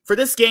 But for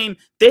this game,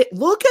 they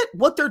look at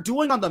what they're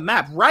doing on the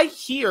map right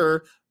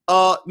here.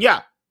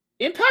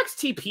 Impact's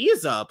TP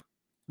is up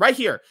right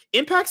here.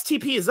 Impact's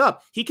TP is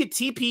up. He could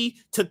TP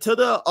to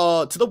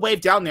the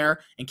wave down there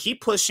and keep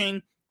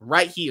pushing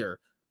right here.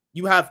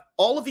 You have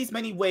all of these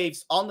many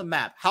waves on the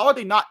map. How are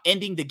they not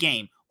ending the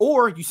game?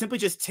 Or you simply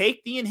just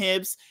take the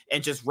inhibs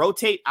and just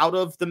rotate out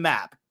of the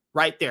map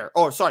right there.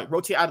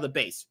 Rotate out of the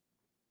base.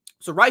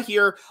 So right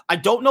here, I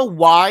don't know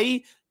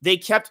why they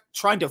kept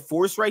trying to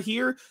force right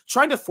here.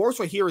 Trying to force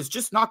right here is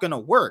just not going to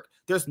work.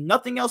 There's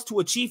nothing else to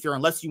achieve here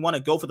unless you want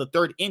to go for the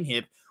 3rd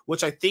inhib,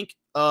 which I think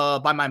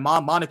by my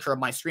mom moniker of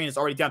my screen is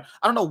already down.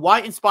 I don't know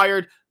why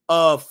Inspired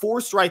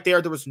forced right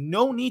there. There was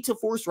no need to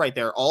force right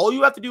there. All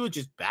you have to do is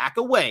just back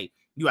away.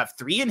 You have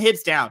 3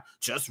 inhibs down.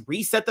 Just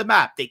reset the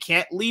map. They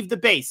can't leave the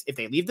base. If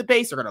they leave the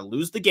base, they're going to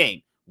lose the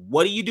game.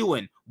 What are you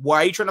doing? Why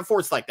are you trying to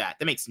force like that?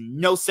 That makes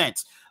no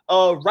sense.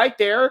 Right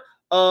there,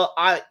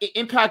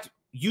 Impact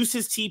used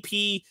his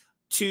TP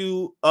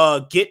to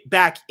get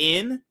back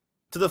in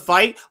to the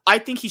fight. I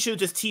think he should have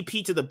just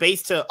TP to the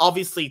base to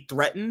obviously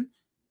threaten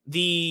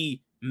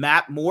the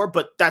map more,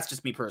 but that's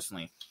just me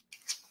personally.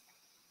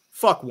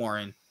 Fuck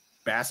Warren,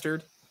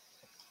 bastard.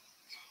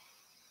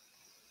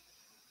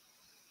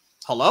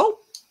 Hello?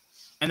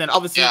 And then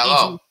obviously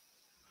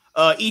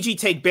EG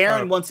take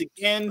Baron once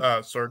again.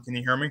 Sorry, can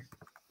you hear me?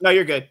 No,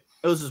 you're good.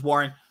 It was just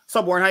Warren. What's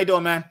up, Warren? How you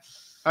doing, man?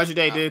 How's your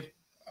day, dude?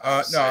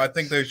 No, I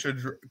think they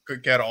should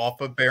get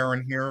off of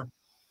Baron here.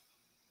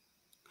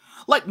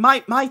 Like,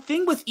 my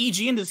thing with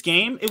EG in this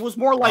game, it was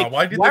more like...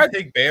 why did they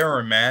take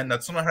Baron, man?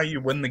 That's not how you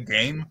win the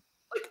game.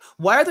 Like,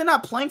 why are they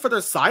not playing for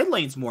their side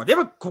lanes more? They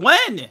have a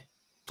Gwen!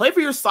 Play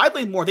for your side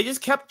lane more. They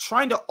just kept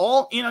trying to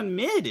all in on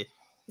mid.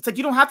 It's like,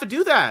 you don't have to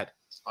do that.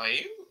 Are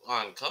you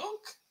on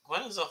coke?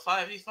 Gwen is a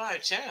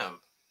 5v5 champ.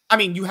 I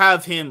mean, you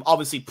have him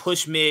obviously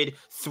push mid,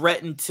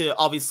 threaten to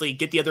obviously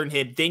get the other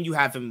inhib, then you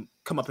have him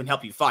come up and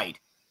help you fight.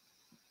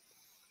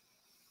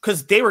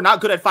 Because they were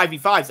not good at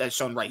 5v5s, as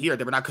shown right here.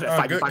 They were not good at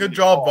 5v5s. Good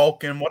job,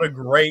 Vulcan. What a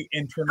great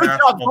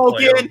international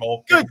player,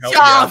 Vulcan. Good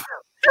job.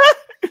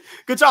 Yeah.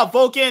 Good job,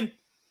 Vulcan.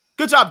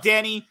 Good job,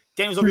 Danny.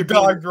 Danny was over here.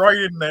 Died right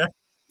in there.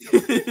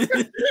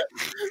 It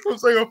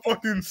was like a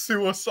fucking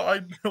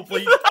suicide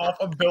plate off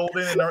a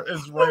building in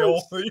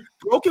Israel.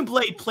 Broken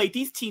Blade played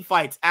these team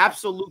fights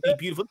absolutely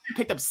beautiful. He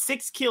picked up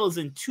 6 kills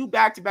in 2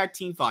 back-to-back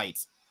team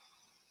fights.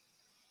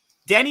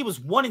 Danny was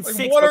 1 in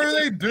 6. What are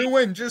they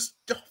doing? Just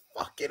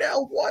fucking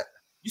hell, what?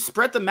 You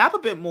spread the map a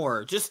bit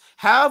more. Just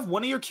have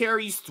one of your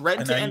carries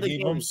threaten to end the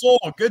game.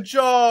 Good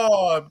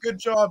job. Good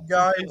job,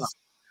 guys.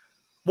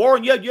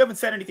 Warren, you haven't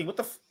said anything.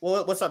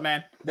 What's up,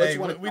 man? Hey,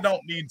 we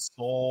don't need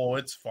Soul.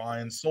 It's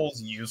fine.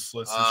 Soul's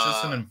useless. It's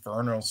just an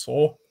Inferno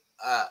Soul.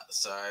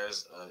 Sorry.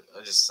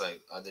 I just like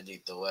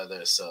underneath the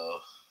weather, so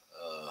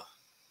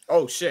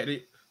Oh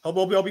shit.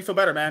 Hope you feel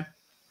better, man.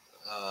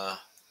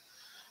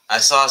 I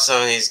saw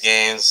some of these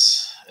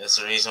games. It's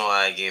the reason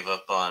why I gave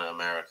up on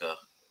America.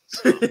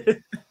 So.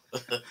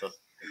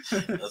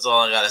 That's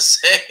all I gotta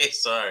say.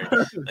 Sorry.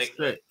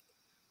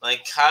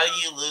 Like, how do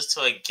you lose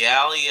to a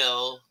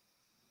Galio?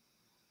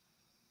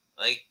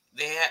 Like,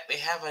 they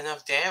have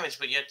enough damage,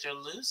 but yet they're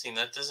losing.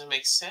 That doesn't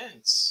make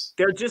sense.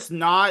 They're just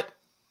not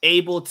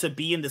able to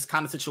be in this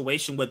kind of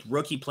situation with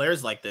rookie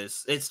players like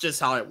this. It's just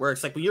how it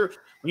works. Like when you're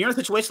in a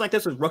situation like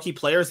this with rookie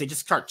players, they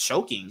just start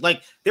choking.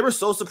 Like they were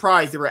so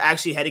surprised they were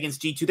actually head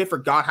against G2. They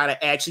forgot how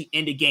to actually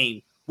end a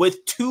game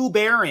with 2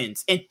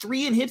 Barons and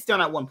 3 hits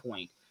down at one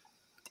point.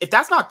 If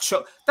that's not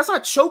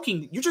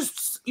choking, you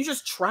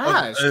just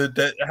trash.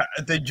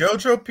 Did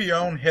Jojo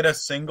Pion hit a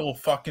single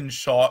fucking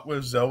shot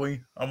with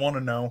Zoe? I want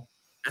to know.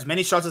 As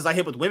many shots as I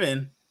hit with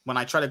women when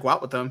I try to go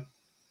out with them.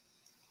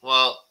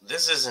 Well,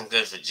 this isn't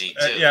good for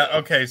G2. Yeah,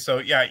 okay, so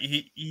yeah,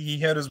 he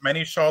hit as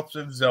many shots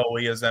with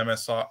Zoe as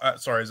as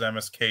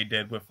MSK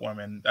did with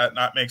women.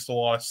 That makes a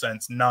lot of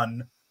sense.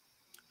 None.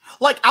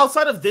 Like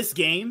outside of this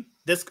game,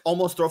 this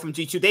almost throw from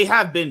G2, they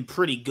have been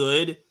pretty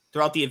good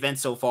throughout the event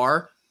so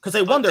far because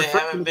they won their first. They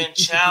haven't been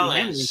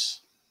challenged.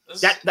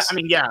 I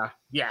mean, yeah.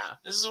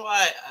 This is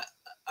why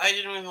I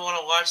didn't even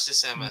want to watch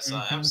this MSI.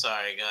 Mm-hmm. I'm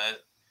sorry, guys.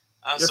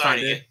 I'm You're sorry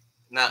fine, to get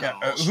not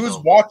emotional. Who's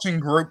watching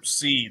Group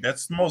C?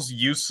 That's the most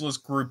useless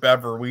group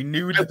ever. We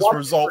knew this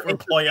result would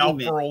play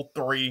out for all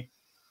 3.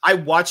 I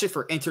watch it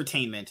for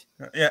entertainment.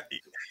 Yeah,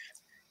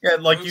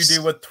 like you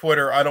do with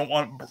Twitter. I don't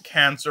want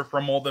cancer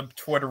from all the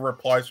Twitter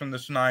replies from the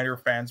Schneider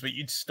fans, but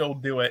you'd still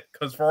do it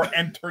because for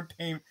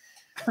entertainment.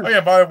 Oh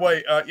yeah, by the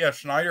way,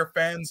 Schneider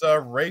fans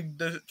rigged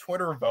the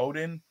Twitter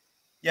voting.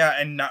 Yeah,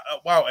 and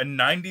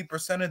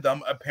 90% of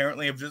them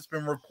apparently have just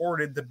been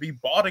reported to be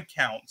bot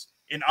accounts.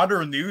 In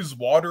other news,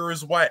 water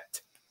is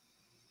wet.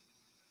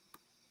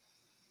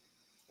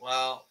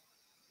 Well,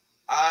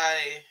 I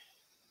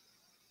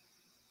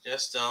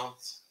just don't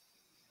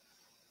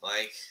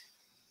like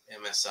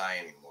MSI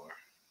anymore.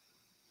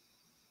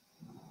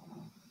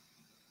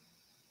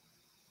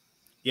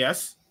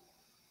 Yes.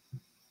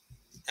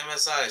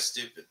 MSI is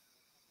stupid.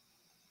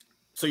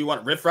 So you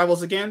want Rift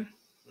Rivals again?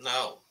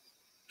 No.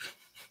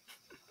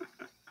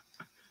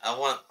 I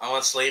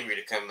want slavery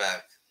to come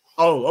back.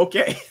 Oh,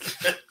 okay.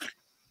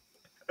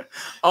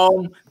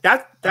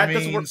 That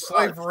doesn't work.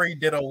 Slavery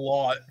did a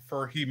lot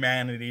for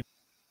humanity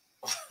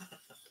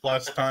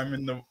last time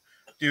in the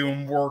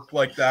doing work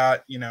like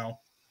that, Oh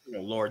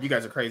Lord, you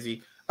guys are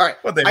crazy. All right,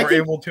 but they were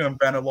able to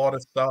invent a lot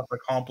of stuff,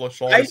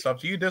 accomplish all this stuff.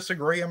 Do you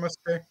disagree,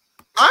 MSK?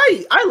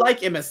 I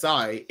like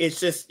MSI. It's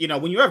just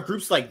when you have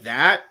groups like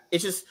that,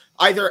 it's just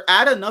either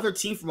add another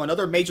team from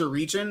another major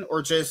region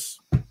or just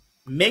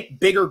make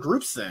bigger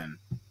groups. Then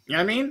you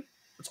know what I mean?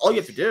 That's all you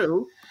have to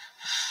do.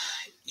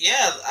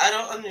 Yeah, I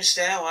don't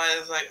understand why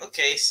it's like,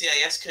 okay,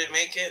 CIS could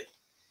make it.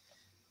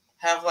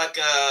 Have like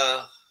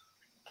a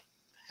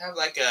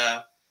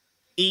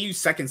EU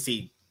second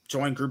seed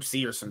join Group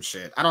C or some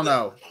shit. I don't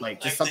know,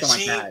 just something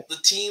like that. The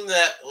team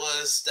that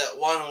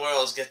won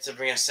Worlds get to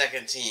bring a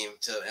second team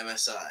to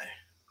MSI.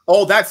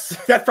 Oh, that's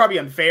probably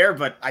unfair,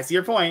 but I see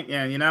your point.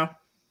 Yeah,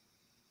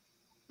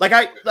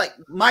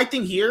 my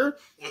thing here,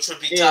 which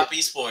would be top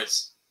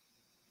esports.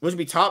 Which would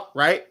be top,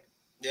 right?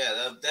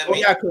 Yeah,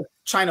 yeah, because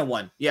China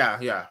won.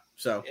 Yeah.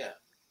 So yeah,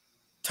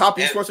 top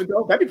esports would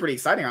go. That'd be pretty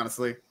exciting,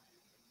 honestly.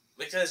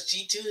 Because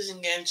G2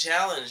 isn't getting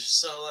challenged,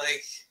 so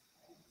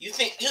you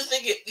think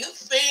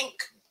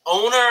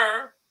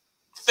Owner,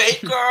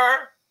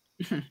 Faker,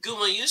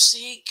 Guma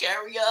UC,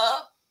 Carrier,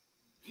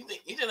 you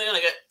think they're gonna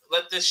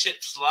let this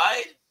shit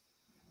slide?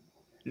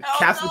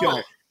 Caps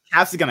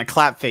is gonna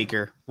clap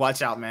Faker.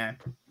 Watch out, man.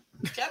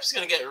 Caps is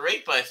gonna get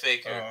raped by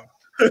Faker.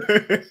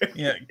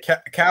 Yeah,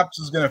 Caps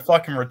is gonna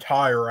fucking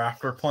retire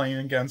after playing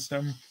against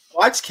him.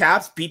 Watch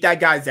Caps beat that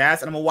guy's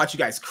ass, and I'm gonna watch you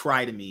guys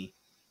cry to me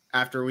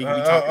after we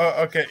talk.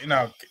 Okay,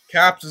 no,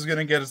 Caps is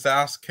gonna get his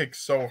ass kicked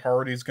so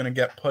hard he's gonna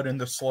get put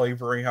into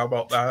slavery. How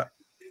about that?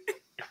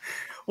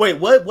 Wait,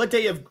 what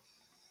day of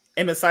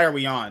MSI are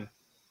we on?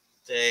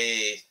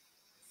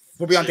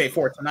 We'll be on day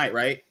 4 tonight,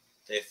 right?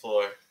 Day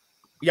 4.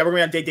 Yeah, we're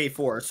gonna be on day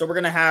 4. So we're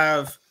gonna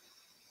have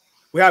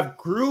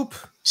group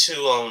 2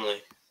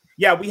 only.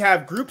 Yeah, we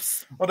have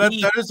groups. Well, that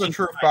is a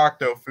true fact,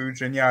 though,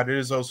 Fujin. Yeah, it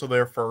is also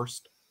there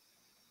first.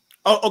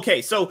 Oh,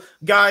 okay. So,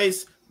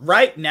 guys,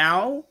 right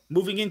now,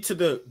 moving into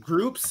the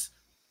groups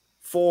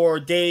for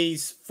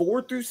days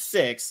 4 through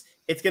 6,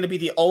 it's going to be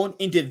the own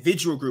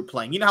individual group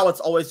playing. You know how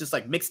it's always just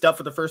mixed up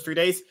for the first 3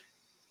 days?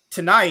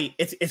 Tonight,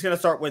 it's going to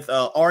start with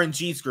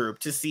RNG's group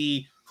to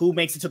see who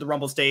makes it to the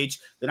Rumble stage.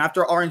 Then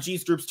after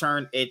RNG's group's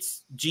turn,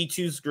 it's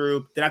G2's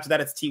group. Then after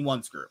that, it's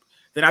T1's group.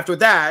 Then after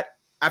that,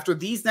 after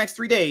these next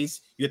 3 days,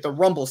 you get the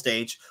Rumble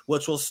stage,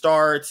 which will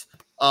start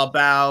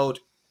about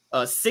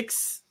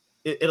 6.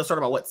 It'll start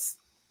about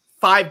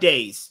 5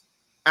 days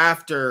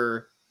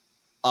after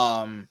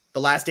the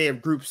last day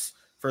of groups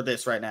for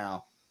this right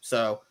now.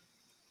 So,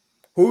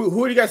 who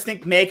do you guys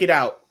think make it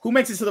out? Who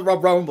makes it to the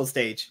Rumble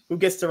stage? Who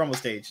gets to the Rumble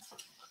stage?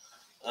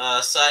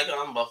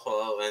 Saigon,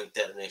 Buffalo, and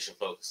Detonation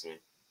Focus Me.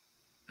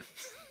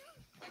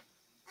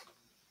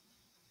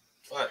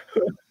 What?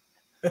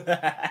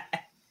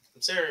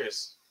 I'm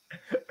serious.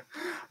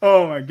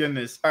 Oh my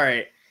goodness. All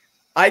right.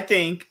 I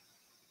think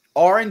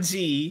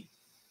RNG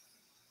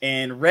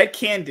and Red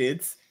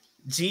Candidates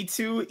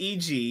G2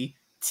 EG,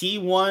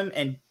 T1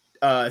 and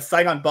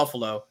Saigon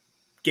Buffalo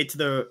get to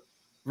the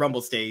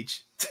Rumble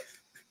stage.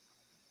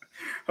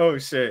 Oh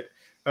shit.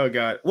 Oh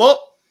god.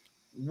 Well,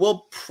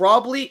 we'll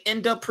probably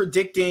end up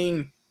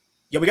predicting.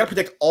 Yeah, we got to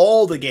predict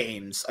all the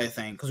games, I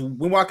think, because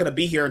we're not going to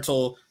be here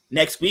until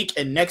next week,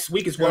 and next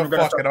week is when we're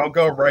going to start. Fuck it, I'll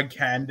go Red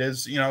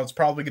Candids. You know, it's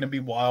probably going to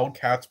be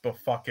Wildcats, but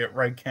fuck it,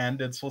 Red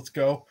Candids. Let's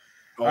go.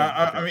 Oh,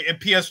 I mean, if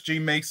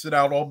PSG makes it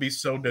out, I'll be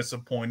so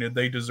disappointed.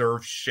 They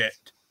deserve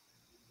shit.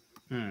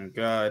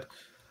 God.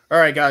 All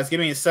right, guys, give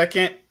me a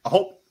second. I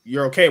hope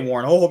you're okay,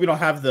 Warren. I hope you don't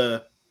have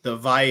the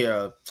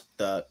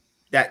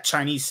that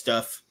Chinese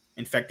stuff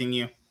infecting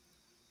you.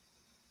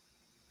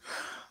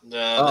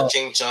 The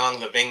ching chong,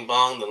 the bing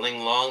bong, the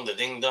ling long, the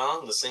ding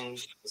dong, the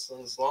sings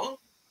long.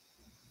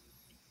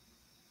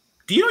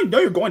 Do you know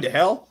you're going to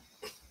hell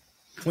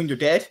when you're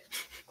dead?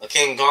 A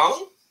king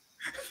gong.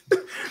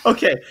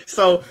 Okay,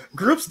 so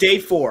groups day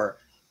 4.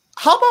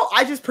 How about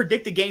I just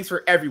predict the games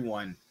for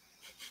everyone?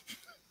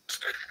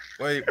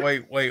 Wait,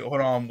 hold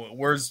on.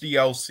 Where's the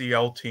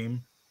LCL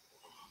team?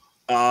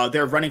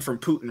 They're running from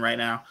Putin right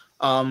now.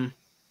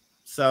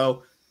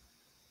 So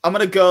I'm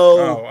gonna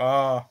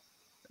go.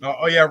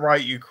 Oh yeah,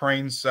 right.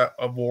 Ukraine set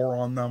a war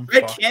on them.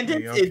 Red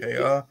Candids.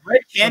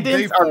 Red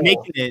Candids are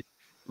making it.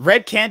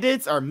 Red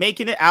Candids are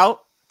making it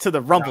out to the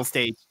Rumble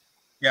stage.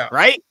 Yeah.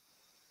 Right.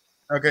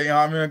 Okay. Yeah,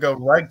 I'm gonna go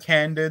Red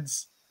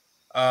Candids,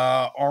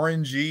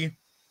 RNG,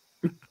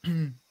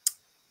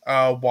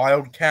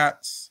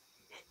 Wildcats,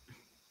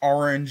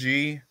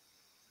 RNG,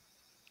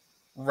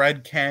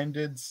 Red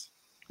Candids,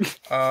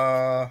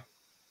 and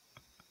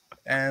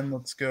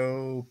let's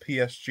go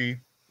PSG.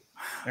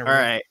 All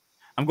right.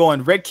 I'm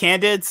going Red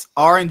Candids,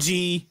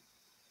 RNG,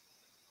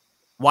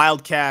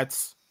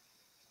 Wildcats,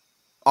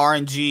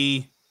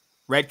 RNG,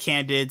 Red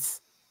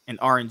Candids, and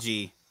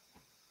RNG.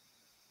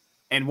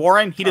 And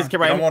Warren, he doesn't care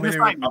about anything.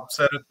 Want to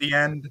upset at the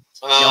end?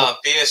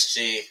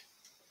 PSG.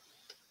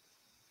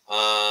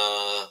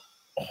 Oh,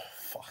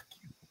 fuck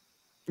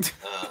you.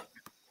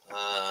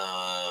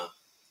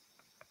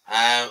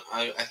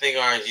 I think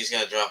RNG's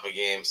gonna drop a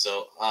game.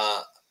 So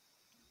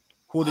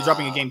who are they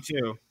dropping a game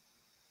to?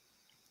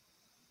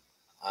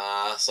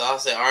 So I'll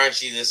say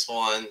RNG this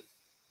one,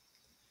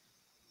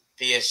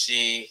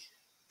 PSG,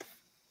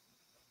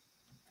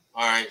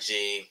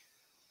 RNG,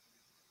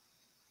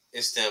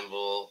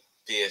 Istanbul,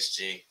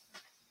 PSG.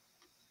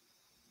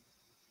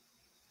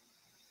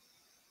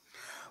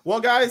 Well,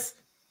 guys,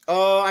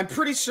 I'm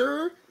pretty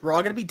sure we're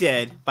all gonna be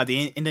dead by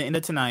the end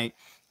of tonight.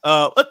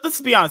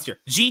 Let's be honest here.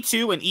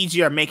 G2 and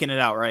EG are making it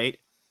out, right?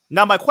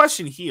 Now, my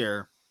question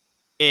here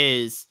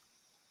is,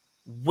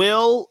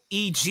 will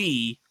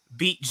EG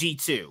beat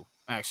G2?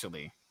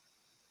 Actually,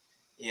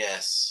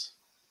 yes,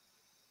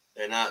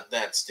 they're not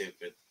that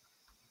stupid.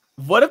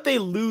 What if they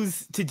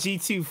lose to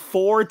G2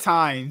 4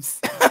 times?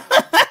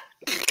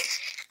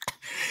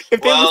 If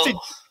they lose to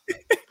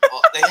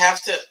they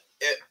have to.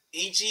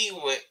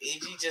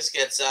 EG just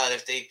gets out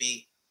if they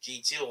beat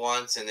G2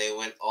 once and they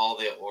win all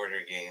their order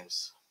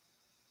games.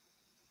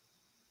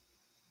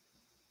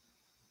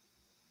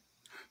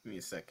 Give me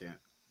a second.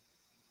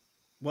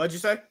 What did you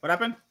say? What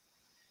happened?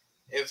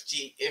 If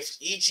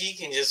EG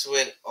can just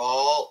win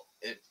all,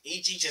 if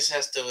EG just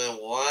has to win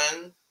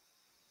one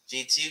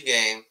G2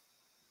 game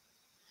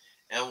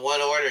and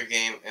one order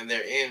game, and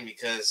they're in,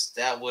 because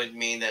that would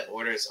mean that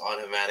order is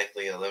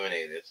automatically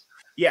eliminated.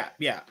 Yeah.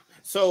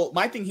 So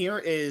my thing here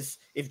is,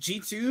 if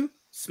G2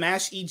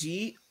 smash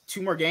EG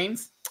 2 more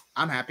games,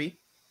 I'm happy.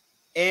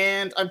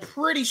 And I'm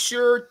pretty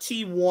sure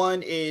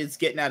T1 is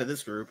getting out of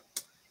this group.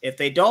 If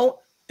they don't,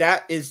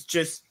 that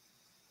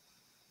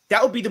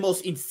would be the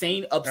most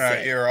insane upset. All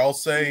right, here I'll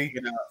say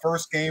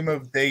first game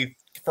of day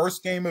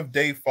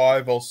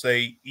 5. I'll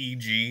say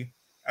EG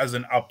as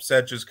an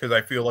upset, just because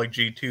I feel like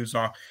G2's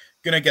not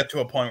gonna get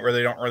to a point where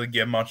they don't really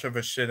give much of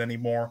a shit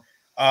anymore.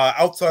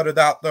 Outside of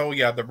that, though,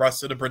 yeah, the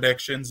rest of the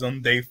predictions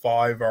on day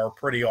 5 are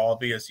pretty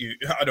obvious.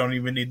 I don't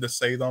even need to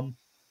say them.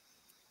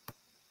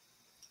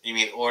 You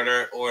mean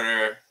order?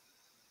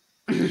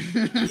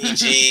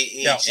 EG.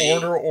 Yeah,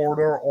 order.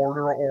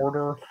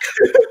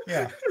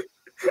 Yeah.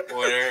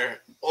 Order.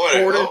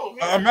 Oh,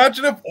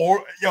 imagine if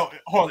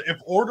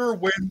order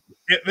wins.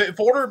 If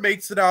order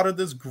makes it out of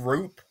this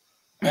group,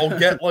 I'll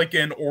get like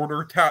an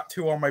order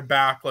tattoo on my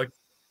back, like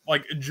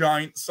a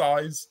giant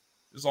size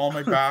is on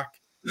my back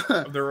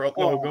of their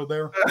logo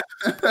there.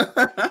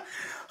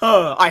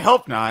 I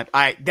hope not.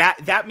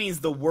 That means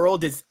the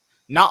world is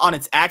not on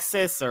its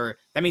axis, or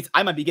that means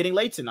I might be getting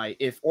late tonight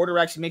if order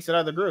actually makes it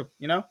out of the group.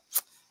 You know,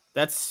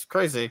 that's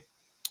crazy.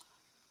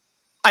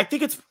 I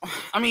think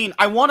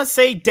I want to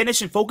say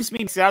Danish and Focus Me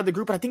makes it out of the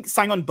group, but I think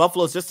Saigon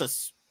Buffalo is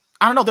just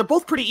I don't know. They're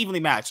both pretty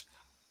evenly matched.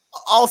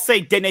 I'll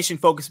say Danish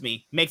and Focus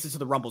Me makes it to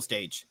the Rumble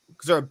stage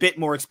because they're a bit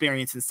more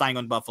experienced than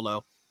Saigon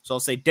Buffalo. So I'll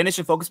say Danish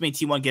and Focus Me and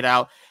T1 get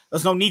out.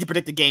 There's no need to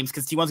predict the games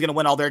because T1's going to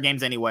win all their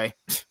games anyway.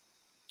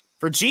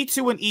 For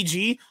G2 and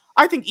EG,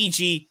 I think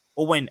EG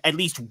will win at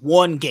least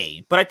one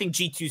game, but I think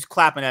G2's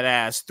clapping that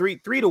ass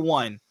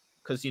 3-1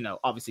 because,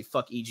 obviously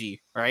fuck EG,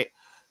 right?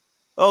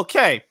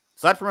 Okay.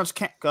 So that pretty much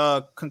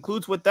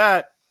concludes with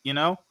that.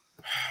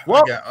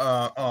 Well,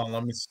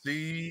 let me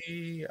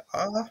see.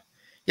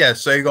 Yeah,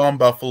 Sagon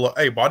Buffalo.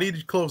 Hey, why did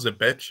you close it,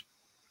 bitch?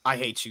 I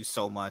hate you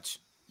so much.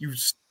 You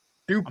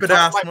stupid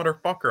ass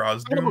motherfucker. I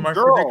was doing my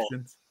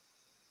predictions.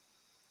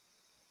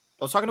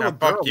 I was talking to a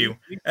girl. Fuck you.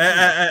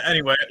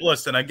 Anyway,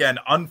 listen, again,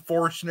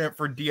 unfortunate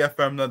for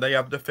DFM that they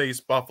have to face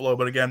Buffalo,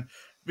 but again,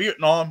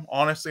 Vietnam,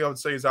 honestly, I would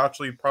say is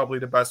actually probably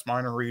the best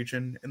minor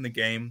region in the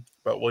game,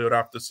 but we would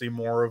have to see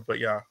more of. But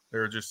yeah,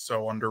 they're just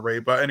so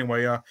underrated. But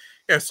anyway,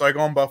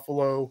 Saigon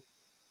Buffalo,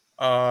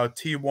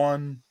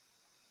 T1.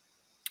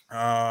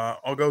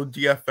 I'll go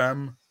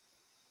DFM,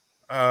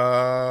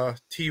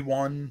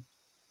 T1,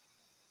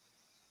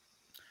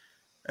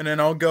 and then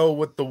I'll go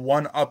with the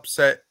one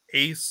upset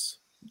Ace.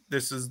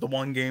 This is the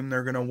one game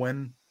they're gonna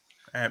win.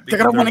 They're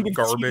gonna win against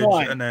garbage,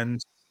 T1. and then.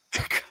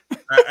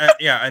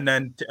 And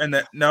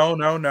then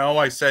no.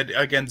 I said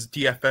against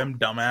DFM,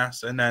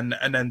 dumbass, and then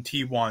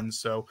T1.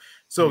 So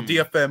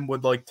DFM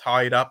would like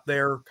tie it up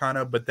there, kind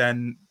of, but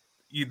then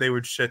they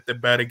would shit the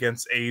bed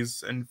against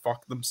A's and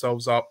fuck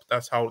themselves up.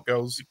 That's how it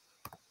goes.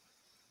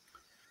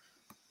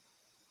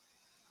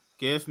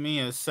 Give me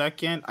a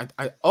second.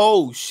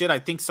 Oh shit! I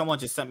think someone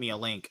just sent me a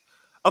link.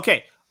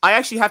 Okay, I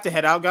actually have to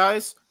head out,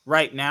 guys,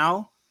 right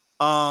now.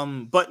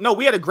 But no,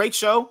 we had a great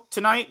show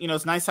tonight.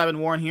 It's nice having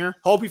Warren here.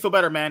 Hope you feel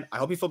better, man. I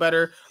hope you feel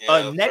better.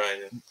 Yeah,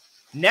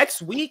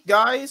 next week,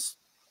 guys,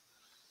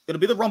 it'll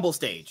be the Rumble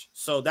stage.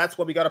 So that's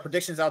what we got our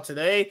predictions out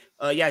today.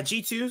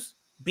 G2's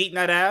beating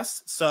that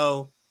ass.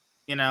 So,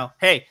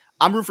 hey,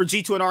 I'm rooting for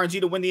G2 and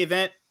RNG to win the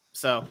event.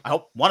 So I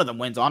hope one of them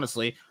wins,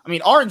 honestly. I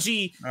mean,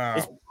 RNG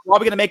is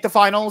probably going to make the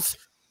finals.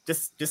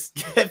 Just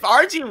if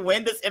RNG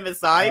win this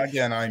MSI.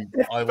 Again, I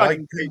like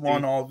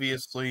T1,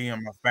 obviously.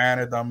 I'm a fan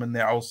of them in the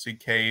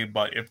LCK,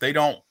 but if they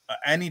don't,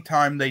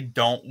 anytime they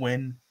don't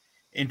win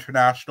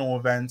international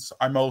events,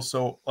 I'm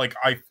also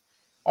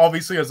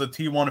obviously as a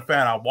T1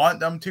 fan, I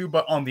want them to,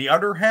 but on the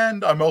other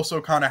hand, I'm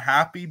also kind of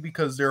happy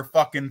because they're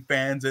fucking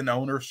fans and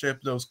ownership.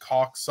 Those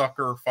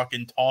cocksucker,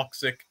 fucking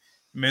toxic,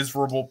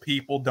 miserable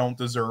people don't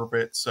deserve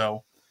it.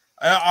 So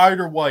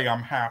either way,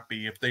 I'm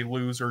happy if they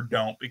lose or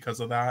don't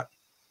because of that.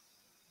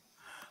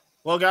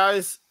 Well,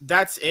 guys,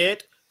 that's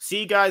it. See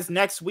you guys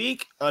next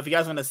week. If you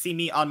guys want to see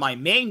me on my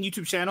main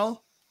YouTube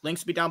channel,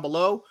 links will be down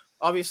below,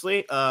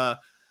 obviously.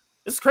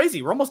 This is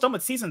crazy. We're almost done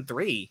with season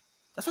 3.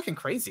 That's fucking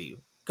crazy.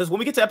 Because when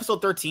we get to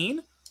episode 13,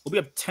 we'll be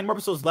have 10 more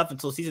episodes left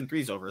until season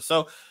 3 is over.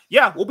 So,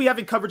 yeah, we'll be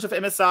having coverage of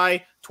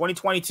MSI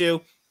 2022.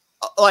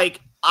 I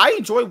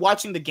enjoy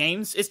watching the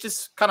games. It's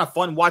just kind of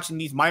fun watching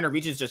these minor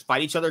regions just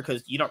fight each other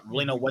because you don't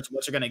really know what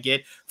you're going to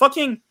get.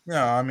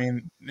 Yeah, I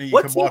mean, you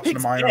can watch the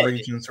minor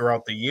regions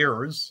throughout the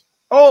years.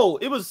 Oh,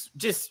 it was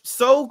just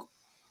so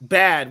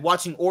bad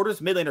watching Orders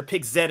mid laner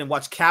pick Zed and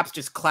watch Caps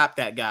just clap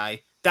that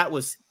guy. That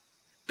was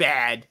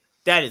bad.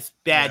 That is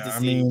bad to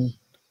see.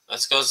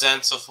 Let's go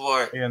Zen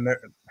support.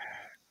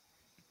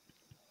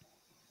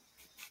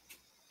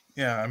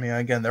 Yeah, I mean,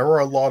 again, there were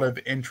a lot of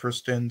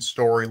interesting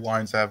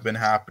storylines that have been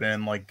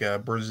happening, like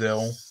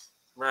Brazil.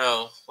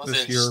 Bro, what's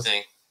interesting?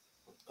 Year.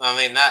 I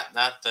mean, not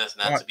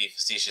to be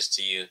facetious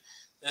to you.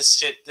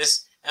 This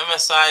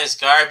MSI is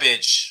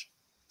garbage.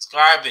 It's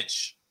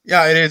garbage.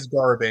 Yeah, it is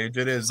garbage.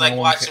 It is. It's like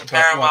watching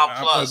Paramount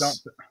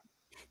Plus.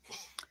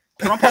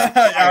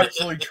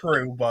 Actually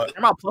true, but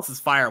Paramount Plus is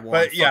firewall.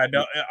 But yeah,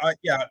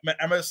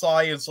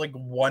 MSI is like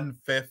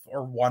 1/5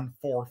 or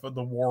 1/4 of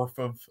the worth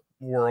of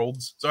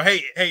Worlds. So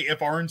hey, if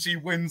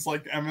RNG wins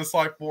like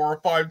MSI 4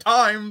 or 5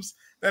 times,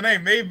 then hey,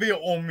 maybe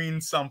it will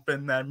mean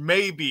something. Then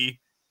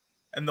maybe,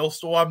 and they'll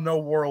still have no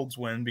Worlds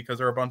win because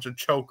they're a bunch of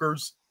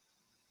chokers.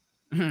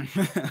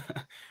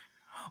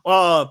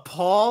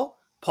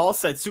 Paul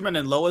said Superman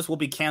and Lois will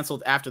be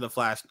canceled after the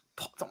Flash.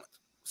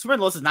 Superman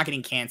and Lois is not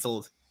getting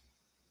canceled.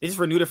 They just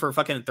renewed it for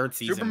fucking 3rd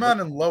season. Superman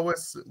and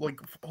Lois,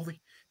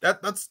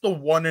 that's the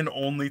one and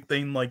only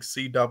thing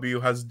CW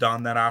has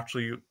done that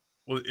actually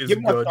is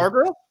good.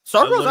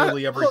 Stargirl's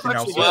literally everything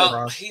else.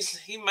 Well,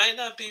 he might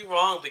not be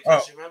wrong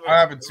because remember, I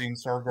haven't seen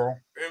Stargirl.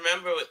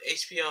 Remember with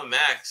HBO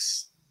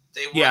Max,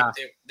 they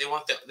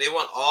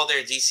want all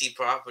their DC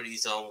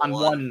properties on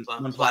one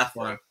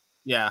platform.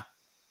 Yeah.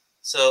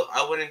 So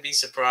I wouldn't be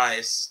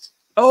surprised.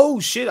 Oh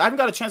shit! I haven't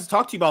got a chance to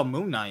talk to you about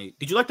Moon Knight.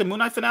 Did you like the Moon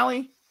Knight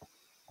finale?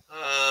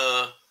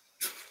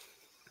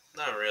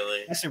 Not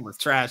really. That shit was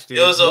trash, dude.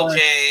 It was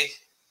okay.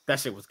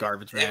 That shit was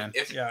garbage, man.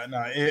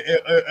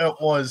 It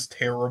was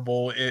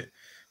terrible. And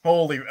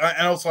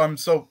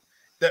also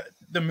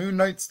the Moon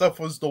Knight stuff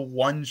was the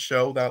one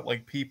show that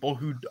people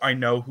who I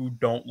know who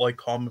don't like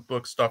comic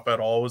book stuff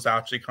at all was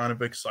actually kind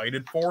of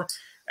excited for.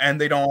 And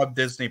they don't have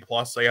Disney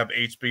Plus; they have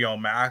HBO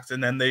Max.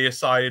 And then they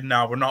decided,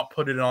 now we're not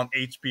putting it on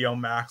HBO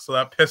Max, so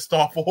that pissed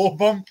off all of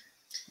them.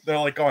 They're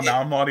like, "Oh, now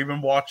I'm not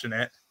even watching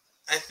it."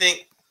 I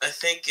think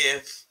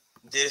if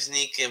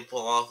Disney can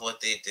pull off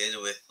what they did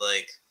with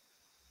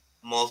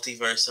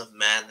Multiverse of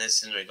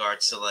Madness in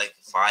regards to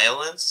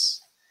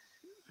violence,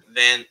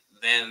 then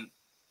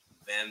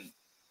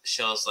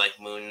shows like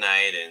Moon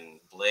Knight and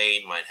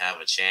Blade might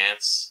have a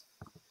chance.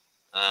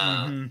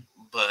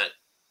 But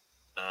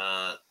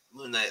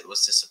Moon Knight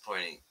was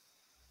disappointing.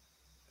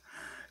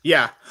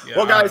 Yeah. Yeah,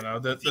 Well, guys,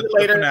 the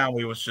later.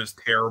 finale was just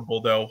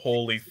terrible, though.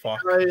 Holy fuck!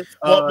 Guys,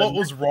 What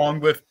was wrong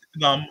with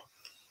them?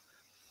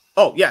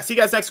 Oh yeah, see you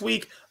guys next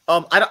week.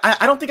 I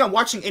don't think I'm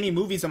watching any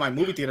movies in my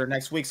movie theater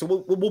next week,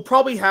 so we'll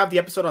probably have the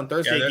episode on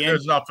Thursday again.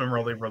 There's nothing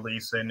really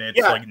releasing. It's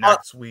like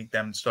next week,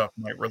 then stuff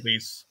might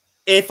release.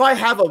 If I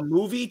have a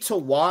movie to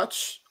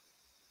watch,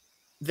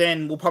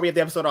 then we'll probably have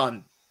the episode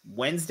on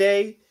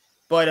Wednesday.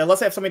 But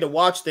unless I have something to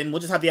watch, then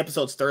we'll just have the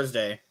episodes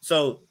Thursday.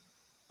 So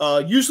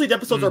usually the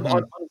episodes are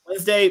on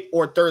Wednesday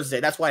or Thursday.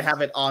 That's why I have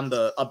it on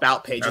the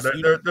About page.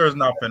 There's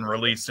nothing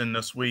releasing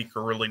this week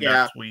or really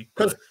next week.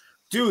 Because,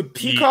 dude,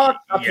 Peacock,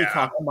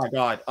 Peacock, oh my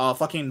god.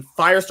 Fucking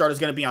Firestarter is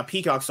going to be on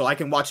Peacock, so I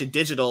can watch it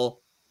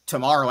digital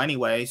tomorrow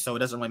anyway, so it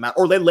doesn't really matter.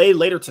 Or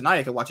later tonight,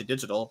 I can watch it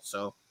digital,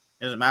 so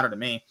it doesn't matter to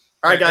me.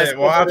 All right, guys.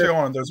 Well,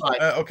 actually, there's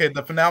okay.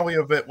 The finale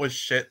of it was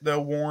shit,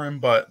 though, Warren.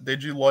 But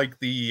did you like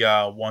the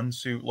one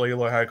suit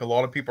Layla had? A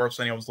lot of people are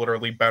saying it was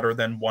literally better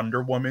than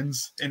Wonder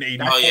Woman's in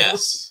 '84. Oh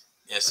yes,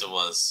 it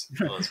was.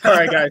 All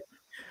right, guys.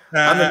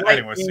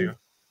 Anyways, see you.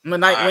 I'm the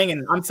Nightwing,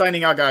 and I'm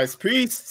signing out, guys. Peace.